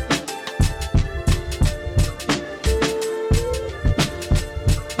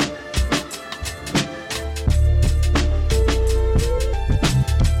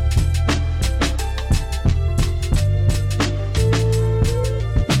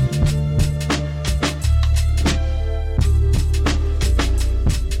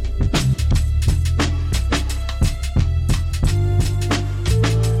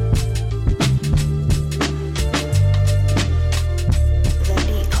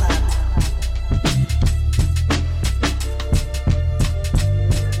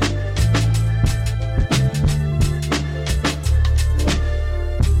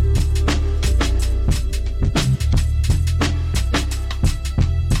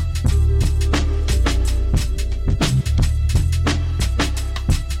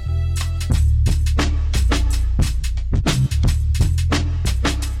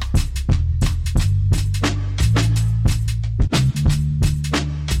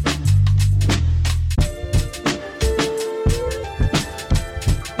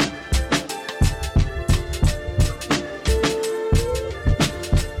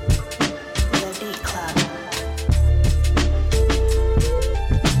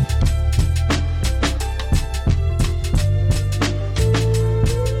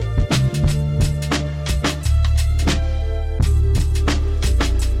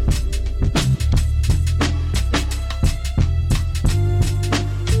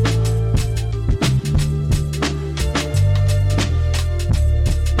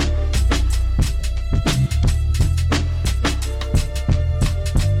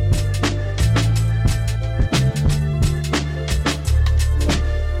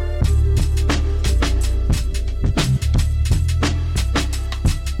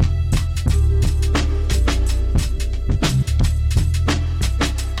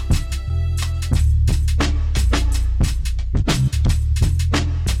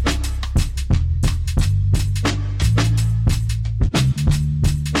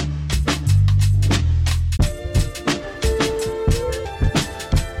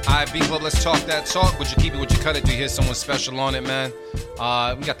 Let's talk that talk. Would you keep it? Would you cut it? Do you hear someone special on it, man?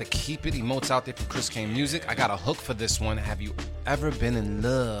 We got the Keep It emotes out there from Chris Kane Music. I got a hook for this one. Have you ever been in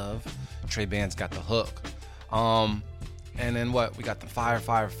love? Trey Band's got the hook. And then what? We got the fire.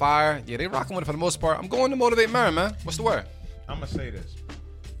 Yeah, they rocking with it for the most part. I'm going to motivate Marin, man. What's the word? I'm gonna say this.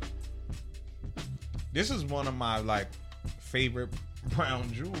 This is one of my favorite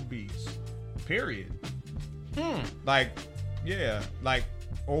Brown Jewel beats. Period.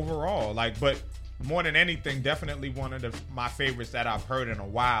 Overall, but more than anything, definitely one of my favorites that I've heard in a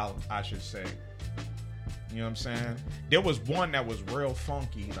while, I should say. You know what I'm saying? There was one that was real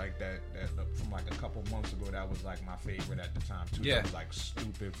funky, like that from a couple months ago. That was my favorite at the time too. Yeah. That was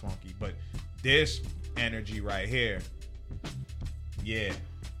stupid funky. But this energy right here, I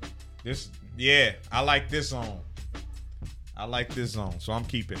like this zone. So I'm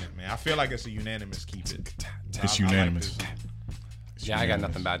keeping it, man. I feel like it's a unanimous keep it. It's unanimous. Yeah, I got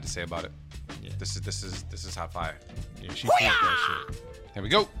nothing bad to say about it. Yeah. This is hot fire. Yeah, she flipped that shit. Here we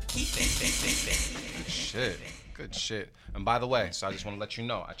go. Good shit. And by the way, so I just want to let you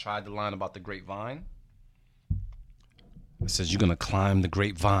know, I tried the line about the grapevine. It says you're gonna climb the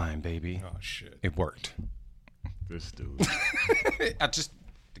grapevine, baby. Oh shit. It worked. This dude.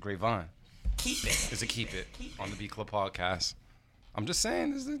 The grapevine. Keep it. Is a keep it on the B Club podcast. I'm just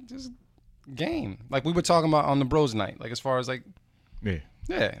saying, this is a game. Like we were talking about on the bros night. Like as far as like, Yeah.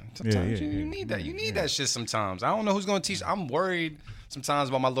 sometimes Yeah, you need that. You need that shit sometimes. I don't know who's gonna teach. I'm worried sometimes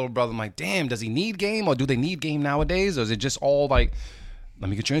about my little brother. I'm like, damn, does he need game or do they need game nowadays? Or is it just all like, let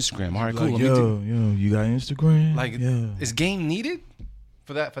me get your Instagram. All right, cool. Like, Let me do. yo, you got Instagram? Like, is game needed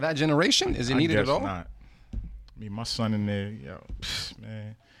for that generation? Is it needed at all? Not. I mean, my son in there,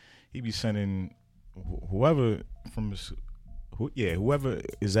 man, he be sending whoever from his, whoever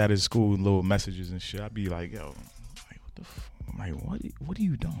is at his school little messages and shit. I be like, yo, like, what the fuck? I'm like, what are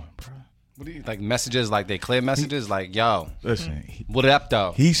you doing, bro? What do you like? Messages like they clear messages like, yo, Listen, what up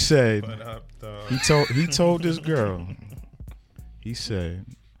though? he said, What up, though? he told this girl, he said,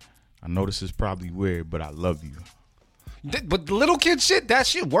 I know this is probably weird, but I love you. But the little kid shit, that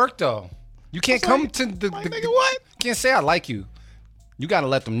shit worked though. You can't come to the nigga, what? Can't say I like you. You gotta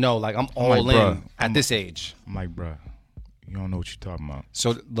let them know like I'm all like, in bruh, at this age. I'm like, bro, you don't know what you're talking about.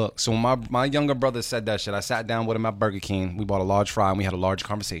 So look, so when my younger brother said that shit, I sat down with him at Burger King. We bought a large fry and we had a large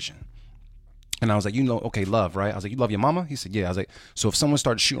conversation. And I was like, okay, love, right? I was like, you love your mama? He said, yeah. I was like, so if someone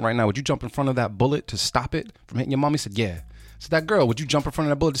started shooting right now, would you jump in front of that bullet to stop it from hitting your mom? He said, yeah. So that girl, would you jump in front of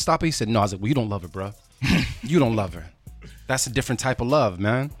that bullet to stop it? He said, no. I was like, well, you don't love her, bro. You don't love her. That's a different type of love,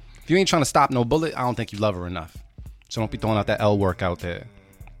 man. If you ain't trying to stop no bullet, I don't think you love her enough. So don't be throwing out that L work out there.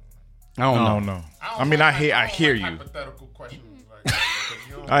 I don't know. I mean, I hear you. Hypothetical questions like that, because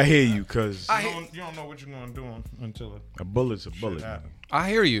you don't- I hear you, cause you don't know what you're gonna do until it. a bullet's a bullet. happen. Man. I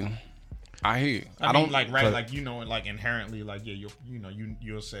hear you. I hear you. I don't don't like right, like like inherently, like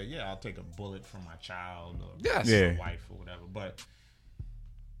you'll say, yeah, I'll take a bullet for my child or Yes. my Yeah. wife or whatever. But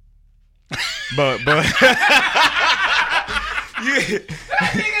But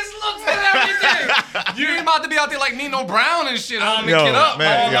Niggas looks at everything. You ain't about to be out there like Nino Brown and shit. I'm Yo, get up,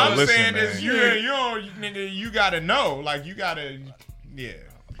 man, all yo, I'm listen, saying man. is you gotta know, like you gotta, yeah,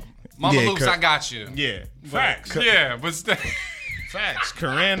 Mama Yeah, Luke's, I got you. yeah, facts, Yeah, but facts.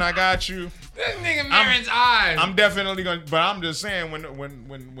 Corinne, I got you. that nigga Marin's eyes. I'm definitely gonna, but I'm just saying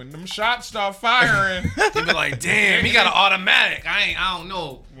when them shots start firing, He be like, damn, he got an automatic. I don't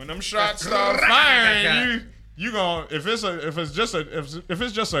know. when them shots start firing, you gonna if it's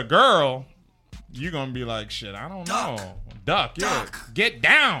just a girl, you gonna be like, shit, I don't know. Duck, yeah, get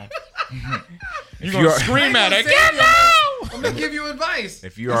down. You gonna scream at it. Get down. I'm gonna give you advice.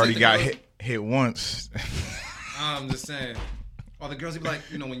 if you already got hit once, I'm just saying. Or the girls would be like,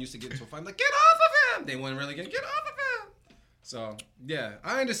 when you used to get into a fight, like, get off of him. They wouldn't really get off of him. So, yeah,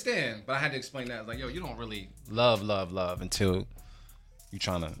 I understand. But I had to explain that. Like, yo, you don't really love until you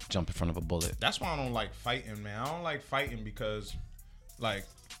trying to jump in front of a bullet. That's why I don't like fighting, man. I don't like fighting because, like,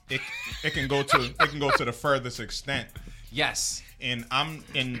 it can go to the furthest extent. Yes. And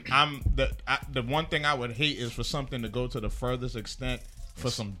the one thing I would hate is for something to go to the furthest extent for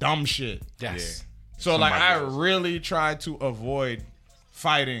some dumb shit. Yes. So like Somebody I else. really try to avoid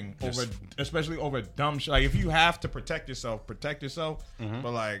fighting over, especially over dumb shit. Like if you have to protect yourself. Mm-hmm.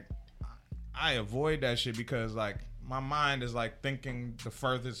 But like I avoid that shit because like my mind is like thinking the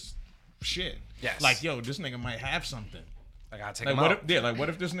furthest shit. Yes. Like yo, this nigga might have something. I gotta take Like him what out. if what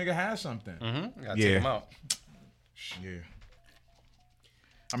if this nigga has something? I gotta Yeah. take him out. yeah.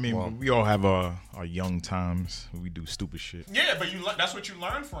 I mean, we all have our young times when we do stupid shit. Yeah, but that's what you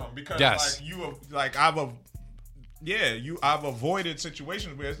learn from because Yes. like I've avoided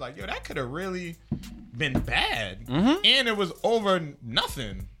situations where it's like, yo, that could have really been bad, and it was over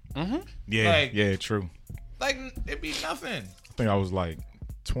nothing. Yeah, Like- yeah, true. Like it'd be nothing. I think I was like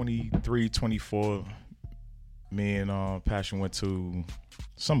 23, 24. Me and Passion went to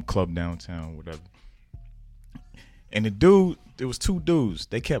some club downtown, whatever. And there was two dudes.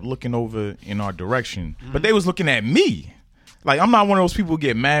 They kept looking over in our direction, but they was looking at me. Like I'm not one of those people who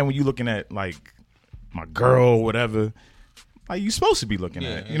get mad when you looking at like my girl or whatever. Like you supposed to be looking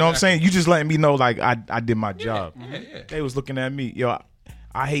at. You know what I'm saying? You just letting me know like I did my job. Yeah. They was looking at me. Yo,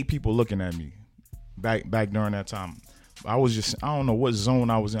 I hate people looking at me. Back during that time, I don't know what zone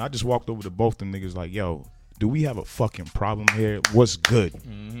I was in. I just walked over to both them niggas like, yo, do we have a fucking problem here? What's good?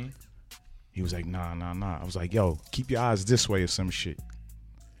 He was like, nah. I was like, yo, keep your eyes this way or some shit.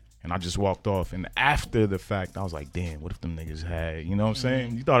 And I just walked off. And after the fact, I was like, damn, what if them niggas had, you know what I'm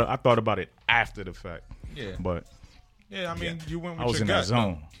saying? I thought about it after the fact. Yeah. But Yeah, I mean, you went with I was your in gut. that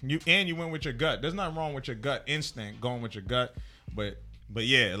zone. You went with your gut. There's nothing wrong with your gut instinct, going with your gut. But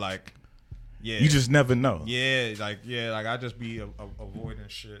yeah, like, yeah. you just never know. Yeah, like I just be avoiding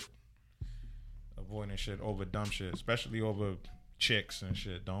shit. avoiding shit over dumb shit, especially over chicks and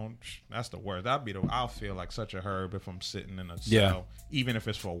shit. That's the worst. I'll feel like such a herb if I'm sitting in a cell, even if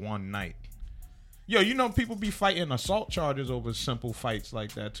it's for one night. Yo, you know people be fighting assault charges over simple fights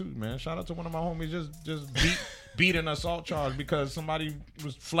like that too, man. Shout out to one of my homies just beat an assault charge because somebody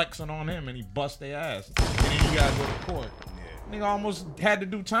was flexing on him and he bust their ass. And then you gotta go to court. Nigga almost had to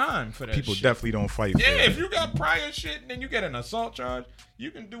do time for that People shit. definitely don't fight for Yeah, that. if you got prior shit and then you get an assault charge,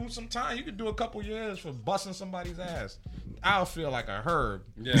 you can do some time. You can do a couple years for busting somebody's ass. I'll feel like a herb.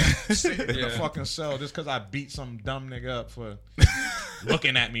 Yeah. Sitting in the fucking cell just because I beat some dumb nigga up for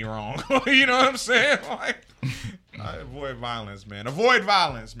looking at me wrong. You know what I'm saying? Like, I avoid violence, man. Avoid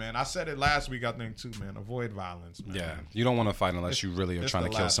violence, man. I said it last week, I think, too, man. Avoid violence, man. Yeah. You don't want to fight unless you really are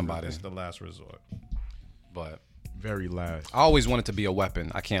trying to kill somebody. It's the last resort. But Very last. I always wanted to be a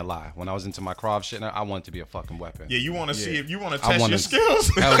weapon. I can't lie. When I was into my Krav shit, I wanted to be a fucking weapon. Yeah, you want to see if you want to I test wanna- your skills.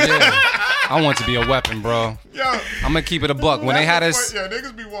 Hell yeah. I want to be a weapon, bro. Yo, I'm going to keep it a buck. When they had us... Yeah,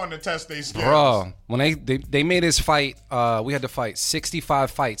 niggas be wanting to test their skills. Bro, when they made us fight, we had to fight 65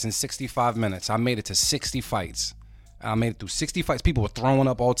 fights in 65 minutes. I made it to 60 fights. I made it through 60 fights. People were throwing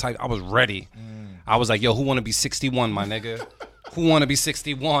up all types. I was ready. I was like, yo, who want to be 61, my nigga? Who want to be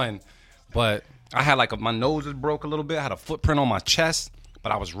 61? But I had like my nose was broke a little bit. I had a footprint on my chest,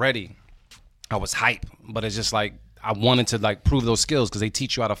 but I was ready. I was hype. But it's just like, I wanted to like prove those skills because they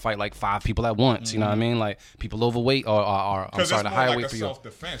teach you how to fight like 5 people at once. You know what I mean? Like people overweight or I'm sorry, the higher like weight a for you.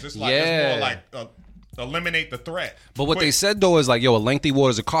 self-defense. It's like it's more like eliminate the threat. But what they said though is like, yo, a lengthy war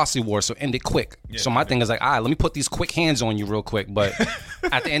is a costly war, so end it quick. So my thing is like, all right, let me put these quick hands on you real quick. But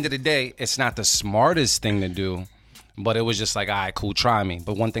at the end of the day, it's not the smartest thing to do. But it was just like, all right, cool, try me.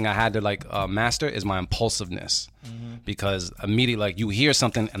 But one thing I had to like master is my impulsiveness. Because immediately, like, you hear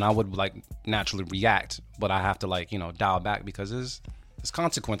something and I would like naturally react. But I have to like, dial back because there's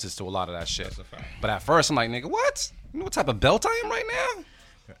consequences to a lot of that shit. But at first I'm like, nigga, what? You know what type of belt I am right now?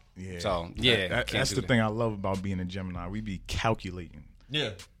 Yeah. So, yeah. That's the thing I love about being a Gemini. We be calculating.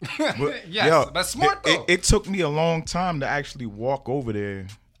 Yeah. But, Yes, that's smart, though. It took me a long time to actually walk over there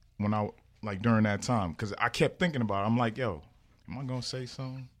when I, like, during that time. Because I kept thinking about it. I'm like, yo, am I going to say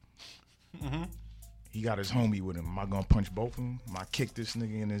something? He got his homie with him. Am I going to punch both of them? Am I kick this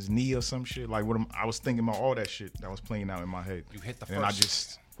nigga in his knee or some shit? Like, I was thinking about all that shit that was playing out in my head. You hit the and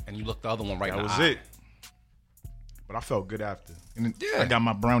first, and you looked the other one right in that the was eye. it. But I felt good after. And Yeah. I got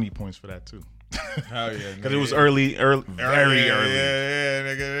my brownie points for that, too. Hell yeah. Because it was early, very early. Yeah,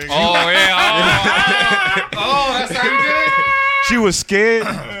 nigga. Oh, yeah. Oh, that's how you did it? She was scared.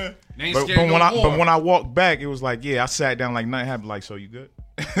 Ain't But scared no more. when I walked back, it was like, yeah, I sat down like nothing happened. Like, so you good?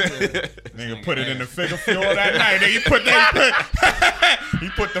 Nigga put it in the figure 4 that night. Nigga, he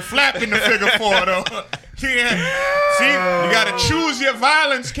put the flap in the figure 4 though. Yeah. See, you gotta choose your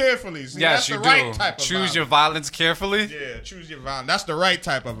violence carefully. See, Yes, that's you the do. right type of Choose your violence. violence carefully. Yeah, choose your violence. That's the right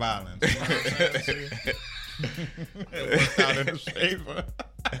type of violence. You know what I'm saying? It worked out in his favor.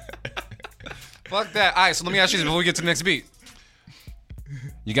 Fuck that. All right, so let me ask you this before we get to the next beat.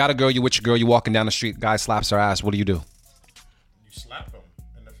 You got a girl, you with your girl, you walking down the street, guy slaps her ass. What do? You slap him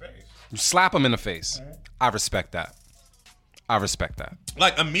in the face. You slap him in the face. I respect that.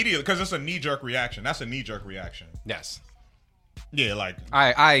 Like immediately, because it's a knee-jerk reaction. That's a knee-jerk reaction. Yes. Yeah, like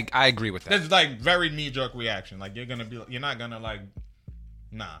I agree with that. that's like very knee-jerk reaction. Like you're not gonna like,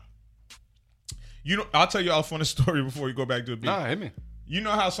 nah. You know, I'll tell you a funny story before you go back to the beat. Nah, hit me. You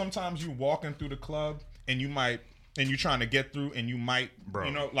know how sometimes you walking through the club and you're trying to get through and you might,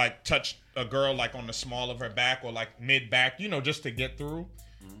 like touch a girl like on the small of her back or like mid back, just to get through.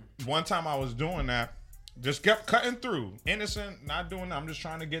 One time I was doing that, just kept cutting through, innocent, not doing that. I'm just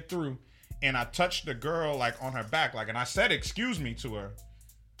trying to get through, and I touched the girl like on her back, like, and I said excuse me to her,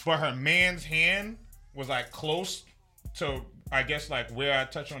 but her man's hand was like close to, I guess, like where I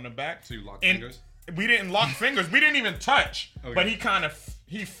touched on the back. So you locked and fingers? We didn't lock fingers. We didn't even touch. Okay. But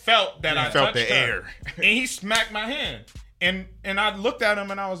he felt that I felt touched the her. air. And he smacked my hand. And I looked at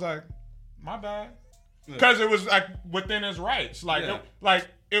him and I was like, my bad. Because it was like within his rights. Like,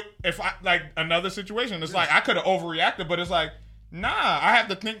 if I, like another situation, it's like I could have overreacted, but it's like, nah, I have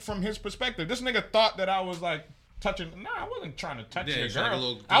to think from his perspective. This nigga thought that I was like touching. Nah, I wasn't trying to touch your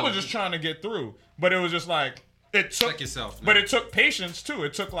girl. I was just trying to get through. But it was just like, it took. Check yourself. But it took patience too.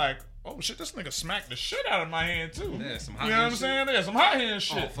 It took like, oh shit, this nigga smacked the shit out of my hand too. Yeah, some hot you know what I'm hand saying? Yeah, some hot hand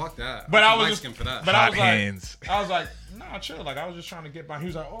shit. Oh, fuck that. But I I'm was too just, light-skinned for that. but Hot I was hands. like, I was like, nah, chill. Like I was just trying to get by. He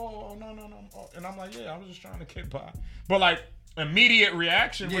was like, oh no. Oh. And I'm like, yeah, I was just trying to get by. But like immediate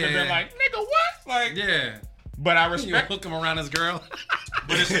reaction would have been like, nigga, what? Like, Yeah. But I You respect. hook him around his girl.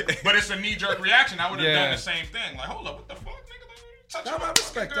 But it's a knee jerk reaction. I would have Yeah. done the same thing. Like, hold up, what the fuck, nigga? Like, what are you touch I my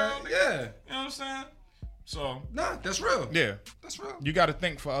respect girl, that. nigga. Yeah. You know what I'm saying? So Nah, that's real. yeah, That's real. you got to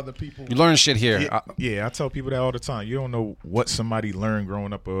think for other people. You learn shit here. Yeah, I tell people that all the time. You don't know what somebody learned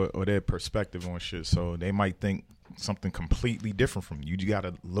growing up or their perspective on shit. So they might think something completely different from you. You got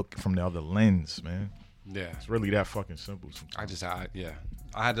to look from the other lens, man. Yeah. It's really that fucking simple. Sometimes.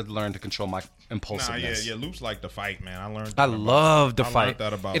 I had to learn to control my Nah, impulsiveness. yeah, Loops like to fight, man. I learned. I that love to I learned fight.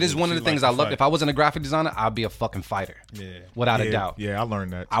 that about It is Loops. one of He the things like I to love. fight. If I wasn't a graphic designer, I'd be a fucking fighter. Yeah. Without a doubt. Yeah, I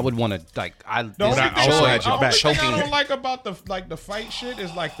learned that. I would want to The only there's thing I also had your back. I choking. don't like about the fight shit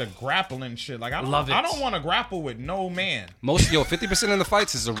is like the grappling shit. Like I Love it. I don't want to grapple with no man. 50% of the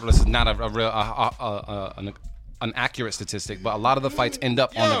fights is not a real an accurate statistic, but a lot of the fights end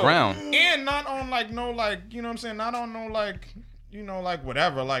up on the ground. And not on like no like, you know what I'm saying? Not on no like, you know, like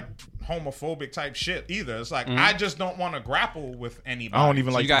whatever, like homophobic type shit either. It's like I just don't want to grapple with anybody. I don't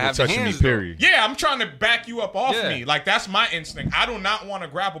even like you gotta people have the touching me, hands, though. period. Yeah, I'm trying to back you up off Yeah. me. Like that's my instinct. I do not want to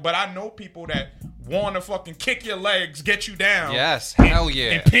grapple, but I know people that want to fucking kick your legs, get you down. Yes, hell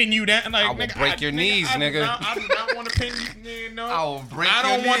yeah. And pin you down. Like, I will break your knees, nigga. I do not want to pin you. No, I will break I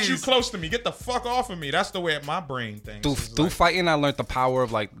don't your want you knees. close to me. Get the fuck off of me. That's the way my brain thinks. Through fighting, I learned the power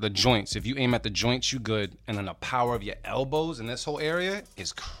of like the joints. If you aim at the joints, you good, and then the power of your elbows in this whole area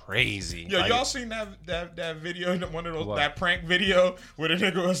is crazy. Yo, Like, y'all seen that video? One of those What? that prank video where the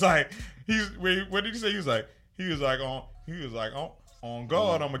nigga was like, what did he say? He was like on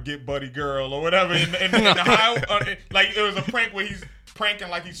God, I'm gonna get Buddy Girl or whatever. In the high, like it was a prank where he's pranking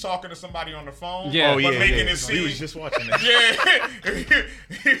like he's talking to somebody on the phone. Yeah. but Oh, making it seem. We was just watching that. Yeah,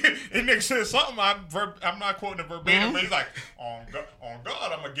 and nigga said something. I'm not quoting it verbatim, but he's like, on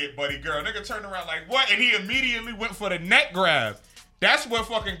God, I'm gonna get Buddy Girl. Nigga turned around like, what? And he immediately went for the neck grab. That's what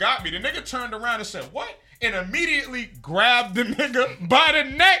fucking got me. The nigga turned around and said, what? And immediately grabbed the nigga by the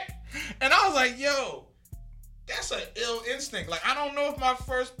neck. And I was like, yo, that's an ill instinct. Like, I don't know if my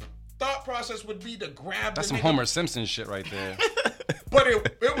first thought process would be to grab that's the some nigga. Homer Simpson shit right there. But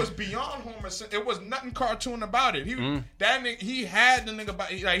it was beyond Homer Simpson. It was nothing cartoon about it. That nigga, he had the nigga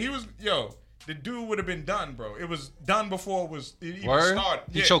by, like, he was, yo, the dude would have been done, bro. It was done before it even Word? started.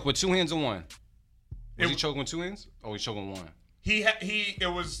 He Yeah. choked with 2 hands or 1? Was he It- choking with 2 hands? Or he choking with 1?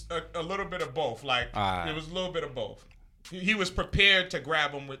 It was a little bit of both. Like Alright. it was a little bit of both. He was prepared to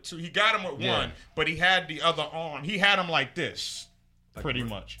grab him with 2. He got him with Yeah. 1, but he had the other arm. He had him like this, pretty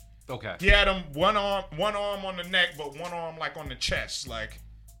much. Okay. He had him one arm on the neck, but one arm like on the chest, like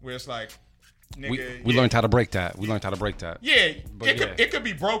where it's like, nigga. We yeah. learned how to break that. Yeah, But it could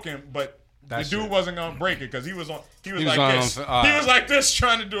be broken, but That the dude shit. wasn't gonna break it because he was like on- this. He was like this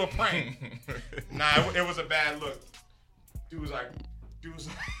trying to do a prank. Nah, it was a bad look. Dude was like,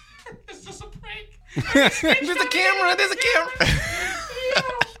 is this a prank? There's a camera.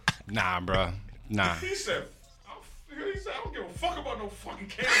 Nah, bro. Nah. He said, I don't give a fuck about no fucking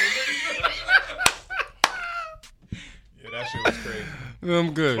camera. nigga." Yeah, that shit was crazy.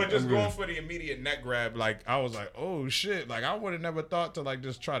 I'm good. But just going for the immediate neck grab, like I was like, oh shit, like I would have never thought to like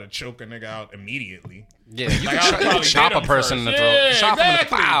just try to choke a nigga out immediately. Yeah, you Like, can I would probably chop hit a him person in first. the throat. Yeah, Chop him in the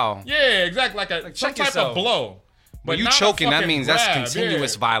exactly. pow. Yeah, exactly. Like some check type yourself. of blow. When you not a choking, that fucking means that's grab.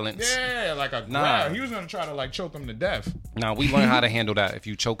 continuous Yeah. violence. Yeah, like a Nah. grab. He was gonna try to like choke him to death. Now we learn how to handle that. If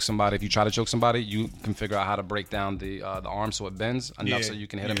you choke somebody, if you try to choke somebody, you can figure out how to break down the arm so it bends enough Yeah, so you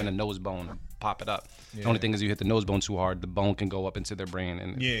can hit them in the nose bone and pop it up. Yeah. The only thing is you hit the nose bone too hard, the bone can go up into their brain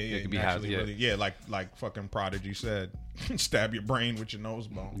and it could be naturally, hazard. really, like fucking Prodigy said, stab your brain with your nose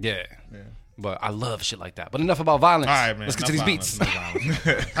bone. Yeah. But I love shit like that. But enough about violence. All right, man. Let's get to these beats.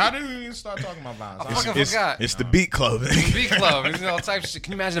 How did we start talking about violence? I fucking forgot. It's the Beat Club. Beat Club. It's all type of shit.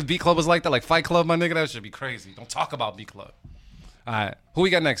 Can you imagine if Beat Club was like that? Like Fight Club, my nigga? That should be crazy. Don't talk about Beat Club. All right. Who we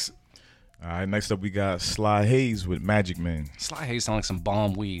got next? All right, next up we got Sly Hayes with Magic Man. Sly Hayes sound like some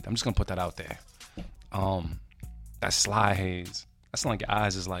bomb weed. I'm just gonna put that out there. That's Sly Hayes. That sound like your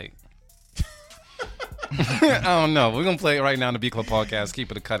eyes is like. I don't know. We're gonna play it right now in the Beat Club podcast.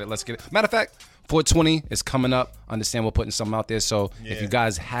 Keep it or cut it. Let's get it. Matter of fact, 420 is coming up. Understand we're putting something out there. So if you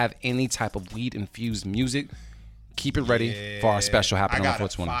guys have any type of weed infused music, keep it ready for our special happening on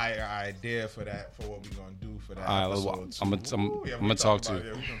 420. I got a fire idea for that, for what we're gonna do for that All right, episode. I'm gonna talk to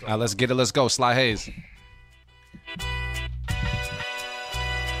you. All right, let's get it. Let's go. Sly Hayes.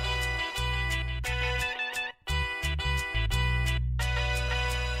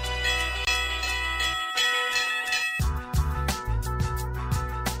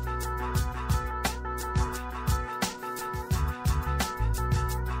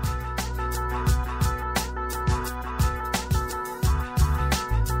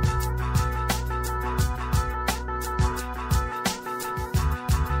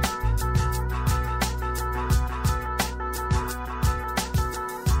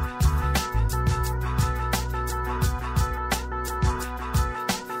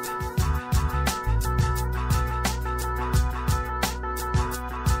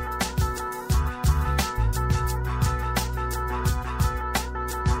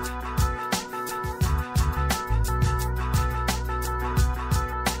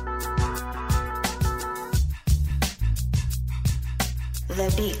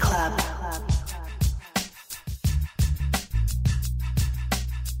 The Beat Club.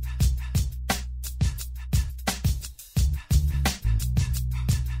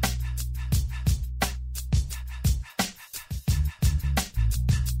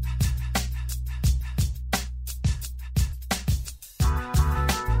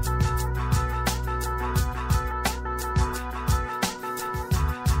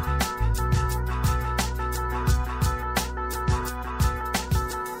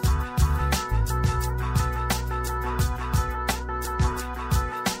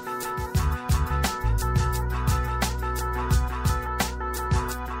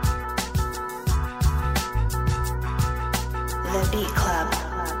 The Beat Club.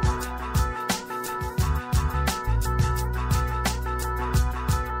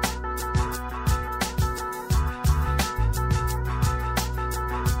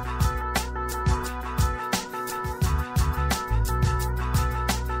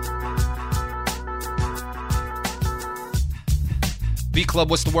 Beat Club,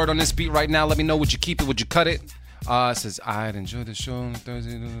 what's the word on this beat right now? Let me know. Would you keep it? Would you cut it? It says, I'd enjoy the show on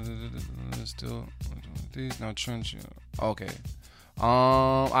Thursday. Still, now Trench. Okay.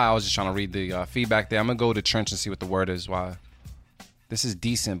 I was just trying to read the feedback there. I'm going to go to Trench and see what the word is. Why? This is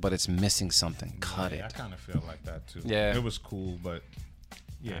decent, but it's missing something. Cut it. I kind of feel like that, too. Yeah. It was cool, but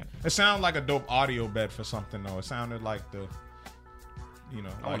yeah. It sounded like a dope audio bed for something, though. It sounded like the, you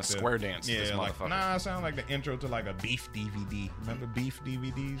know. I want to square dance this motherfucker. Nah, it sounded like the intro to like a Beef DVD. Remember Beef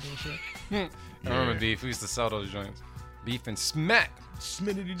DVDs and shit? I remember Beef. We used to sell those joints. Beef and Smack.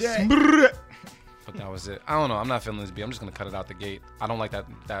 Smitty day. But that was it. I don't know. I'm not feeling this beat. I'm just going to cut it out the gate. I don't like that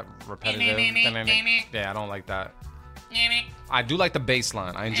repetitive. Yeah, I don't like that. I do like the bass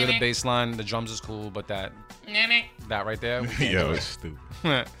line. I enjoy the bass line. The drums is cool, but that right there. Yo, it's stupid.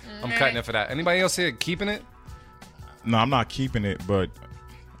 I'm cutting it for that. Anybody else here keeping it? No, I'm not keeping it, but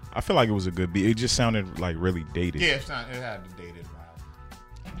I feel like it was a good beat. It just sounded like really dated. Yeah, it had the dated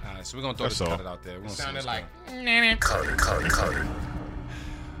vibe. All right, so we're going to throw this cut it out there. We're gonna Sounded like Cut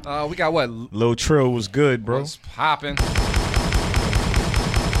it. we got what? Lil Trill was good, bro. What's popping?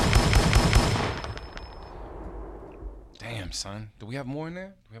 Damn, son. Do we have more in there?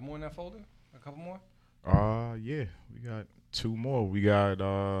 Do we have more in that folder? A couple more? Yeah, we got two more. We got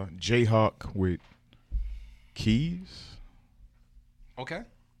Jayhawk with Keys. Okay.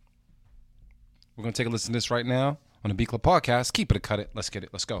 We're going to take a listen to this right now on the Beat Club podcast. Keep it or cut it. Let's get it.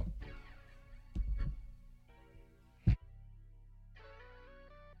 Let's go.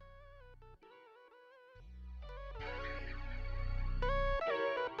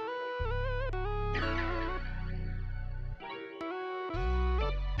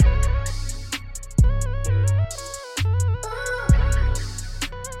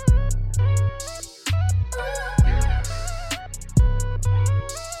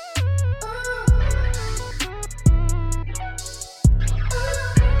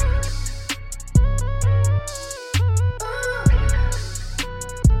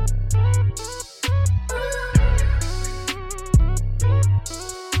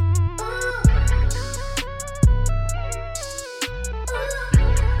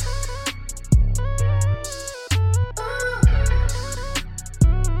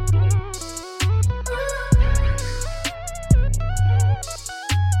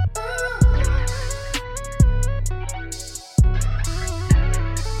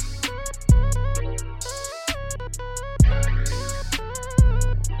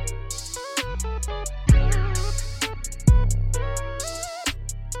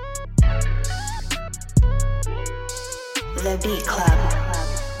 The Beat Club.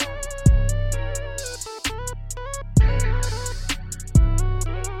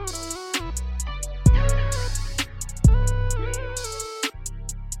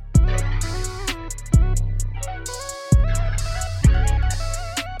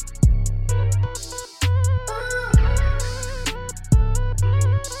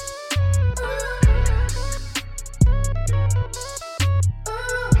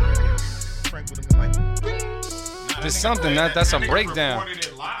 There's something that's a breakdown.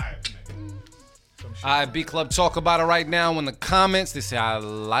 All right, Beat Club, talk about it right now in the comments. They say I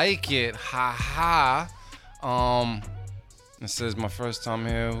like it, ha ha. It says my first time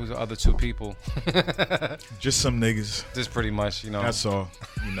here. Who's the other two people? Just some niggas. Just pretty much, you know. That's all,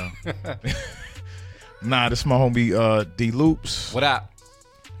 you know. Nah, this my homie D Loops. What up?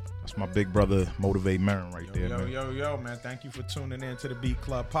 That's my big brother, Motivate Marin, right there, man. Yo, man. Thank you for tuning in to the Beat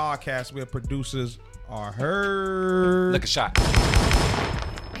Club podcast where producers are heard. Lick a shot.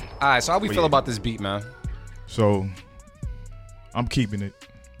 All right, so how we feel about this beat, man? So, I'm keeping it.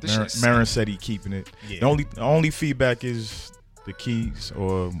 Marin said he keeping it. Yeah. The only feedback is the keys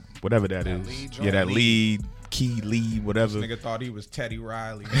or whatever that is. lead Yeah, that lead. key lead, whatever. Nigga thought he was Teddy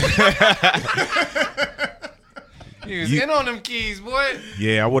Riley. He was in on them keys, boy.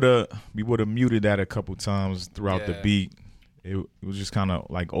 Yeah, we would have muted that a couple times throughout the beat. It was just kind of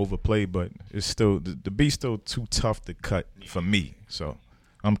like overplayed, but it's still the beat's still too tough to cut for me. So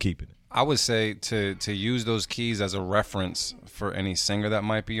I'm keeping it. I would say to use those keys as a reference for any singer that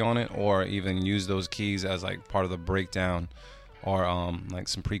might be on it, or even use those keys as like part of the breakdown, or like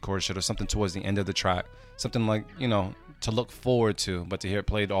some pre-chorus shit or something towards the end of the track, something like, you know, to look forward to, but to hear it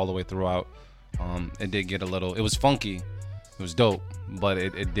played all the way throughout. It did get a little, it was funky, it was dope, but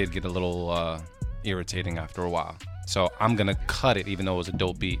it did get a little irritating after a while. So I'm gonna cut it, even though it was a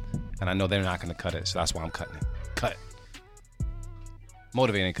dope beat, and I know they're not gonna cut it, so that's why I'm cutting it. Cut.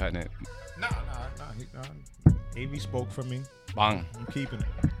 Motivate ain't cutting it. Nah. AV spoke for me. Bang. I'm keeping it.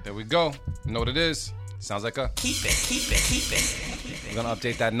 There we go. You know what it is? Sounds like a keep it. We're gonna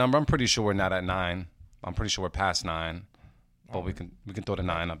update that number. I'm pretty sure we're not at 9. I'm pretty sure we're past 9, but we can throw the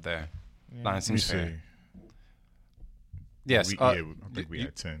 9 up there. 9 seems fair. Yes. I think we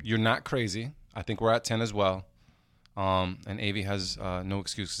at 10. You're not crazy. I think we're at 10 as well. And AV has no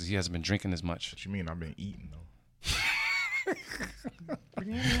excuse because he hasn't been drinking as much. What you mean? I've been eating though.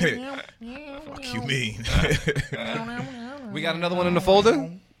 Fuck you mean? We got another one in the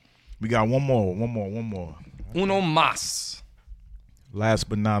folder. We got one more. Uno más. Last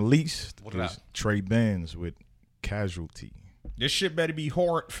but not least, What is about? Trey Benz with Casualty. This shit better be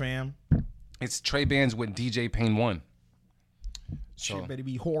hard, fam. It's Trey Bands with DJ Pain 1. So Shit better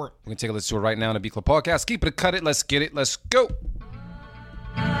be hard. we're gonna take a listen to it right now on the Beat Club Podcast. Keep it, cut it, let's get it, let's go.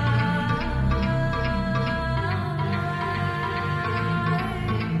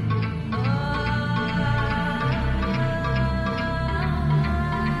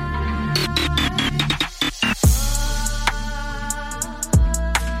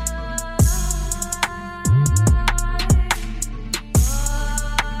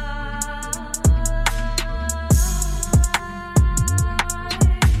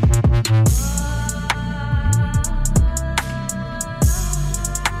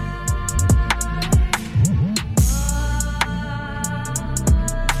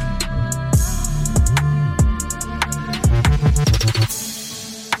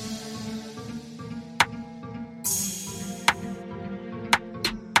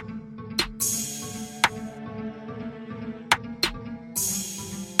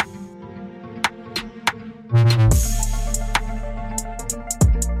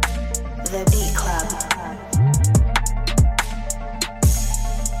 The Beat Club.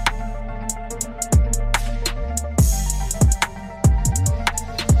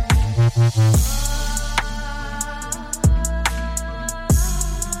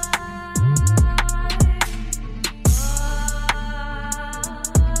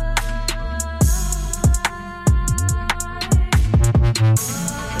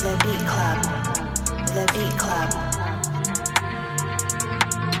 The Beat Club. The Beat Club.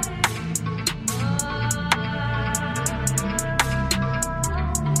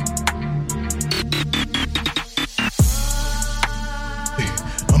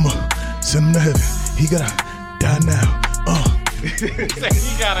 I'ma send him to heaven. He gotta die now.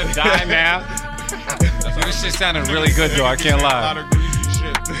 You gotta die now. This shit sounded really good though, I can't A lot lie. of greasy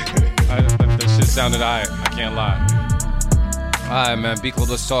shit. This shit sounded alright, I can't lie. Alright man, Beat Club,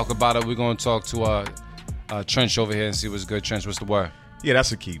 let's talk about it. We're gonna talk to Trench over here and see what's good. Trench, what's the word? Yeah,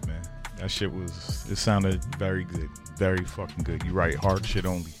 that's a keep, man. That shit it sounded very good. Very fucking good. You right, hard shit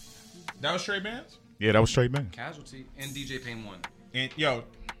only. That was Trey Bands? Yeah, that was Trey Benz. Casualty and DJ Pain 1. And yo,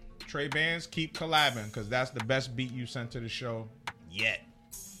 Trey Bands, keep collabing because that's the best beat you sent to the show yet.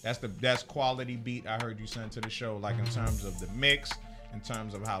 That's the best quality beat I heard you send to the show, like in terms of the mix, in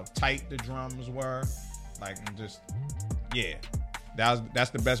terms of how tight the drums were, like and just yeah. That's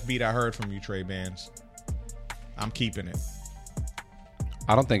the best beat I heard from you, Trey Bands. I'm keeping it.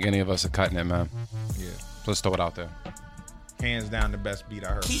 I don't think any of us are cutting it, man. Yeah. Let's throw it out there. Hands down the best beat I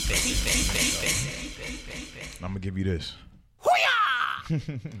heard. I'm gonna give you this.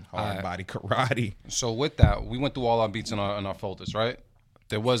 Hard body karate. So with that, we went through all our beats in our folders, right?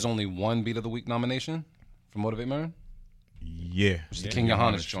 There was only one Beat of the Week nomination for Motivate Marin. Yeah. Which is the King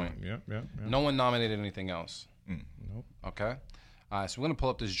Johannes joint. Yep. No one nominated anything else. Nope. Okay. All right, so we're going to pull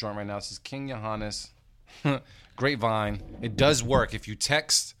up this joint right now. This is King Johannes, Grapevine. It does work. If you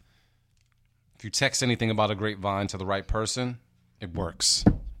text anything about a grapevine to the right person, it works.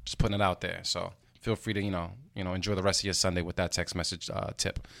 Just putting it out there. So feel free to, enjoy the rest of your Sunday with that text message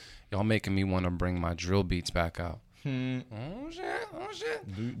tip. Y'all making me want to bring my drill beats back out. Oh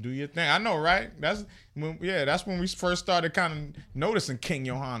shit. Do your thing. I know, right? That's when we first started kind of noticing King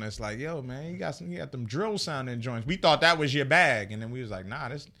Johannes. Like, yo, man, you got them drill sounding joints. We thought that was your bag, and then we was like, nah,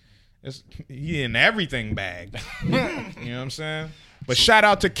 this he in everything bag. You know what I'm saying? But shout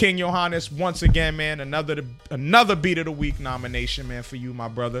out to King Johannes once again, man. Another Beat of the Week nomination, man, for you, my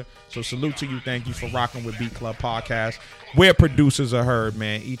brother. So salute to you. Thank you for rocking with Beat Club Podcast, where producers are heard,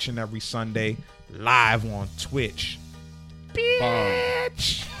 man, each and every Sunday live on Twitch.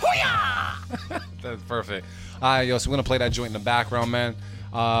 Bitch. That's perfect. All right, yo, so we're going to play that joint in the background, man.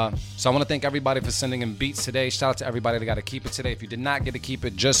 So I want to thank everybody for sending in beats today. Shout out to everybody that got to keep it today. If you did not get to keep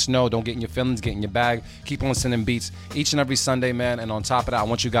it, just know, don't get in your feelings, get in your bag. Keep on sending beats each and every Sunday, man. And on top of that, I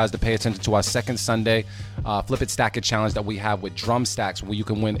want you guys to pay attention to our second Sunday Flip It Stack It challenge that we have with Drum Stacks, where you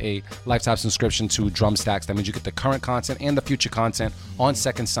can win a lifetime subscription to Drum Stacks. That means you get the current content and the future content on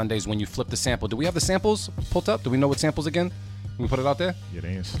second Sundays when you flip the sample. Do we have the samples pulled up? Do we know what samples again? Can we put it out there? Yeah,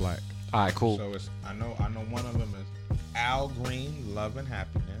 they in Slack. All right, cool. So I know one of them is Al Green, Love and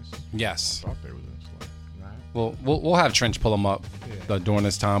Happiness. Yes. I thought they was in Slack. Right? Well, we'll have Trench pull them up during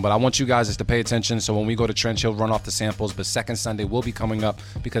this time, but I want you guys just to pay attention. So when we go to Trench, he'll run off the samples, but second Sunday will be coming up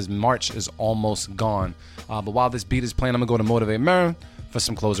because March is almost gone. But while this beat is playing, I'm going to go to Motivate Marin for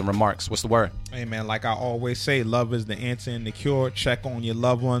some closing remarks. What's the word? Hey, man, like I always say, love is the answer and the cure. Check on your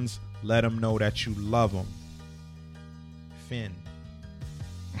loved ones. Let them know that you love them. Finn.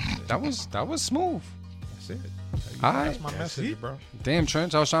 That was smooth. That's it. All That's right. my message, bro. Damn,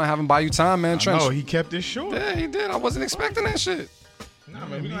 Trench. I was trying to have him buy you time, man. Trench. No, he kept it short. Yeah, he did. I wasn't expecting that shit. Nah,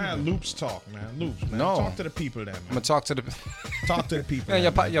 man, we gonna have Loops talk, man. Loops, man. No. Talk to the people, then, I'm man. gonna talk to the Talk to the people. man.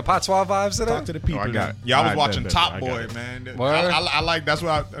 then, Your patois vibes today. Talk to the people. I got then. it. Yeah, I was Alright, watching bet, Top I got Boy, it. man. Word? I like that's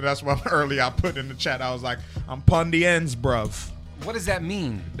what earlier I put in the chat. I was like, I'm pun the ends, bruv. What does that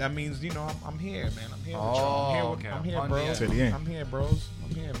mean? That means, you know, I'm here, man. I'm here with Oh, y'all. okay. I'm here, Pun bros. the end. I'm here, bros.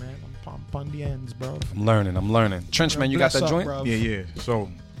 I'm here, man. I'm pun the ends, bro. I'm learning. Trench, man, you got that Bless up, joint? bruv. Yeah.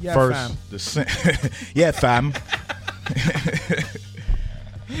 So Yeah, first, fam. yeah, fam.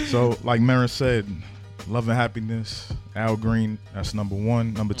 So like Marin said, Love and Happiness, Al Green. That's number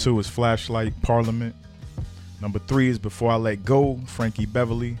one. Number two is Flashlight, Parliament. Number three is Before I Let Go, Frankie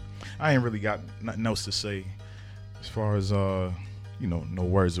Beverly. I ain't really got nothing else to say as far as no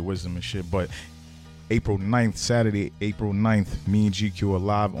words of wisdom and shit. But April 9th, Saturday, April 9th, me and GQ are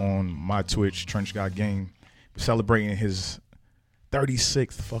live on my Twitch, Trench Got Game, celebrating his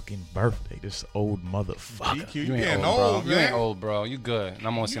 36th fucking birthday. This old motherfucker. GQ, you You ain't getting old, old, bro. You man. ain't old, bro. You good. And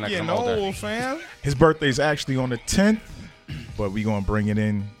I'm gonna see You that getting I'm older. old, fam. His birthday's actually on the 10th, but we gonna bring it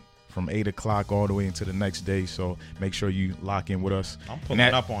in from 8 o'clock all the way into the next day. So make sure you lock in with us. I'm pulling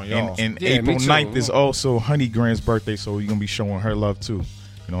up on y'all. And Yeah, April me too. 9th is also Honey Grant's birthday, so you're gonna be showing her love too.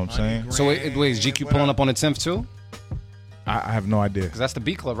 You know what I'm saying? So wait, is GQ pulling up on the 10th too? I have no idea. Because that's the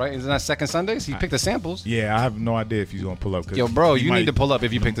Beat Club, right? Isn't that second Sundays? He picked the samples. Yeah, I have no idea if he's gonna pull up. 'Cause Yo, bro, he you might- need to pull up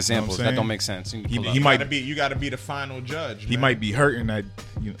if you pick the know what I'm samples. That saying? don't make sense. You need to pull He up. might You gotta be the final judge. He man. might be hurting that.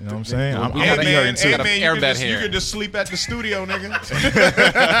 You know what I'm saying? I'm Hey, gonna be man, hurting too. got a airbed you here. could just sleep at the studio, nigga.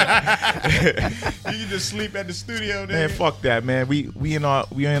 You can just sleep at the studio, nigga. Man, fuck that, man. We in our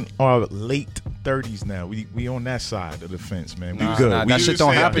late 30s now. We on that side of the fence, man. We Nah, good. nah, we that shit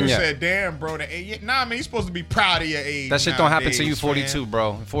don't happen you yet. said, damn, bro. Nah, man, you supposed to be proud of your age. That shit don't happen till you nowadays, 42, man.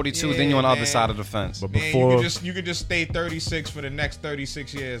 bro. 42, then you on the Yeah, other man. side of the fence. But Man, before you could just stay 36 for the next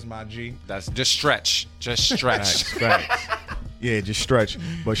 36 years, my G. That's just stretch. Just stretch. Facts. Yeah, just stretch.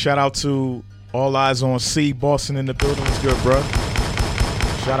 But shout out to All Eyes on C, Boston in the building. What's good, bro?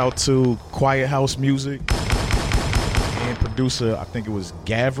 Shout out to Quiet House Music and producer, I think it was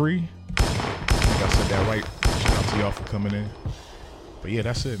Gavry. I think I said that right. Shout out to y'all for coming in. But yeah,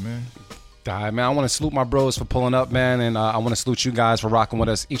 that's it, man. All right, man. I want to salute my bros for pulling up, man, and I want to salute you guys for rocking with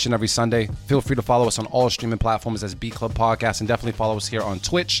us each and every Sunday. Feel free to follow us on all streaming platforms as Beat Club Podcast, and definitely follow us here on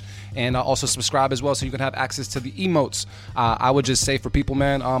Twitch, and also subscribe as well so you can have access to the emotes. I would just say for people,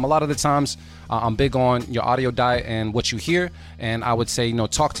 man, a lot of the times I'm big on your audio diet and what you hear, and I would say,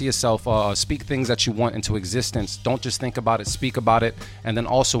 talk to yourself, speak things that you want into existence. Don't just think about it, speak about it, and then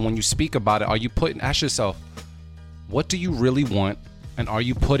also when you speak about it, ask yourself, what do you really want? And are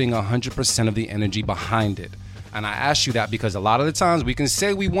you putting 100% of the energy behind it? And I ask you that because a lot of the times we can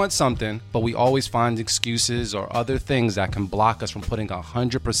say we want something, but we always find excuses or other things that can block us from putting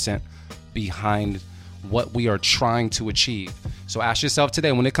 100% behind what we are trying to achieve. So ask yourself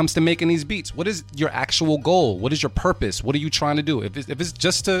today, when it comes to making these beats, what is your actual goal? What is your purpose? What are you trying to do? If it's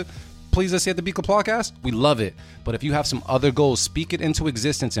just to please us here at the Beat Club Podcast, we love it. But if you have some other goals, speak it into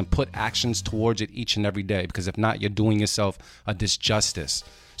existence and put actions towards it each and every day. Because if not, you're doing yourself a disjustice.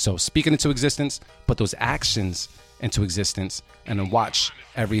 So speak it into existence, put those actions into existence, and then watch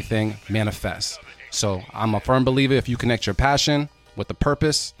everything manifest. So I'm a firm believer if you connect your passion with the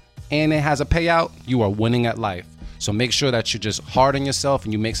purpose and it has a payout, you are winning at life. So make sure that you just hard on yourself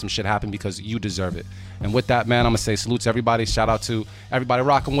and you make some shit happen because you deserve it. And with that, man, I'm going to say salute to everybody. Shout out to everybody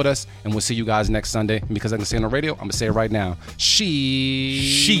rocking with us. And we'll see you guys next Sunday. And because I can say it on the radio, I'm going to say it right now.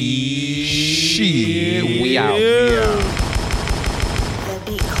 We out. The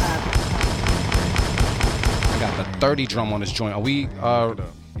Beat Club. I got the 30 drum on this joint. Are we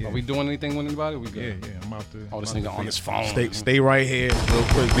doing anything with anybody? We good? Yeah, I'm out there. Oh, this nigga on his phone. Stay right here real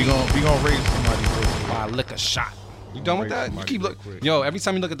quick. We gonna raise somebody real quick. Wow, lick a shot. You done with that? You keep look. Yo, every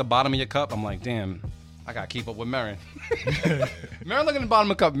time you look at the bottom of your cup, I'm like, damn, I gotta keep up with Marin. Marin looking at the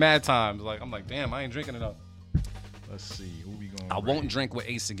bottom of the cup mad times. Like, I'm like, damn, I ain't drinking enough. Let's see who we gonna. I won't drink with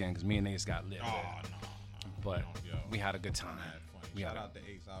Ace again because me and Ace got lit. Oh, no. But we had a good time. We Shout had out to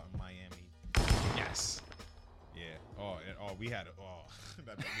Ace out in Miami. yes. Yeah. We had a. Oh,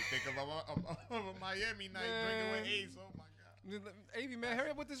 that made me think of a Miami night drinking with Ace. Oh my God. Avy, man, hurry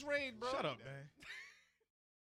up with this raid, bro. Shut up, man.